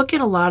 I mean, look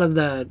at a lot of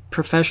the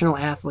professional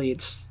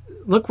athletes.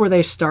 Look where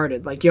they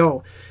started. Like,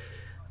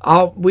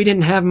 we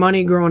didn't have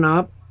money growing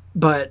up,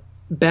 but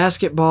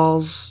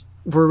basketballs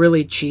were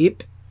really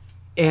cheap.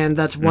 And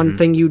that's one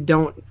thing you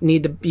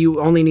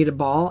only need a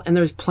ball. And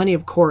there's plenty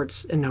of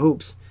courts and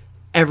hoops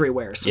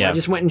everywhere. So I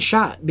just went and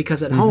shot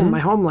because at home,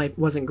 my home life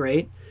wasn't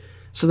great.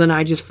 So then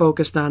I just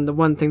focused on the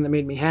one thing that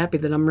made me happy,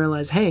 that I'm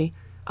realized, hey,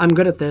 I'm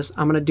good at this.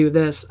 I'm going to do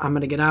this. I'm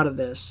going to get out of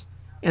this.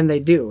 And they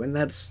do. And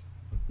that's,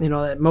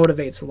 that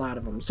motivates a lot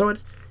of them. So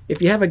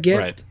if you have a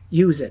gift,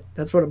 use it.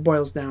 That's what it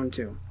boils down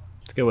to.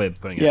 It's a good way of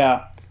putting it.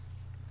 Yeah.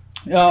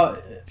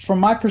 From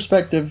my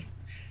perspective,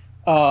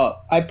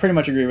 I pretty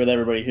much agree with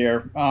everybody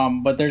here.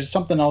 But there's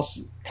something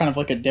else, kind of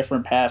like a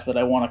different path, that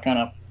I want to kind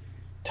of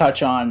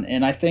touch on.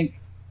 And I think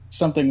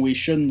something we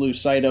shouldn't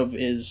lose sight of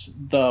is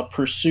the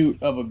pursuit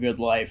of a good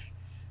life.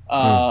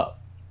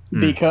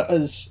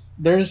 Because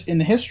in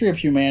the history of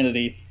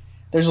humanity,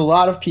 there's a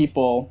lot of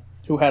people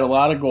who had a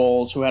lot of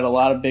goals, who had a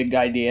lot of big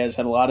ideas,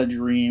 had a lot of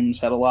dreams,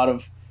 had a lot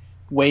of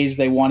ways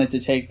they wanted to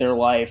take their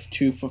life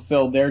to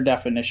fulfill their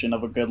definition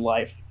of a good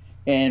life.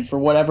 And for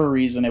whatever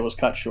reason, it was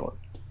cut short.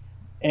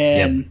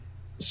 And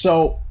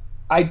so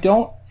I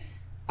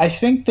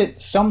think that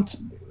some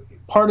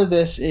part of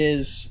this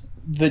is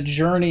the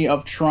journey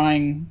of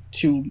trying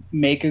to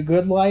make a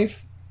good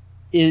life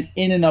in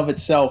and of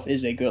itself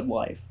is a good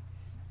life.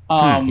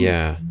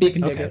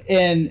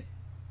 And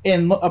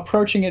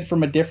approaching it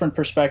from a different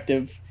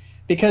perspective,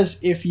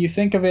 because if you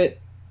think of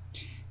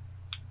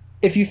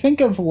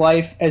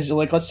life as,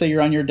 like, let's say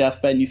you're on your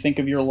deathbed and you think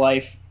of your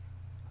life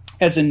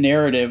as a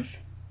narrative,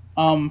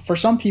 for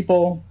some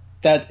people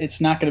that it's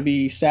not going to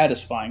be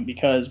satisfying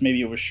because maybe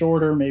it was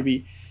shorter,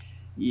 maybe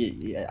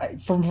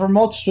for a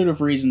multitude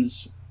of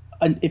reasons.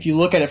 If you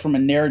look at it from a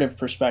narrative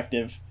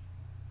perspective,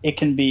 it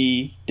can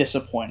be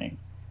disappointing.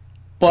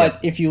 But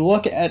if you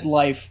look at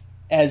life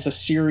as a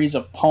series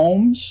of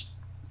poems,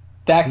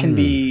 that can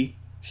be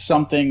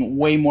something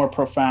way more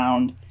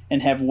profound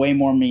and have way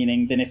more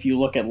meaning than if you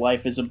look at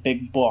life as a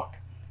big book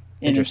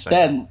and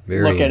instead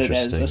look at it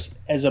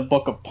as a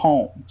book of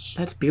poems.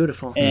 That's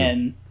beautiful.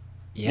 And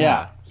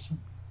Yeah,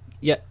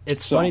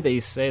 it's funny that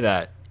you say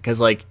that,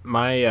 because like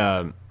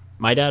my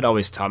dad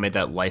always taught me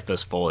that life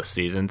is full of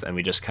seasons, and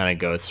we just kind of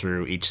go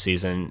through each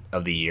season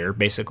of the year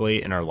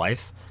basically in our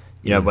life,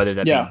 whether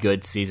that be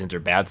good seasons or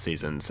bad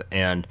seasons.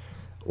 And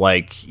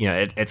like,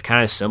 it's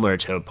kind of similar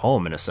to a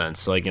poem in a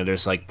sense. Like,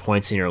 there's like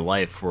points in your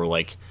life where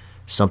like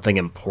something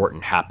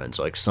important happens,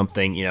 like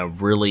something,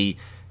 really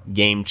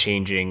game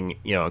changing,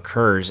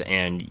 occurs,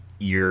 and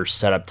you're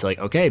set up to like,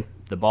 okay,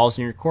 the ball's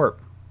in your court.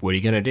 What are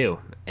you going to do?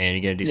 And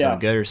you're going to do something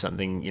good or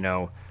something,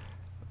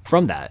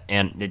 from that.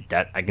 And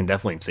that I can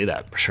definitely see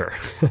that for sure.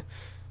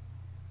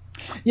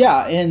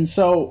 Yeah. And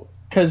so,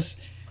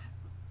 because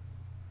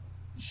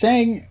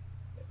saying,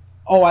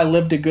 oh, I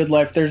lived a good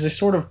life, there's a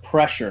sort of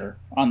pressure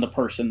on the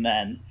person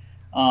then.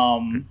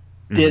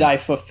 Did I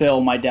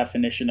fulfill my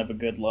definition of a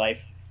good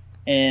life?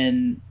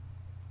 And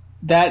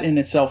that in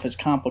itself is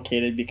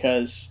complicated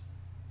because,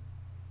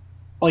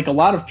 like a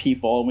lot of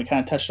people, and we kind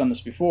of touched on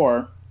this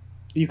before,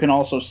 you can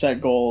also set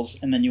goals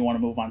and then you want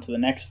to move on to the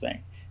next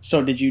thing.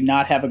 So did you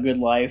not have a good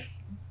life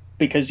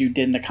because you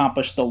didn't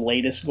accomplish the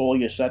latest goal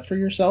you set for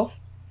yourself?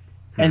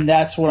 And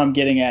that's what I'm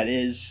getting at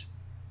is,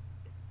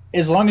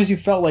 as long as you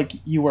felt like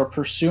you were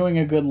pursuing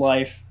a good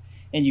life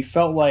and you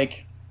felt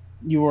like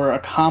you were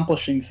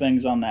accomplishing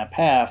things on that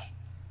path,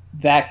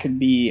 that could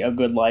be a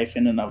good life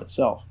in and of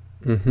itself.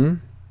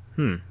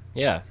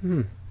 Yeah.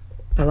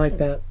 I like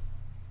that.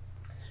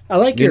 I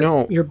like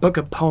your book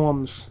of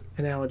poems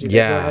analogy.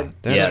 Yeah,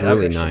 that's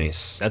really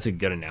nice. That's a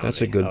good analogy.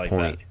 That's a good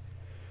point. That.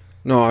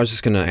 No, I was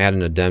just going to add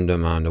an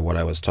addendum on to what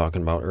I was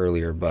talking about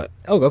earlier, but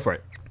go for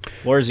it.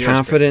 Floor is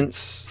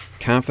yours.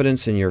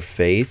 Confidence in your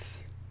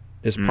faith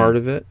is part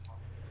of it.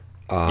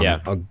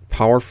 A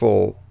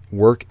powerful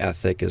work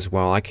ethic as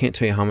well. I can't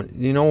tell you how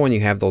many, when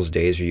you have those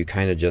days where you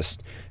kind of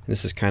just, and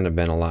this has kind of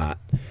been a lot,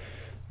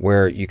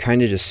 where you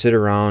kind of just sit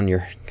around,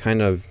 you're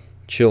kind of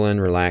chilling,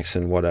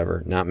 relaxing,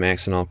 whatever, not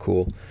maxing all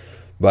cool.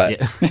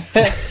 But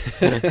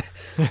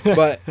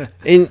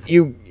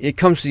it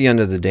comes to the end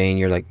of the day and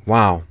you're like,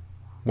 wow,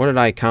 what did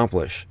I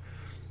accomplish?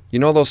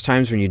 Those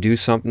times when you do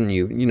something,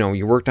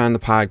 you worked on the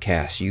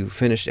podcast, you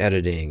finished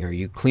editing, or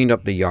you cleaned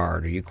up the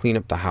yard, or you cleaned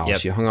up the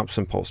house, you hung up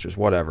some posters,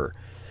 whatever.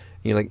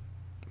 And you're like,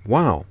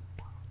 wow,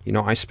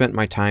 I spent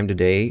my time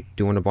today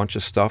doing a bunch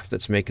of stuff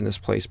that's making this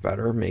place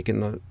better,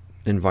 making the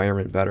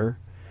environment better.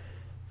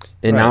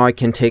 And Right. now I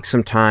can take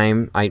some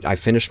time. I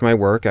finished my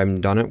work. I'm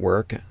done at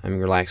work. I'm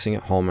relaxing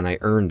at home, and I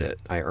earned it.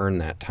 I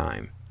earned that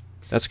time.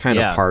 That's kind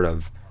Yeah. of part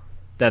of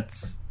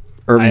That's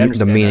or I the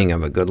understand meaning that.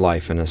 of a good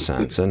life in a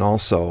sense. And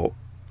also,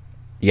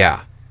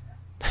 yeah.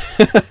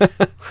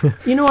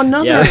 You know,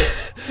 another Yeah.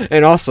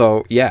 And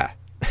also, yeah.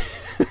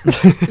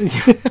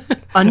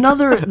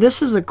 another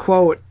this is a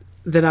quote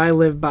that I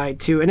live by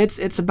too, and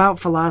it's about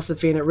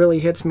philosophy, and it really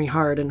hits me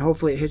hard, and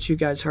hopefully it hits you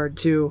guys hard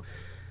too.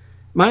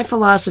 My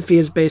philosophy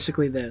is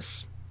basically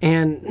this,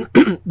 and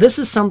this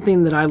is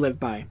something that I live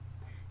by,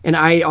 and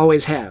I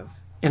always have,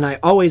 and I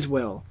always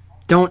will.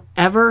 Don't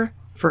ever,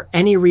 for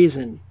any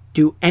reason,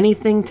 do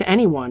anything to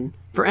anyone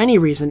for any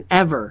reason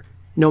ever,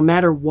 no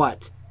matter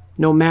what,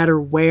 no matter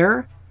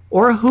where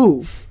or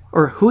who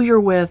you're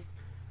with,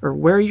 or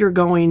where you're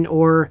going,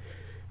 or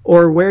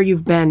where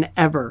you've been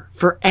ever,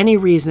 for any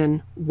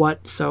reason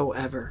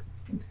whatsoever.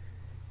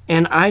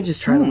 And I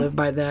just try to live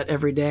by that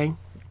every day.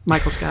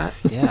 Michael Scott.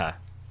 yeah.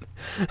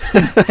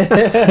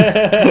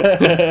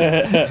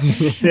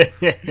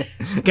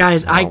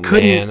 Guys, I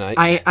couldn't. man,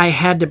 I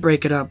had to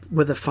break it up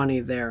with a funny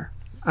there.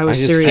 I was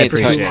I just serious can't for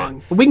tell too you.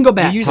 long. We can go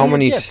back. You use- How Using your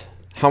many gift.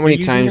 how many You're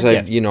using times your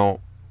I've gift.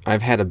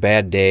 I've had a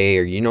bad day,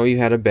 or you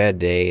had a bad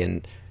day,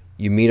 and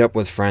you meet up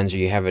with friends, or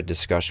you have a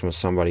discussion with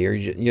somebody, or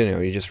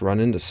you just run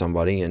into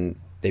somebody and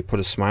they put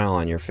a smile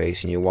on your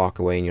face, and you walk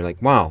away and you're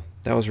like, wow,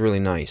 that was really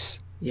nice.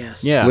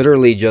 Yes. Yeah.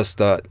 Literally just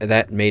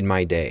that made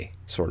my day,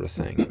 sort of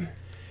thing.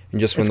 And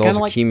just when It's those kinda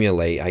like-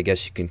 accumulate, I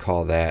guess you can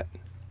call that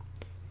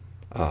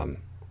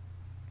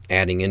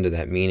adding into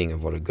that meaning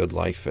of what a good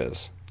life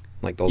is,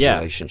 like those Yeah.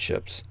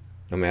 relationships,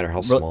 no matter how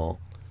Re- small.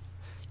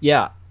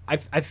 Yeah,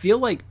 I feel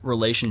like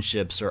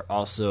relationships are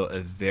also a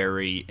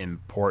very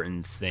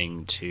important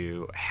thing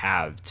to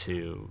have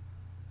to,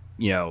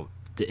 to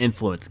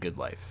influence a good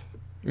life.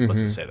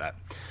 Let's just say that.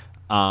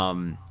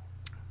 And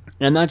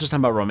I'm not just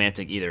talking about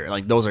romantic either.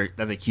 Like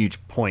that's a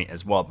huge point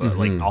as well. But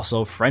like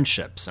also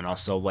friendships, and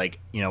also like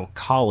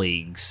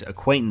colleagues,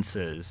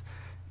 acquaintances,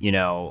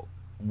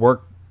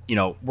 work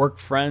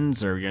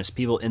friends, or just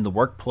people in the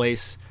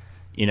workplace,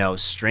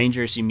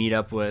 strangers you meet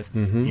up with,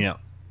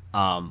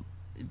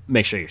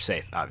 make sure you're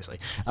safe, obviously.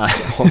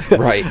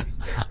 Right.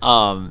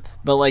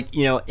 But like,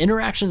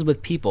 interactions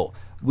with people,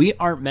 we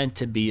aren't meant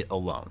to be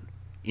alone.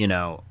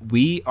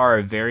 We are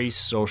a very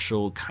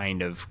social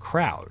kind of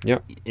crowd.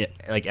 Yep.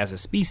 Like as a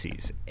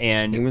species,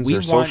 and Humans we are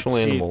want social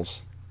to-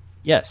 animals.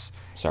 Yes.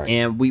 Sorry.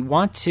 And we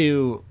want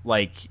to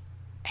like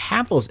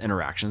have those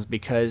interactions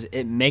because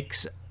it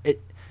makes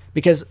it,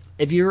 because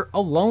if you're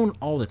alone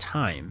all the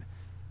time,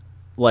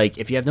 like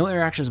if you have no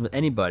interactions with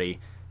anybody,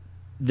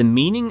 the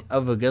meaning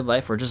of a good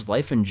life, or just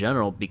life in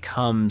general,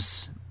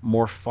 becomes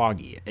more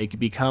foggy. It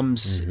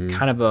becomes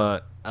kind of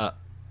a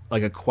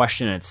like a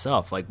question in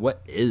itself. Like,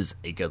 what is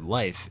a good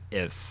life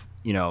if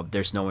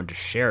there's no one to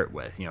share it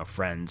with?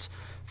 Friends,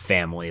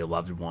 family, a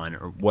loved one,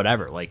 or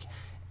whatever. Like,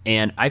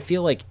 and I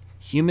feel like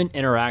human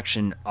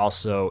interaction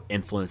also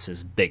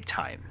influences big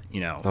time.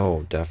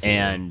 Oh, definitely.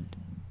 And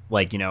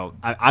like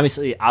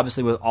obviously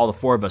with all the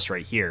four of us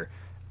right here,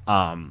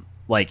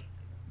 like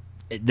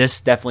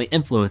this definitely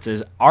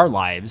influences our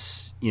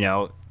lives,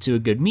 to a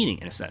good meaning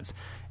in a sense.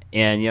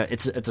 And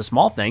it's a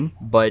small thing,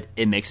 but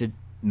it makes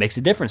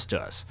a difference to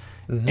us.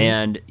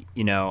 And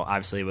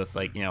obviously with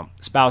like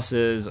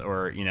spouses,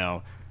 or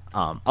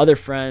other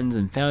friends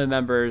and family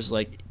members,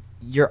 like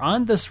you're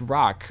on this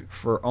rock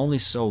for only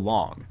so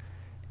long.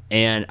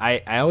 And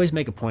I always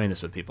make a point of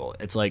this with people.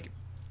 It's like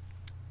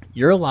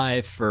you're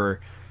alive for,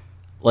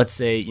 let's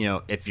say,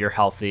 if you're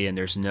healthy and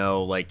there's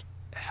no like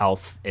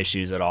health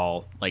issues at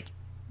all, like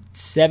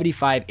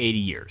 75, 80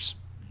 years.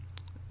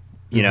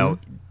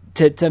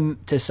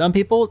 To some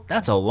people,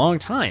 that's a long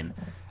time.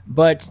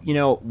 But,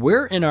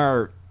 we're in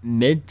our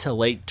mid to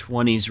late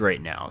 20s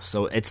right now.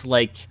 So it's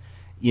like,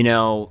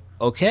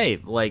 okay,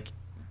 like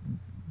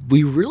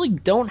we really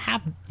don't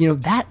have,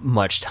 that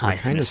much time.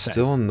 Kind of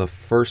still in the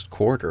first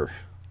quarter.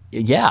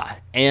 Yeah.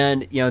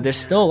 And, there's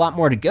still a lot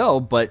more to go,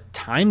 but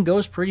time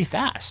goes pretty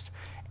fast.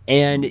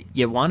 And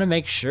you want to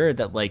make sure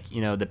that, like,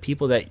 the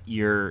people that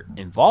you're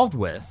involved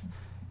with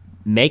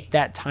make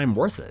that time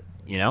worth it,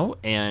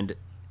 and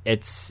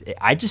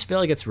I just feel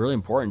like it's really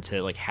important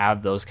to like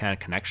have those kind of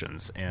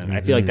connections. And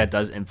I feel like that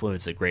does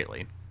influence it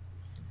greatly.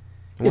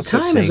 What's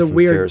that time is saying a from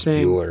weird Ferris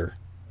thing. Bueller?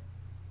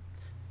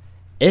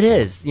 It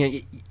is,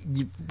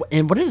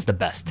 and what is the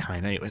best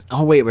time anyways?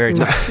 Oh wait, we already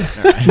talked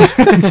about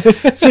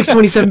it.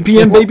 6:27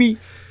 p.m. baby.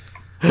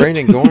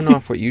 Brandon, going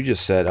off what you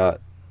just said,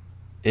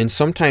 and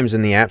sometimes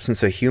in the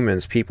absence of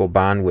humans, people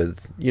bond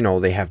with,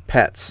 they have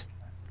pets.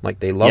 Like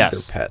they love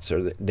Yes. their pets,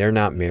 or they're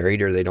not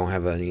married, or they don't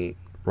have any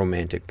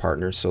romantic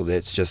partners, so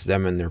it's just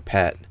them and their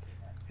pet.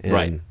 And,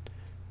 Right.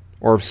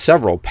 Or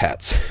several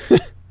pets.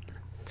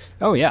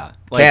 Oh yeah,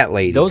 like, Cat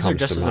lady those are comes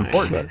just to as mind,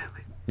 important.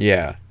 but-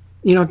 Yeah.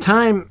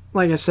 Time,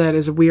 like I said,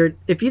 is weird.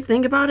 If you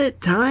think about it,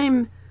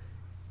 time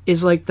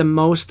is like the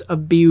most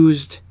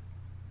abused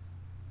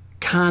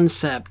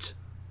concept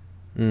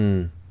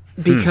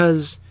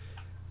because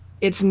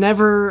it's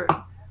never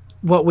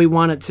what we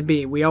want it to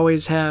be. We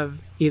always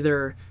have,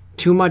 either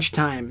too much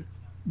time,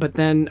 but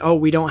then,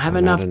 we don't have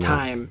enough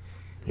time.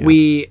 Yeah.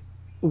 We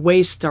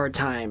waste our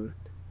time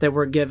that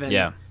we're given.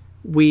 Yeah.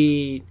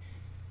 We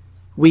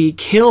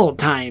kill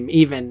time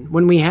even.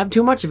 When we have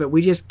too much of it,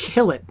 we just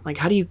kill it. Like,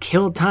 how do you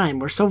kill time?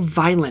 We're so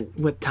violent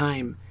with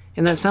time.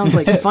 And that sounds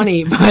like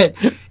funny, but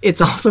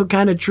it's also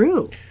kind of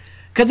true.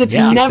 Because it's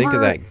never... Think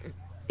of that.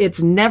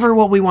 It's never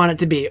what we want it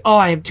to be. Oh,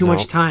 I have too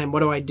much time. What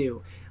do I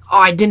do? Oh,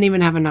 I didn't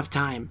even have enough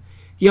time.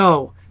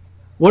 Yo,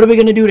 what are we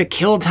gonna do to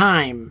kill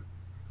time?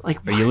 Like,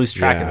 Or you lose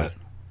track of it.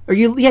 Or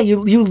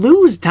you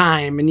lose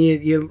time, and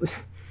you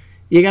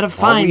gotta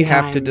find All we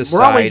time. have to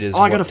decide is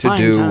I gotta what to find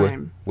do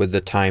time. with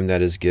the time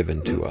that is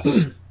given to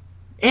us.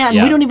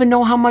 And we don't even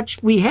know how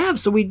much we have,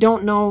 so we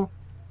don't know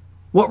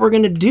what we're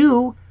gonna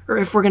do, or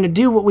if we're gonna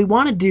do what we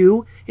want to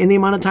do in the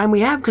amount of time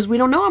we have, because we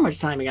don't know how much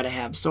time we gotta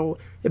have. So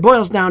it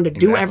boils down to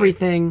do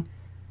everything.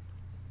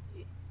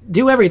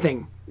 Do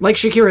everything. Like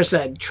Shakira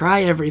said,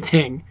 try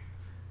everything.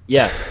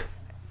 Yes.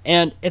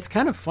 And it's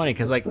kind of funny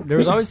because, like,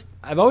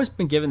 I've always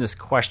been given this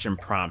question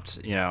prompt,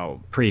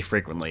 pretty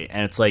frequently.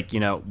 And it's like,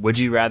 would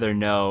you rather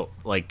know,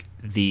 would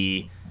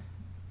you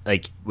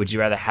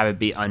rather have it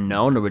be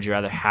unknown, or would you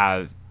rather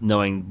have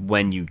knowing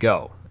when you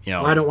go?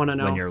 I don't want to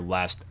know. When your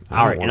last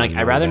hour. And,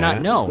 I'd rather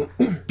not know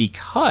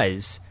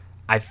because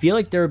I feel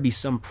like there would be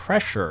some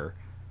pressure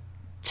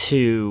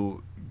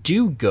to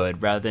do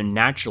good rather than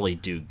naturally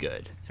do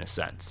good, in a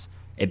sense.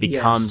 It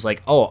becomes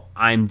like, oh,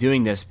 I'm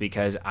doing this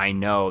because I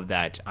know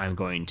that I'm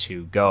going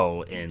to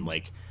go in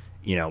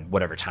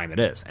whatever time it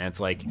is. And it's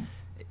like,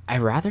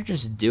 I'd rather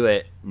just do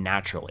it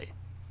naturally,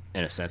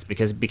 in a sense,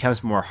 because it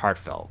becomes more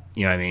heartfelt.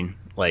 You know what I mean?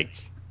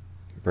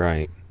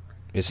 Right.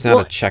 It's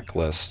not a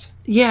checklist.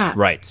 Yeah.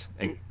 Right.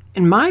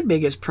 And my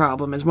biggest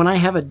problem is when I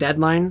have a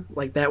deadline,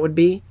 like that would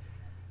be,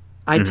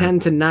 I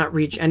tend to not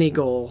reach any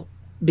goal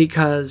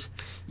because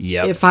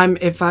let's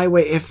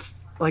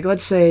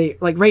say,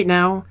 like right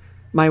now,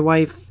 my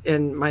wife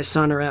and my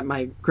son are at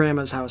my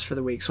grandma's house for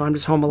the week, so I'm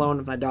just home alone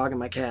with my dog and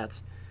my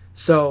cats.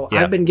 So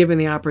I've been given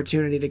the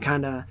opportunity to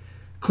kind of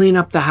clean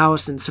up the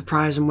house and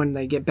surprise them when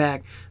they get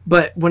back.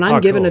 But when I'm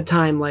given a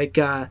time, my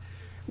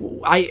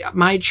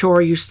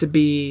chore used to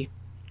be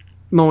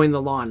mowing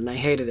the lawn, and I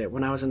hated it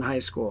when I was in high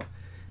school.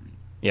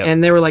 Yep.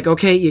 And they were like,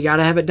 okay, you got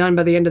to have it done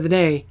by the end of the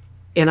day.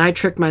 And I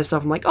tricked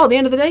myself. I'm like, the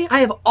end of the day?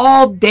 I have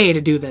all day to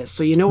do this.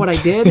 So you know what I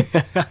did?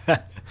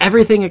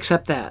 Everything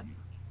except that.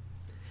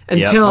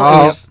 Until it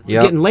was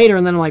getting later,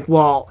 and then I'm like,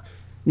 well,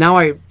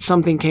 now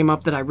something came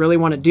up that I really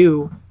want to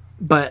do,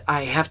 but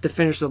I have to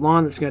finish the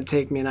lawn that's going to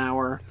take me an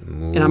hour,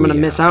 and I'm going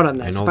to miss out on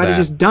this. If I'd have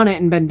just done it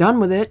and been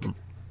done with it,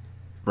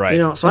 right?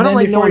 So I don't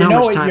like knowing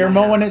how much time you're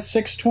mowing at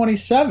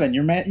 6:27.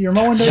 You're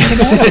mowing during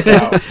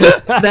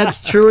the night.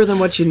 That's truer than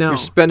what you know. You're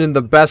spending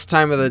the best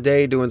time of the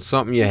day doing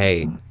something you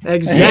hate.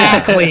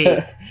 Exactly.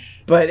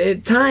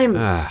 But time,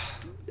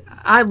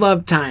 I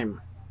love time.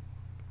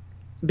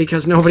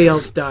 Because nobody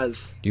else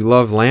does. You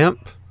love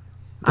lamp?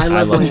 I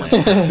love lamp.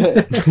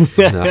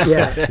 No.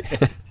 Yeah.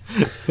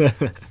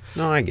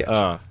 No, I get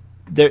you.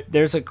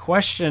 There's a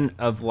question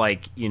of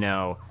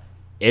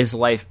is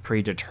life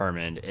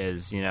predetermined?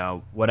 Is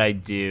what I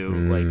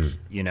do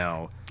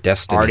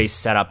Destiny. already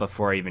set up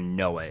before I even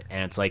know it?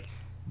 And it's like,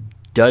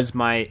 do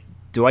I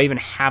even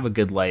have a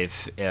good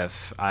life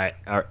if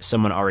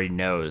someone already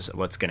knows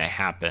what's going to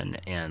happen,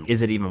 and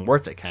is it even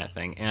worth it, kind of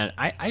thing? And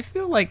I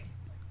feel like,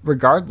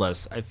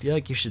 regardless, I feel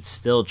like you should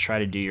still try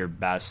to do your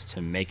best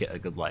to make it a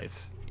good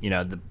life,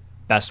 the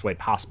best way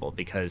possible.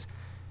 Because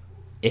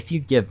if you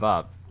give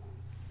up,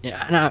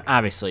 and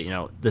obviously,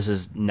 this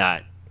is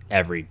not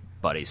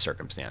everybody's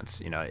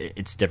circumstance.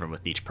 It's different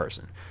with each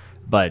person.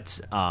 But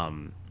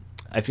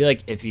I feel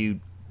like if you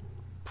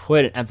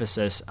put an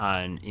emphasis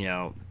on,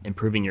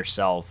 improving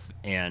yourself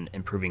and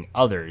improving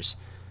others,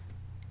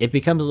 it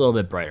becomes a little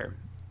bit brighter.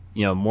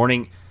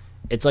 Morning,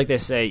 it's like they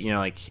say, you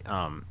know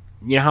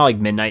how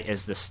midnight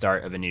is the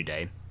start of a new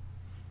day?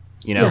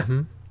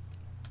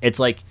 It's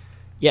like,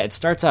 it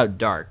starts out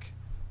dark,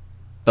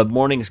 but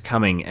morning's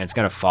coming and it's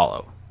going to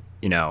follow,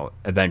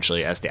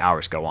 eventually as the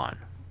hours go on.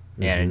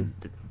 And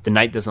the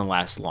night doesn't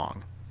last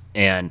long.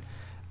 And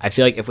I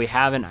feel like if we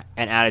have an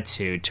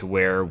attitude to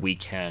where we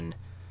can,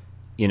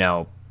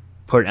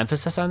 put an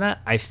emphasis on that,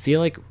 I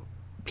feel like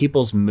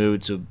people's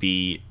moods would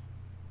be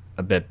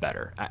a bit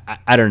better.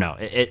 I don't know.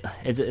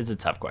 It's a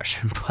tough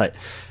question, but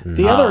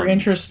the other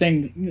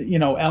interesting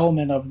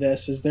element of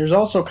this is there's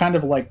also kind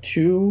of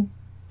two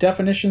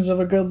definitions of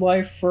a good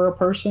life for a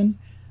person.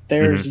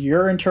 There's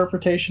your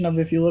interpretation of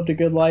if you lived a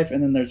good life,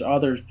 and then there's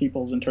other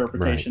people's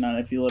interpretation on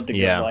if you lived a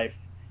good life,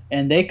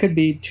 and they could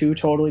be two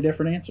totally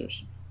different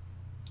answers.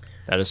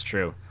 That is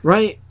true.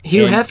 Right.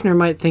 Hugh Hefner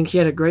might think he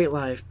had a great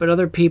life, but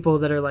other people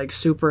that are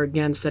super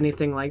against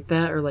anything like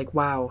that are like,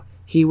 wow,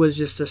 he was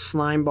just a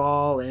slime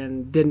ball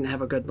and didn't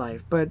have a good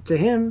life. But to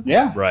him,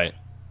 right,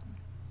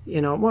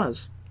 it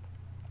was.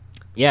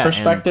 Yeah,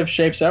 perspective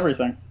shapes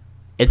everything.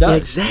 It does.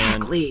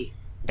 Exactly.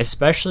 And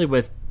especially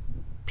with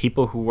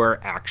people who were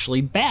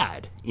actually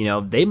bad.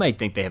 They might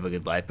think they have a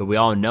good life, but we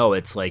all know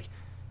it's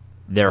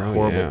they're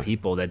horrible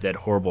people that did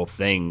horrible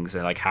things,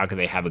 and like how could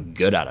they have a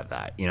good out of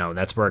that? You know,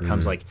 that's where it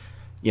comes like,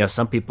 you know,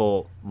 some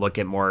people look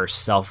at more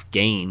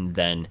self-gain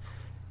than,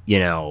 you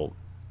know,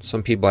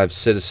 some people have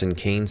Citizen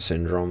Kane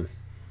syndrome.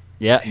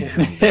 Yeah,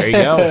 there you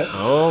go.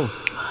 Oh,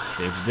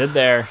 see what you did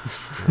there.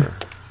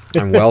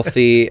 I'm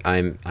wealthy.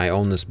 I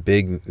own this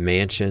big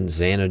mansion,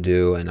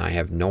 Xanadu, and I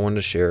have no one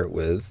to share it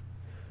with.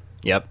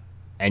 Yep.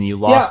 And you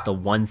lost the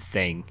one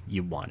thing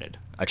you wanted,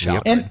 a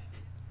child. And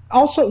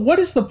also, what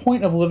is the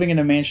point of living in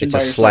a mansion by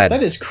yourself? Sled.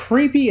 That is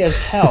creepy as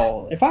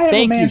hell. If I have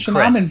a mansion,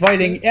 I'm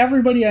inviting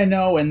everybody I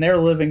know, and they're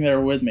living there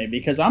with me,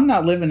 because I'm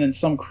not living in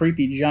some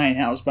creepy giant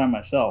house by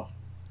myself.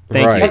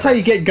 Thank you. That's how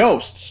you get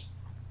ghosts.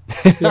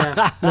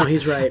 Yeah, no,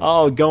 he's right.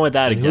 Oh, go with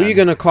that again. Who are you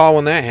going to call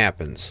when that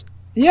happens?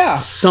 Yeah.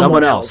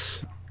 Someone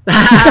else.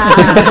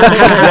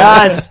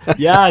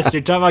 Yes,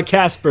 you're talking about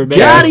Casper, man.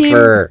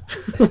 Casper.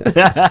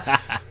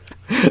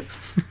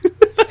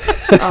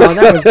 Oh,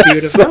 that was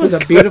beautiful. That was a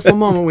beautiful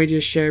moment we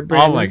just shared,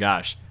 Brandon. Oh my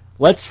gosh.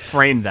 Let's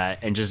frame that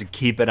and just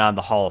keep it on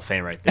the Hall of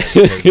Fame right there.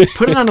 Because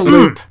Put it on a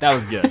loop. that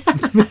was good.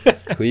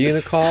 Who are you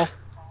going to call?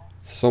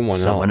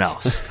 Someone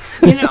else.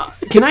 You know,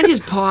 can I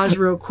just pause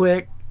real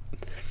quick?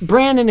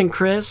 Brandon and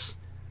Chris,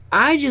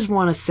 I just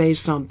want to say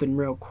something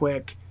real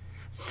quick.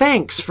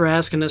 Thanks for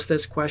asking us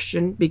this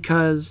question,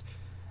 because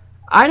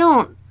I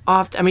don't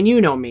often, I mean,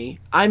 you know me,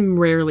 I'm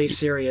rarely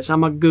serious.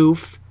 I'm a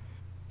goof.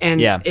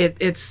 And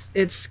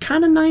it's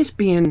kind of nice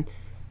being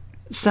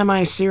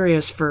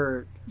semi-serious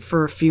for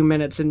a few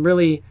minutes and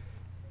really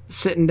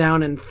sitting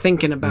down and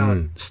thinking about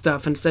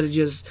stuff instead of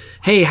just,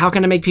 hey, how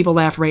can I make people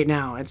laugh right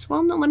now? It's,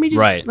 well, no, let me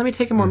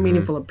take a more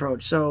meaningful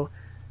approach. So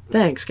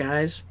thanks,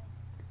 guys.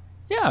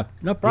 Yeah,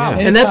 no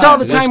problem. And that's all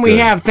the time we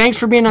have. Thanks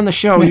for being on the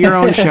show, your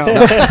own show.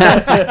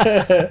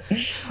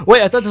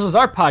 Wait, I thought this was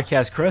our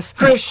podcast, Chris.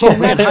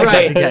 Christian, that's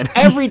right.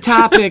 Every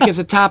topic is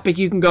a topic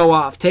you can go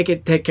off.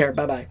 Take care.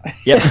 Bye-bye.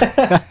 Yep.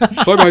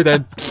 Bye-bye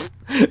then.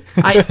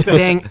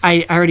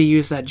 I already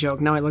used that joke.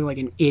 Now I look like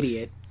an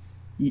idiot.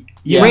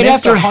 Yeah, right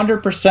after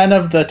 100%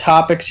 of the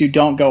topics you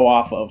don't go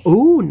off of.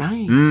 Ooh,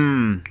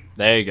 nice.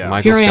 There you go.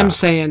 Michael Here I am Scott.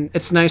 saying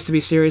it's nice to be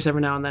serious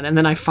every now and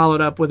then I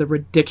followed up with a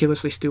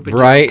ridiculously stupid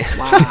Right. joke.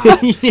 Wow.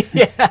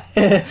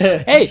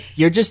 Hey,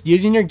 you're just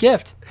using your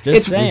gift.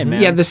 Just saying,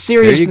 man. Yeah, the There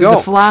serious, you go.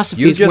 the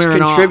philosophy You is just wearing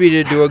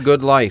contributed to a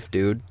good life,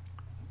 dude.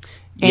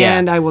 off.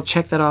 And I will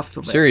check that off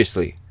the list.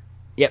 Seriously.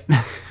 Yep.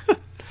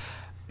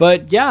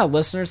 But yeah,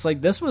 listeners,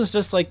 like this was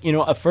just like, you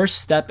know, a first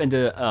step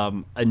into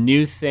a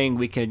new thing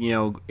we could, you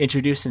know,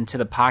 introduce into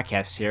the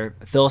podcast here,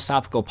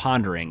 philosophical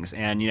ponderings.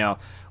 And, you know,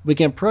 we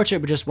can approach it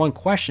with just one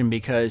question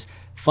because,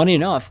 funny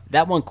enough,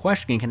 that one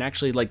question can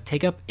actually like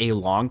take up a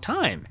long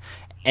time.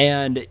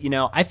 And, you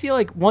know, I feel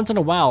like once in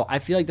a while, I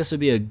feel like this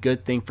would be a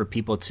good thing for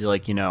people to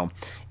like, you know,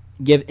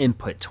 give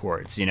input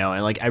towards, you know,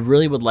 and like I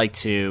really would like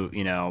to,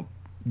 you know,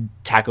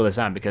 tackle this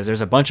on because there's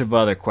a bunch of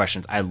other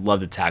questions I'd love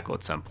to tackle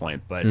at some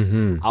point. But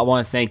I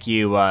want to thank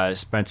you,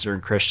 Spencer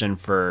and Christian,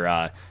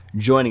 for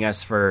joining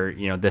us for,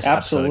 you know, this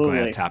episode of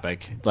Going Off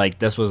Topic. Like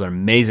this was an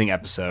amazing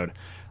episode.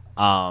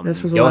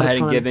 This was a go lot of ahead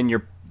and fun. give in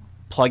your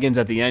plugins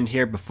at the end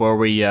here before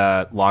we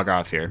log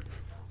off here.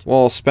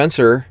 Well,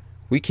 Spencer,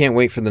 we can't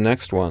wait for the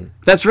next one.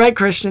 That's right,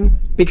 Christian.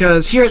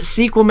 Because here at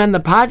Sequel Men, the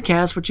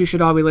podcast, which you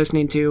should all be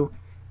listening to,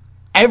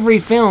 every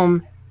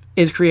film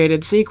is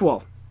created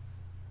sequel.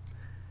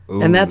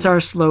 Ooh. And that's our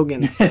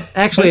slogan.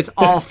 Actually, it's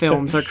all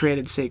films are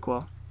created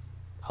sequel.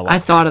 I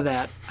thought of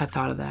that. I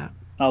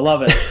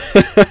love it.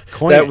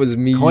 That was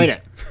me. Coin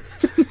it.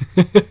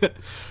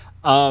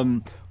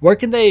 Where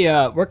can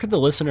the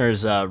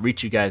listeners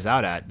reach you guys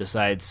out at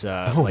besides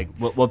like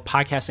what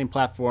podcasting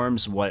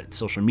platforms, what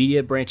social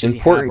media branches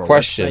Important you have, or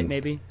question. website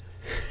maybe?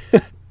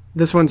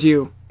 This one's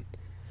you.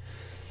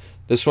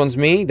 This one's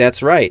me?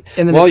 That's right.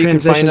 And then Well, it you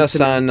can find us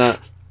transitions on...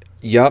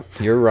 Yup,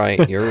 you're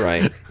right. You're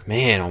right.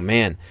 Man, oh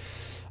man.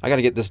 I got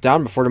to get this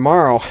down before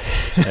tomorrow.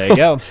 There you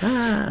go.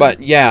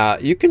 But yeah,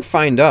 you can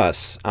find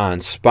us on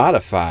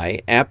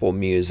Spotify, Apple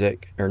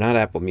Music, or not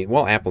Apple Music,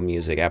 well, Apple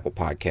Music, Apple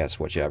Podcasts,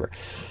 whichever.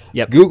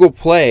 Yep. Google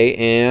Play,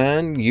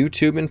 and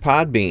YouTube and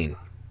Podbean.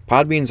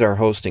 Podbean's our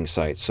hosting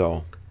site,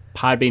 so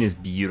Podbean is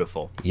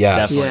beautiful.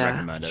 Yes. Definitely Yeah.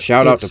 recommend it.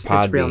 shout out to It's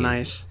Podbean. real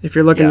nice. If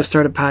you're looking to Yes.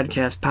 start a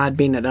podcast,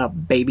 Podbean it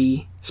up,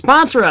 baby.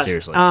 Sponsor us.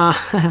 Seriously.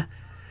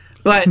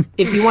 But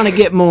if you want to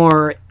get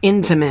more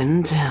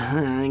intimate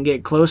and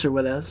get closer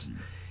with us,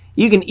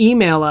 you can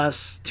email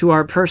us to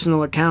our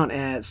personal account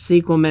at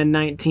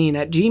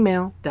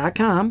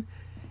sequelmen19@gmail.com.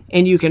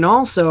 And you can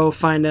also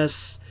find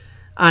us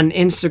on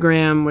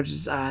Instagram, which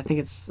is, I think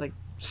it's like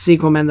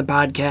Sequelmen the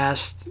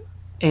Podcast,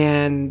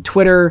 and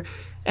Twitter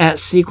at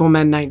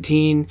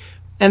Sequelmen19.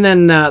 And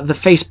then the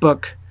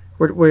Facebook,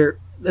 where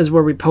is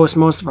where we post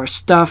most of our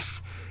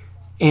stuff.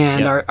 And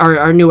Yep.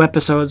 our new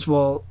episodes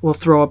we'll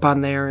throw up on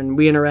there, and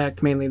we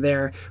interact mainly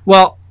there.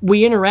 Well,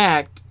 we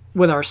interact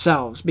with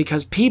ourselves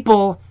because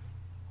people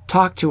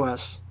talk to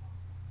us,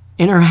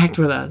 interact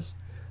with us.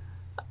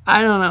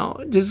 I don't know.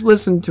 Just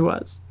listen to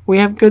us. We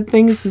have good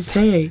things to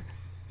say.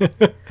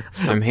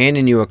 I'm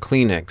handing you a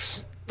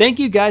Kleenex. thank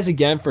you guys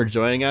again for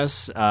joining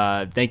us.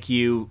 Thank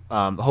you.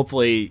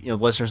 Hopefully,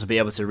 listeners will be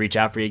able to reach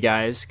out for you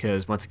guys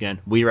because once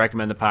again, we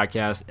recommend the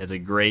podcast. It's a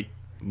great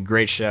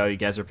show. You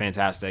guys are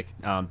fantastic.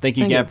 Thank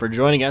you again for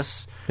joining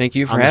us. Thank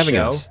you for having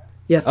us.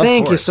 Yeah,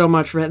 thank you so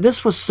much for that.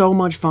 This was so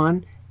much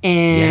fun.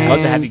 And I'd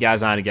love to have you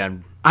guys on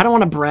again. I don't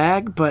want to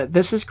brag, but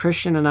this is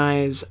Christian and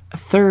I's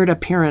third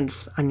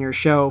appearance on your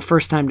show,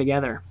 first time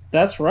together.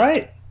 That's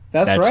right.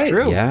 That's right.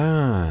 True.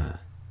 Yeah.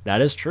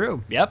 That is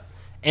true. Yep.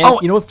 And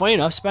you know what? Funny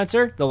enough,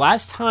 Spencer, the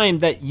last time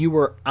that you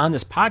were on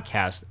this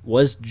podcast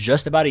was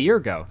just about a year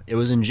ago. It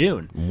was in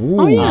June.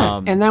 Ooh. Oh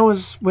yeah, and that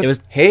was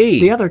with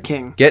the other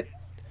king. Get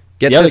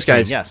this,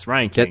 guys. Yes,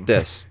 Ryan King.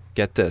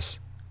 Get this.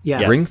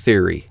 Yeah. Ring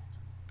Theory.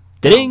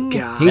 Ding.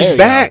 God. He's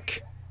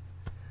back.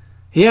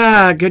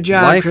 Yeah, good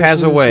job. Life Christian.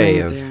 has a way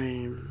of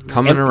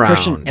coming around.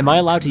 Christian, am I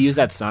allowed to use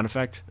that sound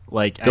effect?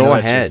 Like, Go I know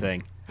ahead. That's your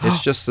thing.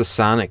 It's just the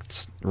Sonic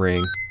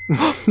ring.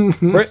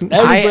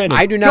 Brandon,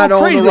 I do not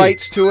own the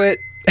rights to it.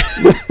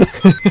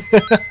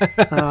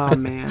 Oh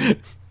man.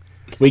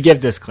 We give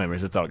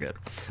disclaimers. It's all good.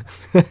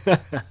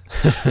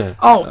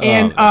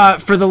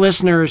 And for the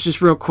listeners,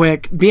 just real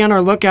quick, be on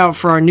our lookout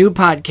for our new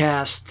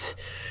podcast,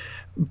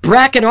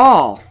 Bracket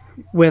All,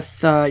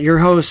 with your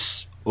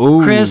hosts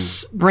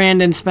Chris,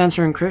 Brandon,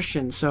 Spencer, and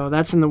Christian. So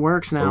that's in the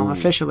works now,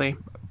 officially.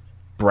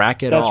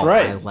 Bracket That's all.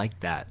 right. I like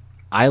that.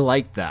 I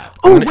like that.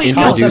 Oh gonna wait,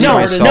 introduce no,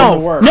 myself.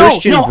 no,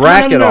 Christian no,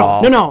 Bracket no,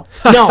 All. no,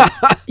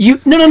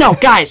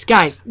 guys,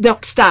 no,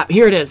 stop.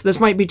 Here it is.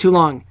 This might be too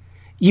long.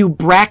 You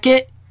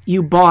bracket,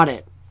 you bought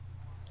it.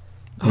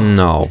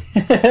 No.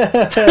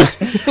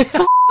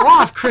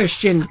 Off,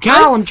 Christian.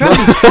 God, I'm trying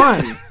to be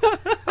fun.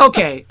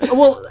 Okay,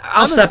 well,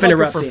 I'll I'm stop a sucker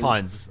interrupting. for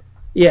puns.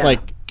 Yeah.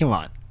 Like, come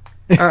on.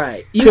 All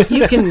right, you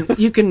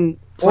can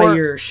play Or,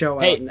 your show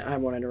out, hey, and I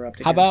won't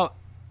interrupt again. How about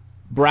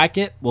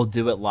bracket? We'll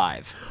do it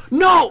live.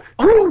 No?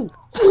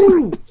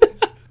 Ooh,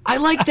 I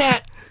like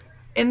that.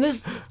 And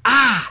this,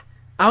 I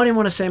don't even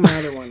want to say my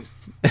other one.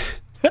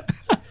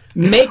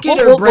 Make it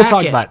or We'll bracket.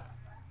 talk about it.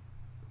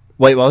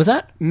 Wait, what was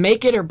that?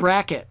 Make it or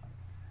bracket.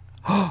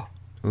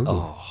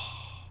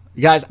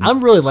 Guys,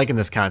 I'm really liking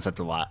this concept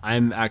a lot.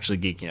 I'm actually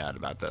geeking out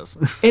about this.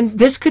 And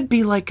this could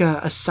be like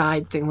a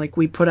side thing, like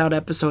we put out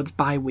episodes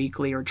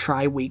bi-weekly or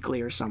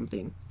tri-weekly or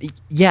something.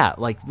 Yeah,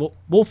 like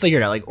we'll figure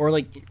it out. Like, or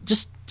like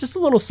just a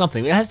little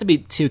something. It has to be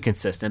too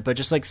consistent, but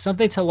just like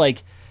something to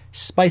like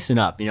spice it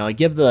up. Like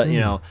give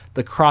the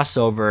the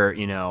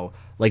crossover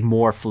like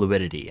more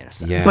fluidity in a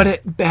sense. Yeah.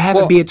 But have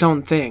it be its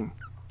own thing.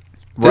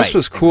 This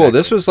was cool. Exactly.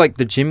 This was like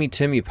the Jimmy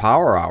Timmy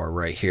Power Hour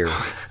right here.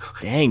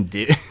 Dang,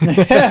 dude.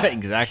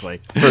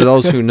 Exactly. For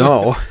those who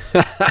know.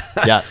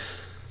 Yes.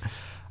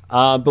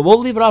 But we'll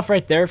leave it off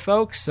right there,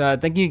 folks.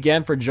 Thank you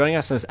again for joining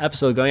us on this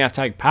episode of Going Off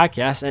Topic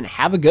Podcast, and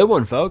have a good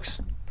one,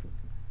 folks.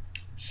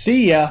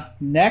 See ya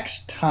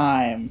next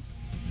time.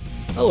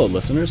 Hello,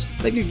 listeners.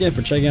 Thank you again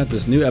for checking out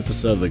this new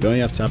episode of the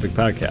Going Off Topic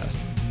Podcast.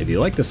 If you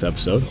like this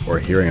episode or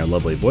hearing our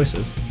lovely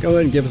voices, go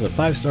ahead and give us a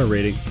 5-star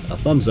rating, a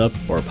thumbs up,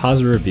 or a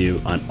positive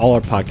review on all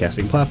our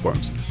podcasting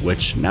platforms,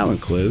 which now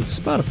includes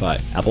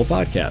Spotify, Apple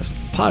Podcasts,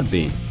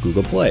 Podbean,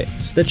 Google Play,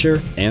 Stitcher,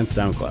 and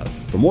SoundCloud.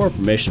 For more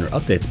information or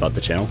updates about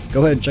the channel,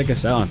 go ahead and check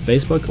us out on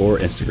Facebook or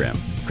Instagram.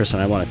 Chris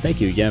and I want to thank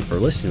you again for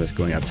listening to this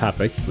Going Off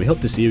Topic. We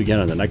hope to see you again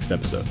on the next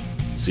episode.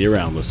 See you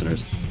around,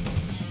 listeners.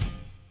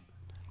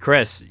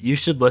 Chris, you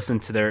should listen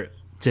to their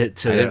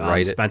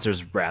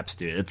Spencer's raps,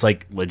 dude. It's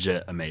like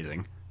legit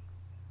amazing.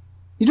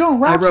 You doing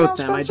raps I wrote now,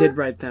 them. Spencer? I did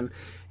write them.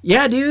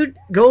 Yeah, dude.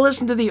 Go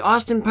listen to the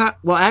Austin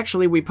well,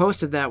 actually, we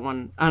posted that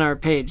one on our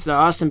page, the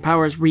Austin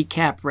Powers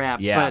recap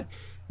rap. Yeah. But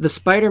the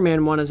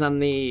Spider-Man one is on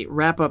the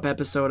wrap-up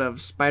episode of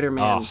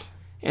Spider-Man. Oh.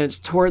 And it's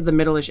toward the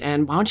middle-ish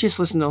end. Why don't you just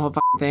listen to the whole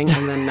thing,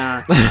 and then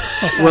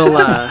we'll...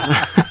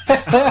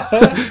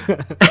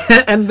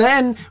 and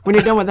then, when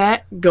you're done with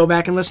that, go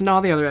back and listen to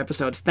all the other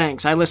episodes.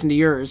 Thanks. I listened to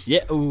yours.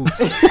 Yeah. Ooh.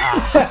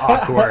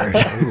 Awkward.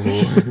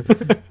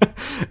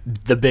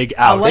 The big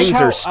ouch. like Things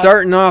how- are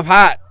starting off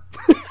hot.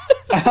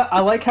 I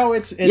like how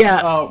it's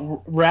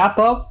wrap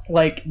up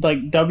like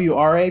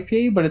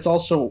WRAP, but it's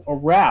also a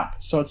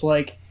rap. So it's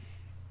like,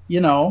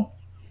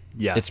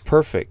 Yes. It's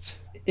perfect.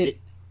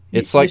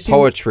 It's you like see-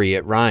 poetry.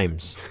 It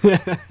rhymes.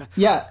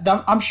 Yeah,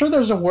 I'm sure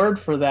there's a word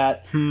for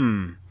that.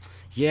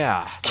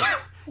 Yeah.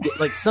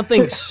 Like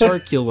something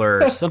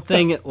circular,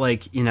 something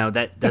like,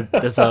 that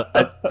there's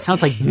a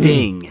sounds like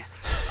ding.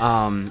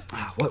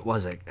 What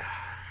was it?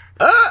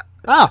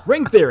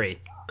 Ring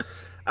theory.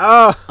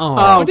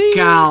 Oh,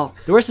 gal.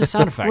 Where's the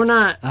sound effect? We're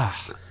not...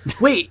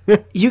 Wait,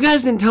 you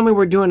guys didn't tell me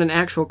we're doing an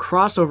actual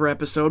crossover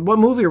episode. What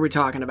movie are we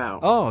talking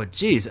about? Oh,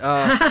 geez.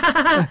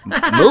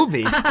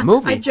 Movie.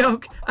 I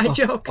joke.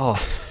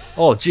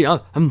 Oh, gee, I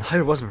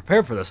wasn't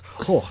prepared for this.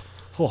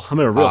 I'm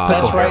in a real pickle.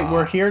 That's right.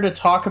 We're here to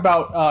talk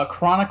about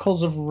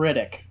Chronicles of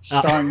Riddick,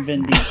 starring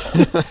Vin Diesel.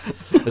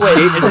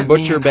 Escape from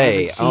Butcher Man, I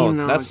Bay. haven't Oh, seen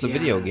that's those the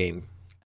video yet. game.